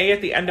with an A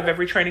at the end of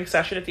every training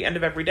session, at the end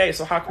of every day.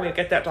 So how can we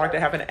get that dog to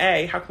have an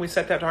A? How can we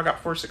set that dog up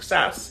for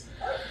success?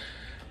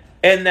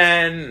 And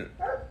then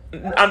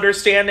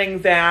understanding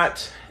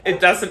that it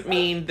doesn't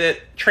mean that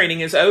training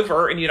is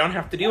over and you don't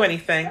have to do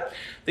anything,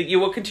 that you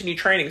will continue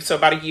training. So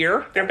about a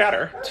year, they're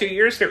better. 2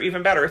 years, they're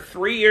even better.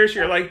 3 years,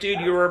 you're like,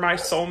 dude, you are my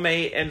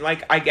soulmate, and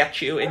like, I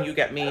get you and you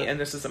get me, and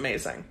this is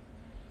amazing.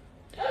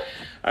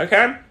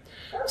 Okay?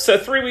 So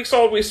 3 weeks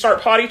old, we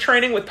start potty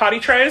training with potty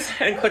trays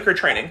and clicker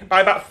training.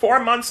 By about 4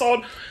 months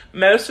old,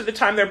 most of the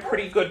time they're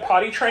pretty good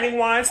potty training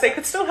wise. They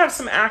could still have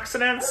some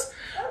accidents,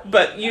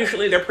 but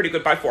usually they're pretty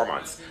good by 4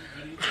 months.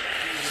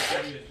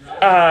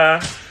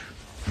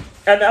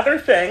 Another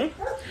thing,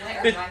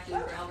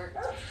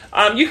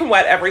 you can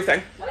wet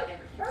everything.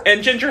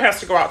 And Ginger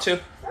has to go out too.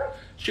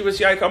 She was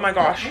like, oh my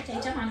gosh.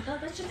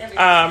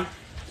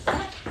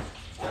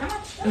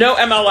 No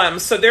MLMs.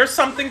 So there's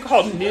something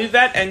called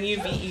NuVet,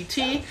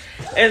 N-U-V-E-T,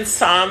 and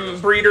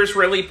some breeders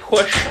really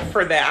push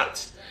for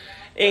that.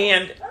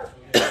 And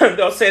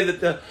they'll say that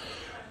the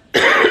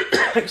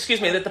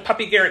that the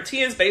puppy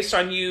guarantee is based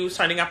on you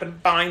signing up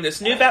and buying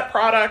this NuVet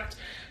product.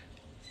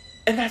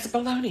 And that's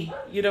baloney.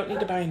 You don't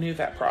need to buy a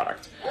NuVet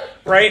product,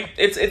 right?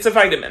 It's a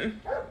vitamin.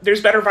 There's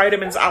better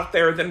vitamins out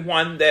there than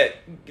one that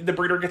the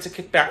breeder gets a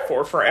kickback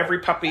for every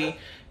puppy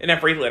in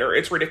every litter.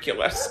 It's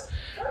ridiculous.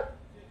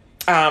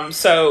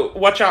 So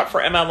watch out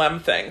for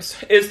MLM things.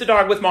 Is the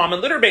dog with mom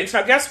and litter mates?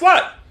 Now guess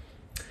what?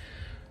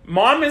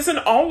 Mom isn't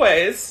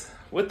always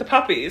with the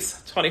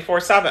puppies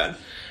 24/7.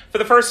 For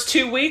the first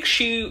 2 weeks,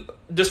 she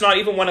does not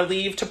even want to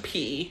leave to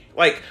pee.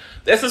 Like,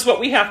 this is what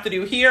we have to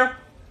do here.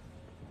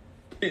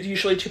 It's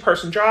usually a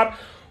 2-person job.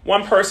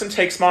 One person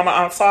takes mama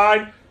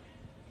outside.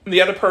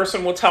 The other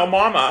person will tell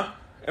mama,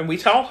 and we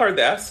tell her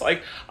this,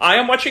 like, I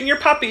am watching your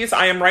puppies.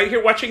 I am right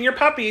here watching your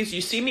puppies.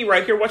 You see me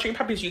right here watching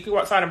puppies. You can go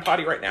outside and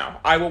potty right now.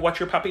 I will watch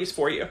your puppies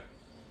for you.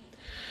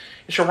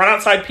 And she'll run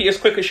outside, pee as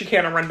quick as she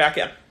can, and run back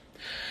in.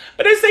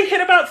 But as they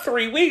hit about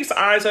 3 weeks,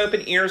 eyes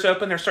open, ears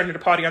open, they're starting to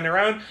potty on their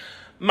own.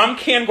 Mom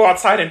can go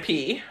outside and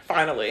pee,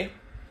 finally.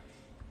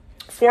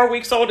 4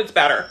 weeks old, it's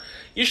better.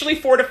 Usually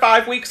 4 to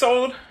 5 weeks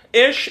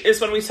old-ish is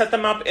when we set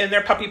them up in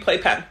their puppy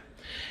playpen.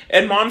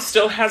 And mom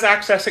still has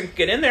access and can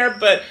get in there,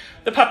 but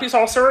the puppies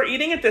also are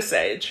eating at this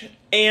age.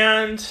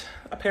 And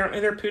apparently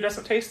their poo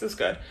doesn't taste as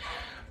good.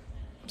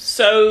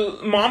 So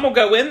mom will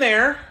go in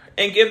there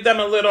and give them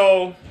a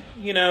little,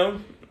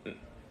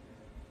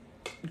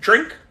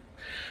 drink.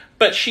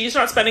 But she's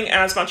not spending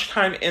as much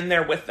time in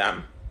there with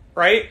them,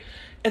 right?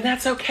 And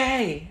that's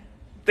okay.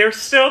 They're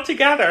still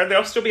together.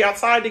 They'll still be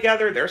outside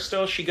together.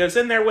 She goes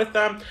in there with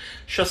them.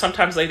 She'll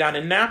sometimes lay down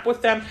and nap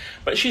with them.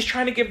 But she's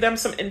trying to give them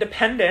some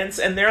independence,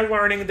 and they're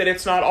learning that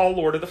it's not all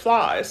Lord of the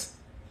Flies.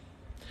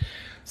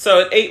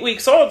 So at 8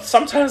 weeks old,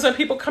 sometimes when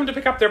people come to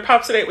pick up their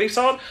pups at 8 weeks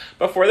old,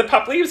 before the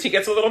pup leaves, he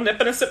gets a little nip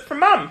and a sip from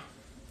mom.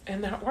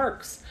 And that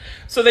works.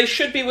 So they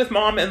should be with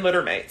mom and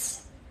litter mates.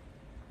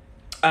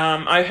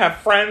 I have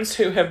friends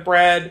who have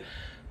bred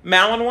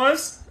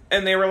Malinois,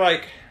 and they were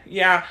like,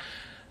 yeah,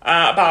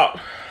 about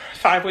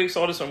 5 weeks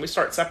old is when we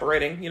start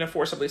separating,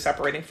 forcibly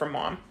separating from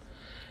mom.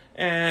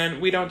 And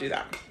we don't do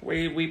that.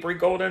 We breed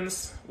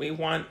Goldens. We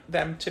want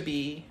them to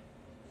be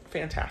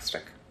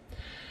fantastic.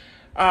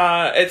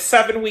 At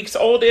 7 weeks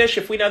old-ish,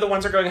 if we know the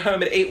ones are going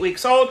home at 8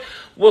 weeks old,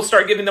 we'll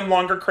start giving them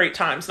longer crate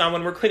times. Now,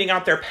 when we're cleaning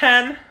out their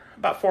pen,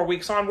 about 4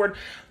 weeks onward,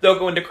 they'll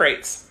go into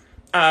crates.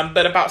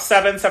 But about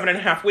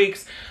 7.5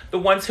 weeks, the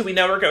ones who we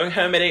know are going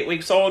home at 8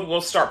 weeks old,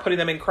 we'll start putting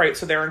them in crates,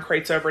 so they're in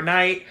crates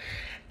overnight.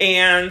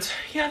 And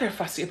yeah, they're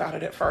fussy about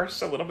it at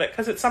first a little bit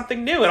because it's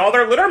something new, and all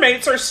their litter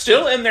mates are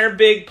still in their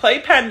big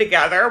playpen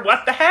together.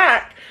 What the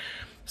heck?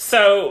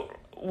 So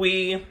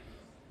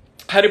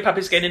how do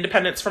puppies gain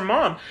independence from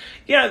mom?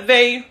 Yeah,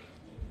 they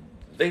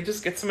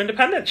just get some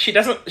independence.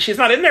 She's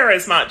not in there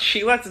as much.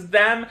 She lets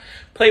them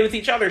play with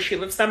each other. She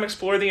lets them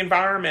explore the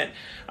environment.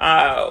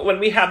 When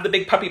we have the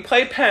big puppy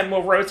playpen,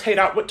 we'll rotate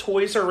out what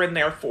toys are in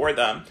there for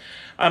them.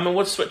 And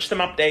we'll switch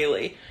them up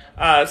daily.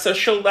 So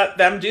she'll let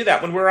them do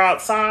that. When we're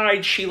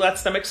outside, she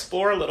lets them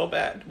explore a little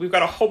bit. We've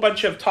got a whole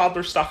bunch of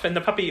toddler stuff in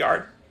the puppy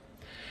yard.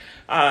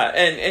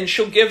 And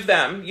she'll give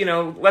them,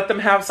 let them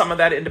have some of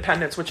that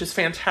independence, which is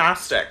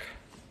fantastic.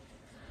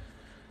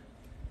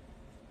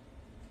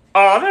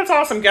 Oh, that's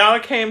awesome.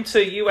 Gala came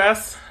to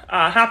U.S.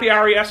 Happy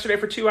Hour yesterday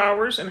for 2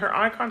 hours, and her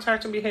eye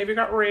contact and behavior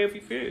got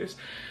rave-fused.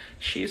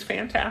 She's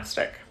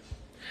fantastic.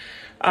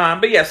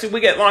 But yes, we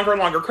get longer and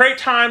longer crate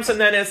times,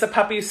 and then as the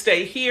puppies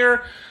stay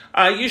here,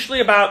 usually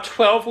about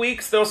 12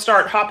 weeks, they'll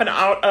start hopping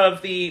out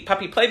of the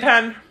puppy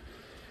playpen.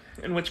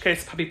 in which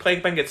case puppy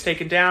playpen gets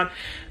taken down.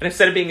 And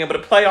instead of being able to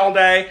play all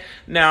day,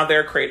 now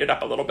they're crated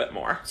up a little bit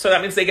more. So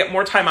that means they get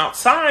more time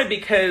outside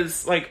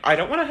because, like, I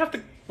don't want to have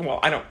to, well,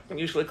 I don't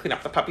usually clean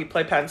up the puppy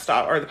playpen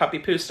stuff or the puppy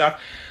poo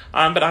stuff,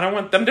 but I don't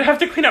want them to have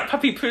to clean up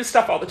puppy poo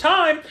stuff all the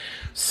time.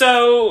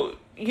 So,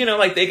 you know,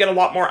 like, they get a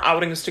lot more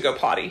outings to go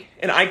potty,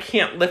 and I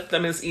can't lift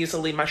them as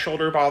easily. My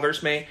shoulder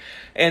bothers me,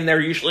 and they're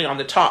usually on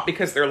the top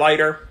because they're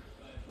lighter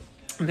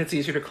and it's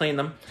easier to clean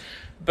them.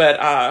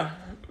 But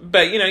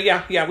you know,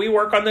 yeah, we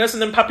work on this,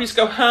 and then puppies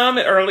go home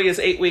as early as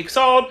 8 weeks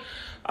old.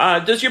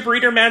 Does your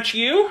breeder match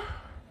you,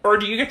 or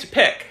do you get to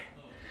pick?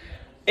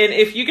 And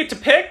if you get to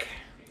pick,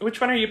 which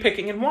one are you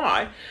picking and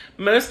why?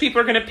 Most people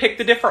are going to pick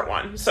the different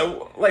one.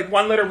 So, like,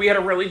 one litter, we had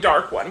a really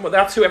dark one. Well,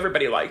 that's who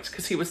everybody liked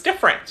because he was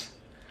different.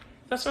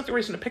 That's not the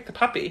reason to pick the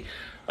puppy.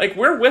 Like,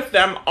 we're with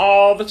them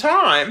all the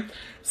time.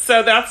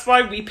 So that's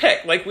why we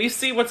pick. Like, we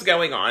see what's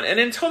going on. And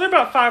until they're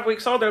about 5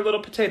 weeks old, they're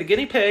little potato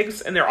guinea pigs,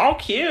 and they're all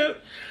cute.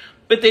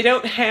 But they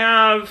don't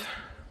have,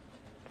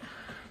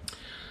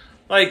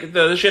 like,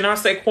 the je ne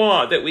sais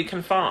quoi that we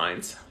can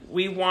find.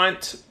 We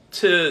want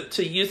to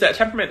use that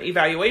temperament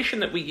evaluation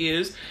that we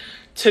use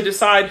to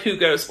decide who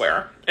goes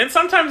where. And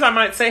sometimes I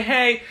might say,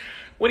 hey,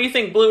 what do you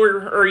think, blue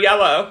or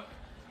yellow?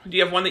 Do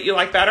you have one that you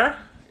like better?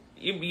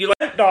 You like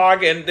that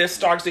dog, and this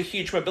dog's a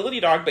huge mobility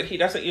dog, but he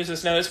doesn't use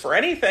his nose for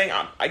anything.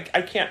 I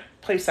can't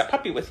place that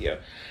puppy with you.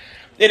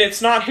 And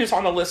it's not who's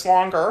on the list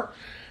longer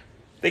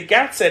that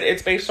gets it.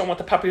 It's based on what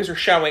the puppies are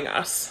showing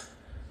us.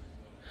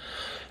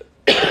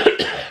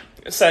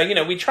 So, you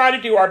know, we try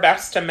to do our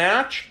best to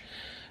match.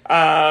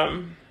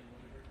 And,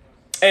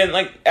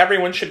 like,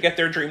 everyone should get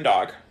their dream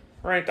dog,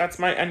 right? That's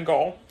my end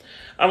goal.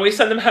 We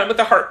send them home with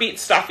a Heartbeat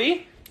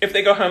Stuffy if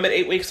they go home at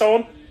 8 weeks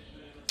old.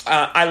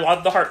 I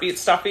love the Heartbeat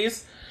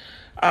Stuffies.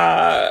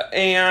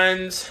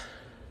 And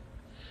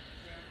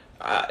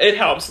it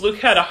helps. Luke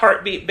had a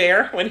Heartbeat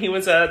Bear when he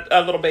was a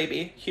little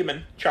baby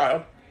human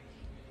child,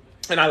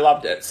 and I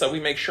loved it. So we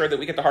make sure that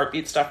we get the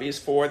Heartbeat Stuffies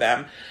for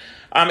them.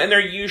 And they're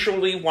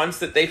usually ones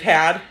that they've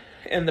had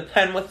in the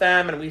pen with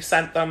them, and we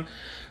sent them.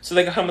 So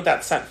they go home with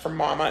that scent from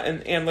mama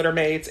and litter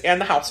maids and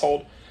the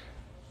household.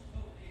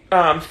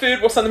 Food,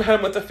 we'll send them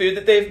home with the food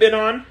that they've been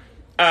on.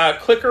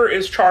 Clicker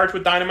is charged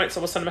with dynamite,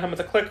 so we'll send them home with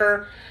a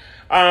clicker.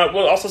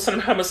 We'll also send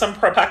them home with some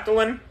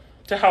Propectolin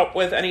to help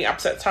with any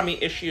upset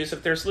tummy issues.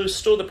 If there's loose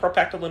stool, the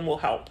Propectolin will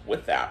help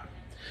with that.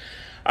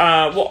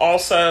 We'll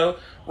also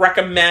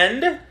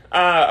recommend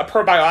a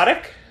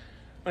probiotic.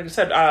 Like I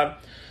said,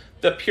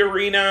 the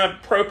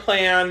Purina Pro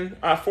Plan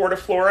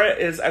Fortiflora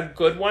is a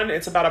good one.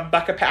 It's about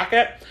 $1 a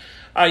packet.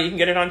 You can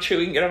get it on Chewy,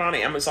 you can get it on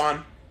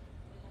Amazon.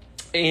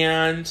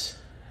 And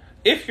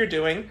if you're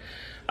doing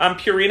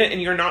Purina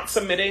and you're not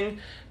submitting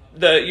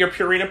your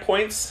Purina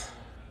points,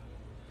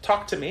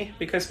 talk to me,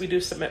 because we do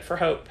submit for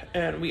Hope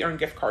and we earn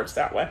gift cards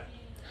that way.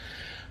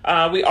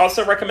 We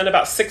also recommend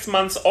about 6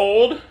 months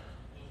old.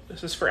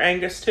 This is for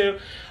Angus too.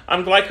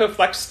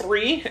 Glycoflex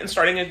 3 and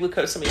starting a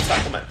glucosamine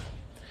supplement.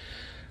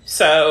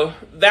 So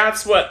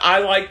that's what I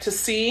like to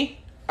see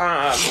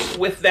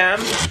with them.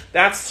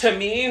 That's, to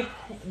me,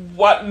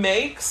 what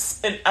makes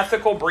an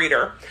ethical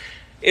breeder,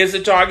 is a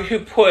dog who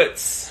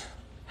puts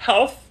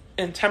health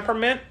and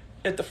temperament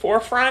at the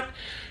forefront,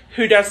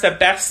 who does the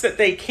best that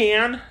they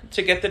can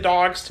to get the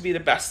dogs to be the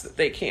best that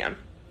they can.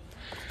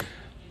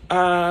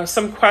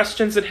 Some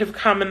questions that have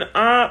come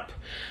up.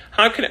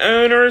 How can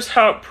owners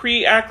help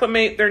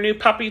pre-acclimate their new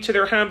puppy to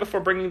their home before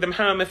bringing them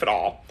home, if at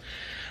all?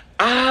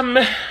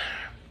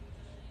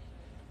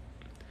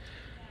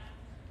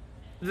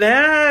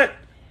 That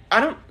I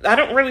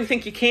don't really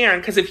think you can,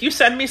 because if you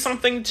send me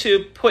something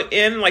to put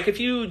in, like if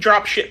you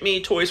drop ship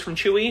me toys from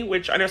Chewy,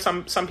 which I know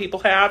some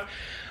people have,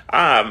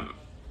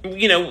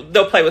 you know,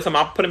 they'll play with them.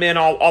 I'll put them in.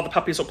 All the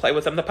puppies will play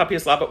with them. The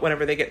puppies love it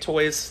whenever they get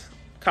toys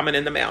coming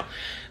in the mail.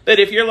 But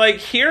if you're like,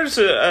 here's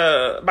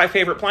my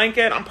favorite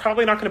blanket, I'm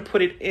probably not going to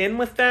put it in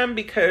with them,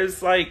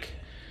 because, like,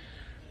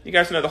 you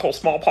guys know the whole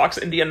smallpox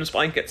Indians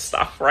blanket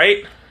stuff,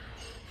 right?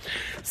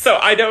 So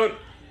I don't,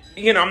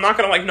 you know, I'm not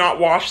going to, like, not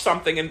wash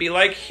something and be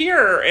like,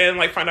 here, and,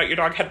 like, find out your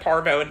dog had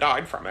parvo and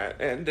died from it,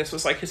 and this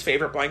was, like, his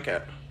favorite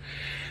blanket.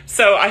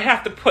 So I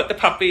have to put the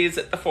puppies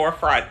at the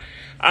forefront.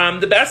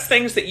 The best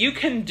things that you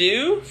can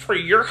do for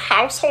your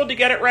household to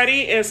get it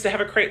ready is to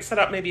have a crate set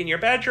up maybe in your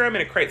bedroom,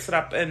 and a crate set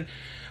up in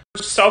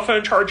cell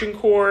phone charging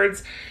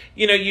cords.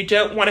 You know, you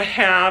don't want to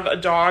have a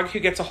dog who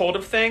gets a hold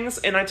of things.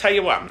 And I tell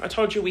you what, I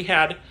told you we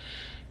had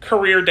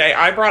career day.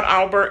 I brought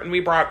Albert and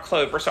we brought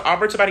Clover. So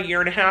Albert's about 1.5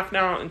 years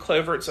now, and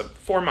Clover, it's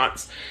 4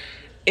 months.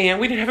 And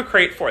we didn't have a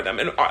crate for them.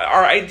 And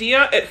our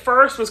idea at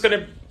first was going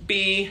to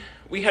be,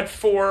 we had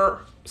 4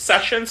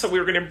 sessions, so we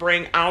were going to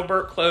bring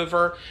Albert,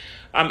 Clover,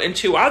 and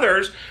 2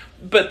 others.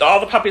 But all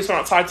the puppies went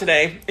outside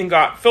today and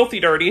got filthy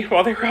dirty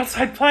while they were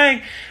outside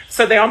playing.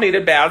 So they all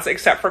needed baths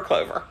except for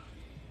Clover.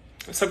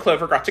 So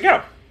Clover got to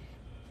go.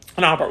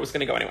 And Albert was going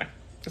to go anyway,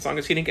 as long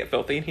as he didn't get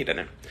filthy, and he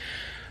didn't.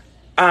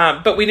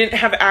 But we didn't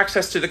have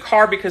access to the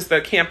car because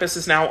the campus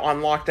is now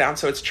on lockdown.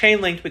 So it's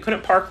chain linked. We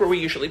couldn't park where we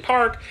usually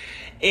park,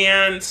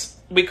 and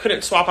we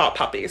couldn't swap out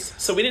puppies.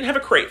 So we didn't have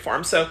a crate for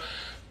them. So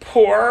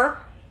Poor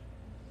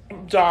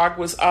dog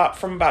was up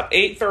from about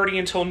 8:30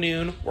 until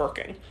noon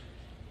working.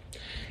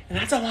 And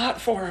that's a lot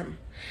for him.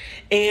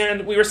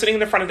 And we were sitting in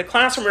the front of the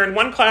classroom. We were in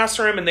one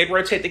classroom, and they'd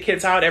rotate the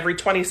kids out every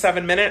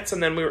 27 minutes,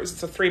 and then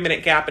it's a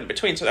 3-minute gap in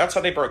between. So that's how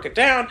they broke it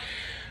down.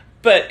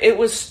 But it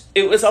was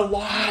a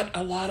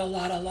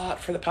lot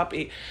for the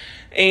puppy.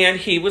 And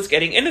he was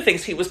getting into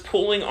things. He was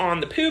pulling on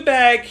the poo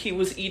bag. He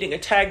was eating a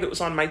tag that was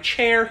on my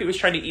chair. He was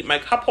trying to eat my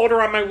cup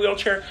holder on my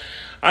wheelchair.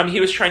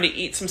 He was trying to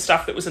eat some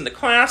stuff that was in the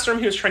classroom.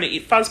 He was trying to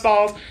eat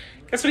fuzzballs.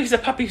 Guess what? He's a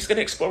puppy. He's going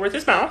to explore with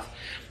his mouth.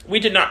 We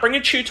did not bring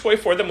a chew toy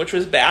for them, which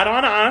was bad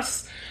on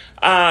us.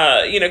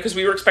 Because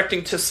we were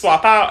expecting to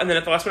swap out, and then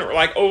at the last minute we're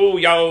like, oh,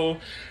 yo.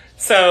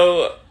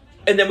 So,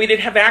 and then we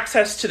didn't have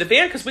access to the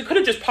van, because we could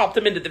have just popped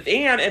them into the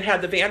van and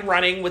had the van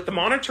running with the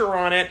monitor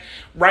on it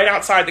right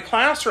outside the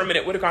classroom, and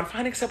it would have gone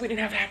fine, except we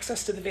didn't have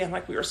access to the van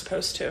like we were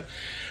supposed to.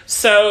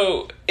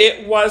 So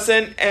it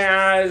wasn't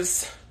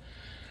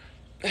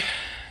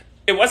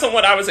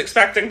what I was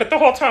expecting, but the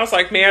whole time I was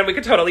like, man, we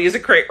could totally use a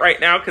crate right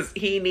now because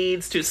he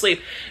needs to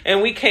sleep.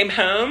 And we came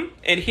home,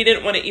 and he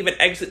didn't want to even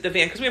exit the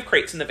van because we have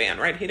crates in the van,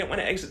 right? He didn't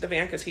want to exit the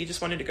van because he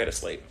just wanted to go to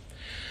sleep.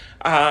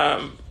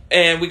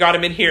 And we got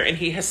him in here, and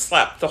he has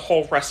slept the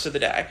whole rest of the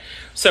day.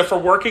 So for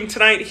working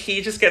tonight,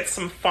 he just gets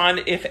some fun,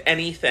 if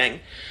anything,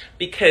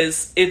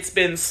 because it's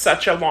been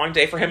such a long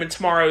day for him, and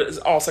tomorrow is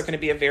also going to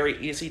be a very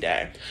easy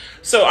day.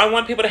 So I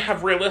want people to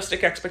have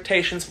realistic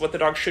expectations of what the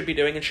dog should be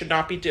doing and should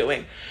not be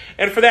doing.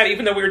 And for that,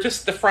 even though we were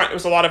just at the front, it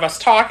was a lot of us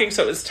talking,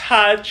 so it was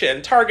touch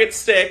and target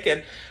stick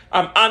and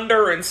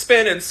under and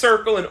spin and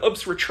circle and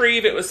oops,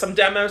 retrieve. It was some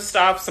demo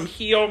stuff, some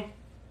heel,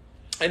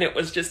 and it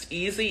was just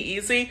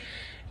easy.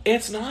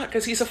 It's not,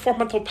 because he's a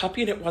 4-month-old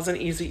puppy, and it wasn't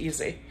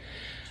easy.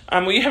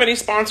 Will you have any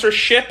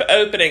sponsorship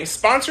openings?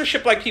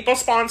 Sponsorship, like people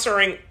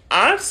sponsoring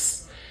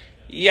us?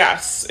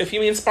 Yes. If you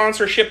mean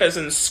sponsorship as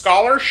in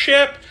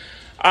scholarship,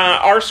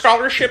 our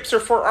scholarships are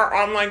for our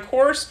online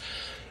course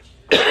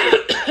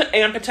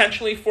and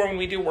potentially for when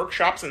we do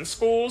workshops in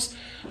schools.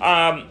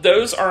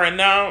 Those are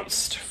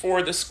announced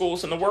for the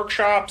schools and the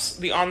workshops.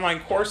 The online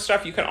course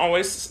stuff you can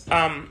always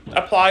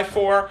apply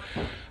for.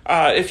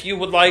 If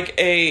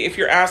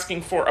you're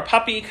asking for a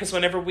puppy, because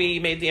whenever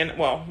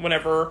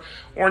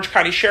Orange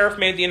County Sheriff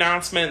made the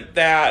announcement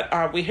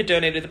that we had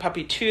donated the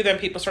puppy to them,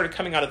 people started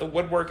coming out of the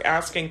woodwork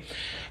asking,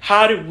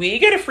 how do we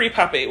get a free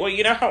puppy? Well,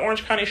 you know how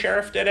Orange County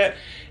Sheriff did it,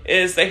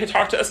 is they had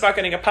talked to us about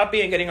getting a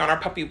puppy and getting on our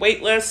puppy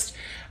wait list,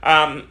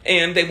 and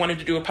they wanted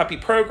to do a puppy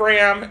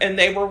program, and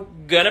they were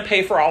going to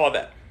pay for all of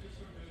it.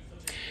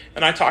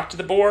 And I talked to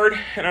the board,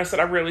 and I said,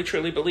 I really,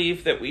 truly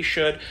believe that we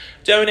should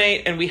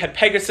donate. And we had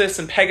Pegasus,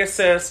 and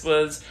Pegasus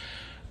was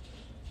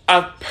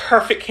a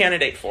perfect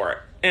candidate for it.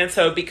 And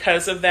so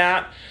because of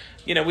that,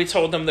 we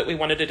told them that we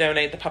wanted to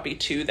donate the puppy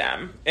to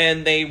them.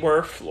 And they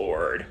were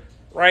floored,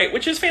 right?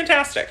 Which is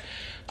fantastic.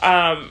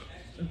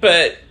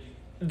 But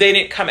they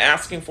didn't come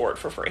asking for it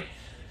for free,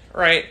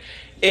 right?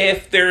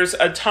 If there's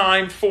a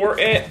time for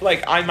it,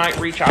 like I might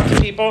reach out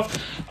to people.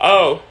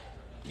 Oh,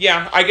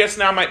 yeah, I guess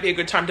now might be a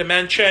good time to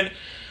mention.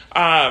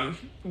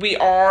 We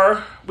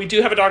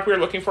do have a dog we're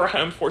looking for a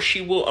home for.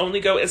 She will only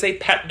go as a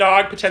pet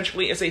dog,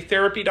 potentially as a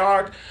therapy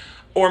dog,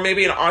 or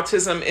maybe an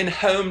autism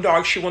in-home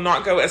dog. She will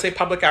not go as a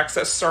public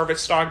access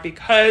service dog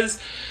because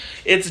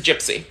it's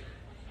Gypsy.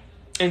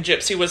 And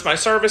Gypsy was my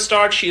service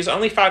dog. She is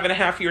only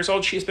 5.5 years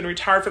old. She's been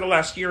retired for the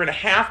last 1.5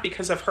 years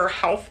because of her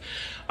health.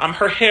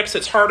 Her hips,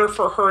 it's harder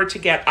for her to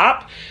get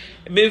up,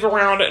 move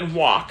around, and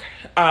walk.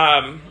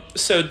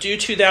 So due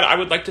to that, I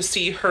would like to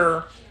see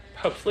her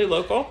hopefully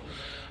local.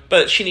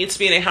 But she needs to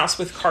be in a house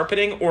with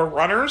carpeting or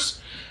runners,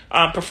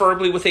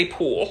 preferably with a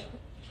pool.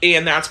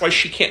 And that's why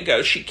she can't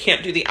go. She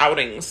can't do the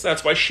outings.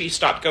 That's why she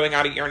stopped going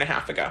out 1.5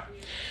 years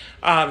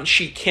ago.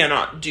 She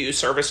cannot do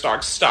service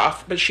dog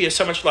stuff, but she has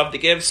so much love to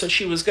give. So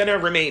she was going to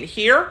remain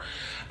here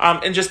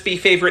and just be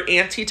favorite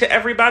auntie to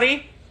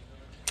everybody.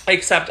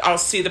 Except I'll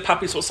see the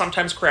puppies will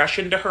sometimes crash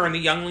into her and the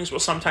younglings will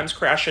sometimes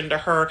crash into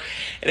her.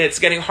 And it's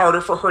getting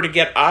harder for her to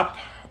get up.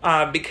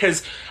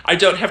 Because I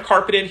don't have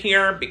carpet in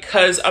here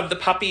because of the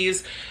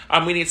puppies.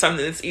 We need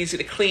something that's easy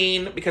to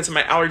clean. Because of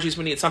my allergies,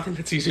 we need something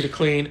that's easy to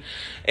clean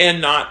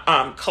and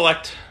not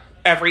collect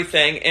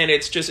everything. And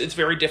it's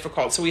very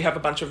difficult. So we have a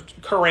bunch of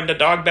Corenda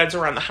dog beds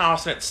around the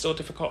house, and it's still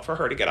difficult for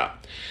her to get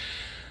up.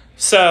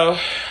 So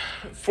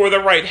for the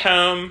right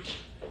home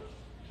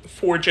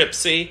for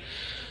Gypsy,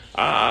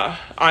 I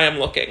am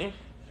looking,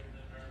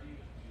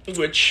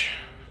 which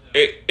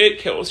it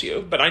kills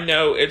you, but I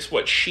know it's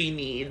what she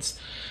needs.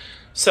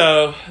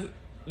 So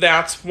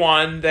that's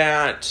one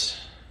that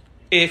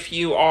if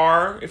you're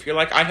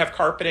like, I have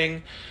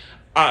carpeting,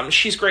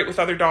 she's great with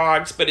other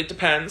dogs, but it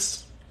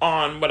depends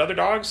on what other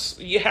dogs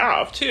you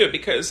have too,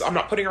 because I'm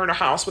not putting her in a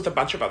house with a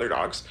bunch of other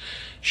dogs.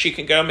 She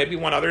can go maybe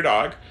one other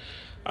dog,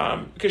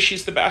 because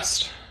she's the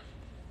best.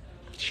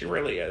 She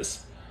really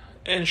is.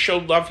 And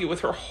she'll love you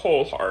with her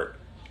whole heart.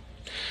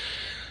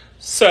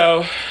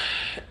 So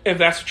if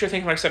that's what you're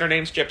thinking, like I said, her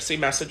name's Gypsy,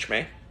 message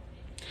me.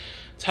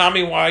 Tell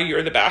me why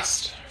you're the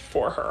best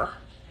for her.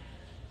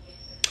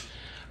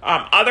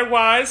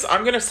 Otherwise,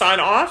 I'm going to sign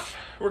off.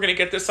 We're going to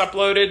get this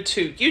uploaded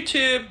to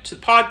YouTube, to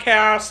the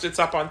podcast. It's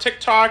up on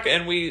TikTok,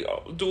 and we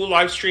dual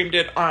live streamed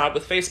it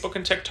with Facebook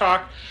and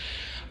TikTok.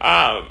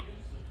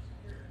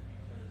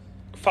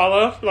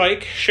 Follow,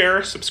 like,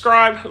 share,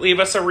 subscribe, leave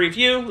us a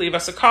review, leave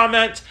us a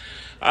comment.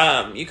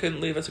 You can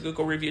leave us a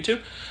Google review too.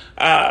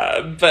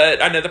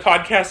 But I know the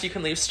podcast, you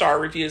can leave star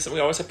reviews, and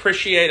we always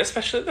appreciate,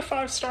 especially the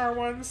 5-star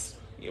ones.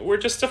 We're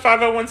just a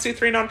 501c3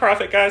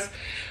 nonprofit, guys.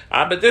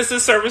 But this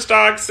is Service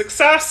Dog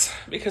Success,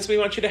 because we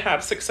want you to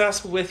have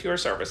success with your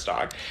service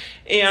dog.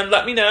 And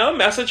let me know,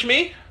 message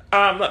me,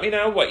 let me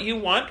know what you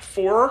want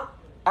for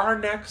our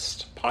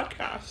next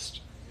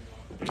podcast.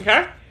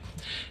 Okay?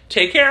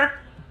 Take care.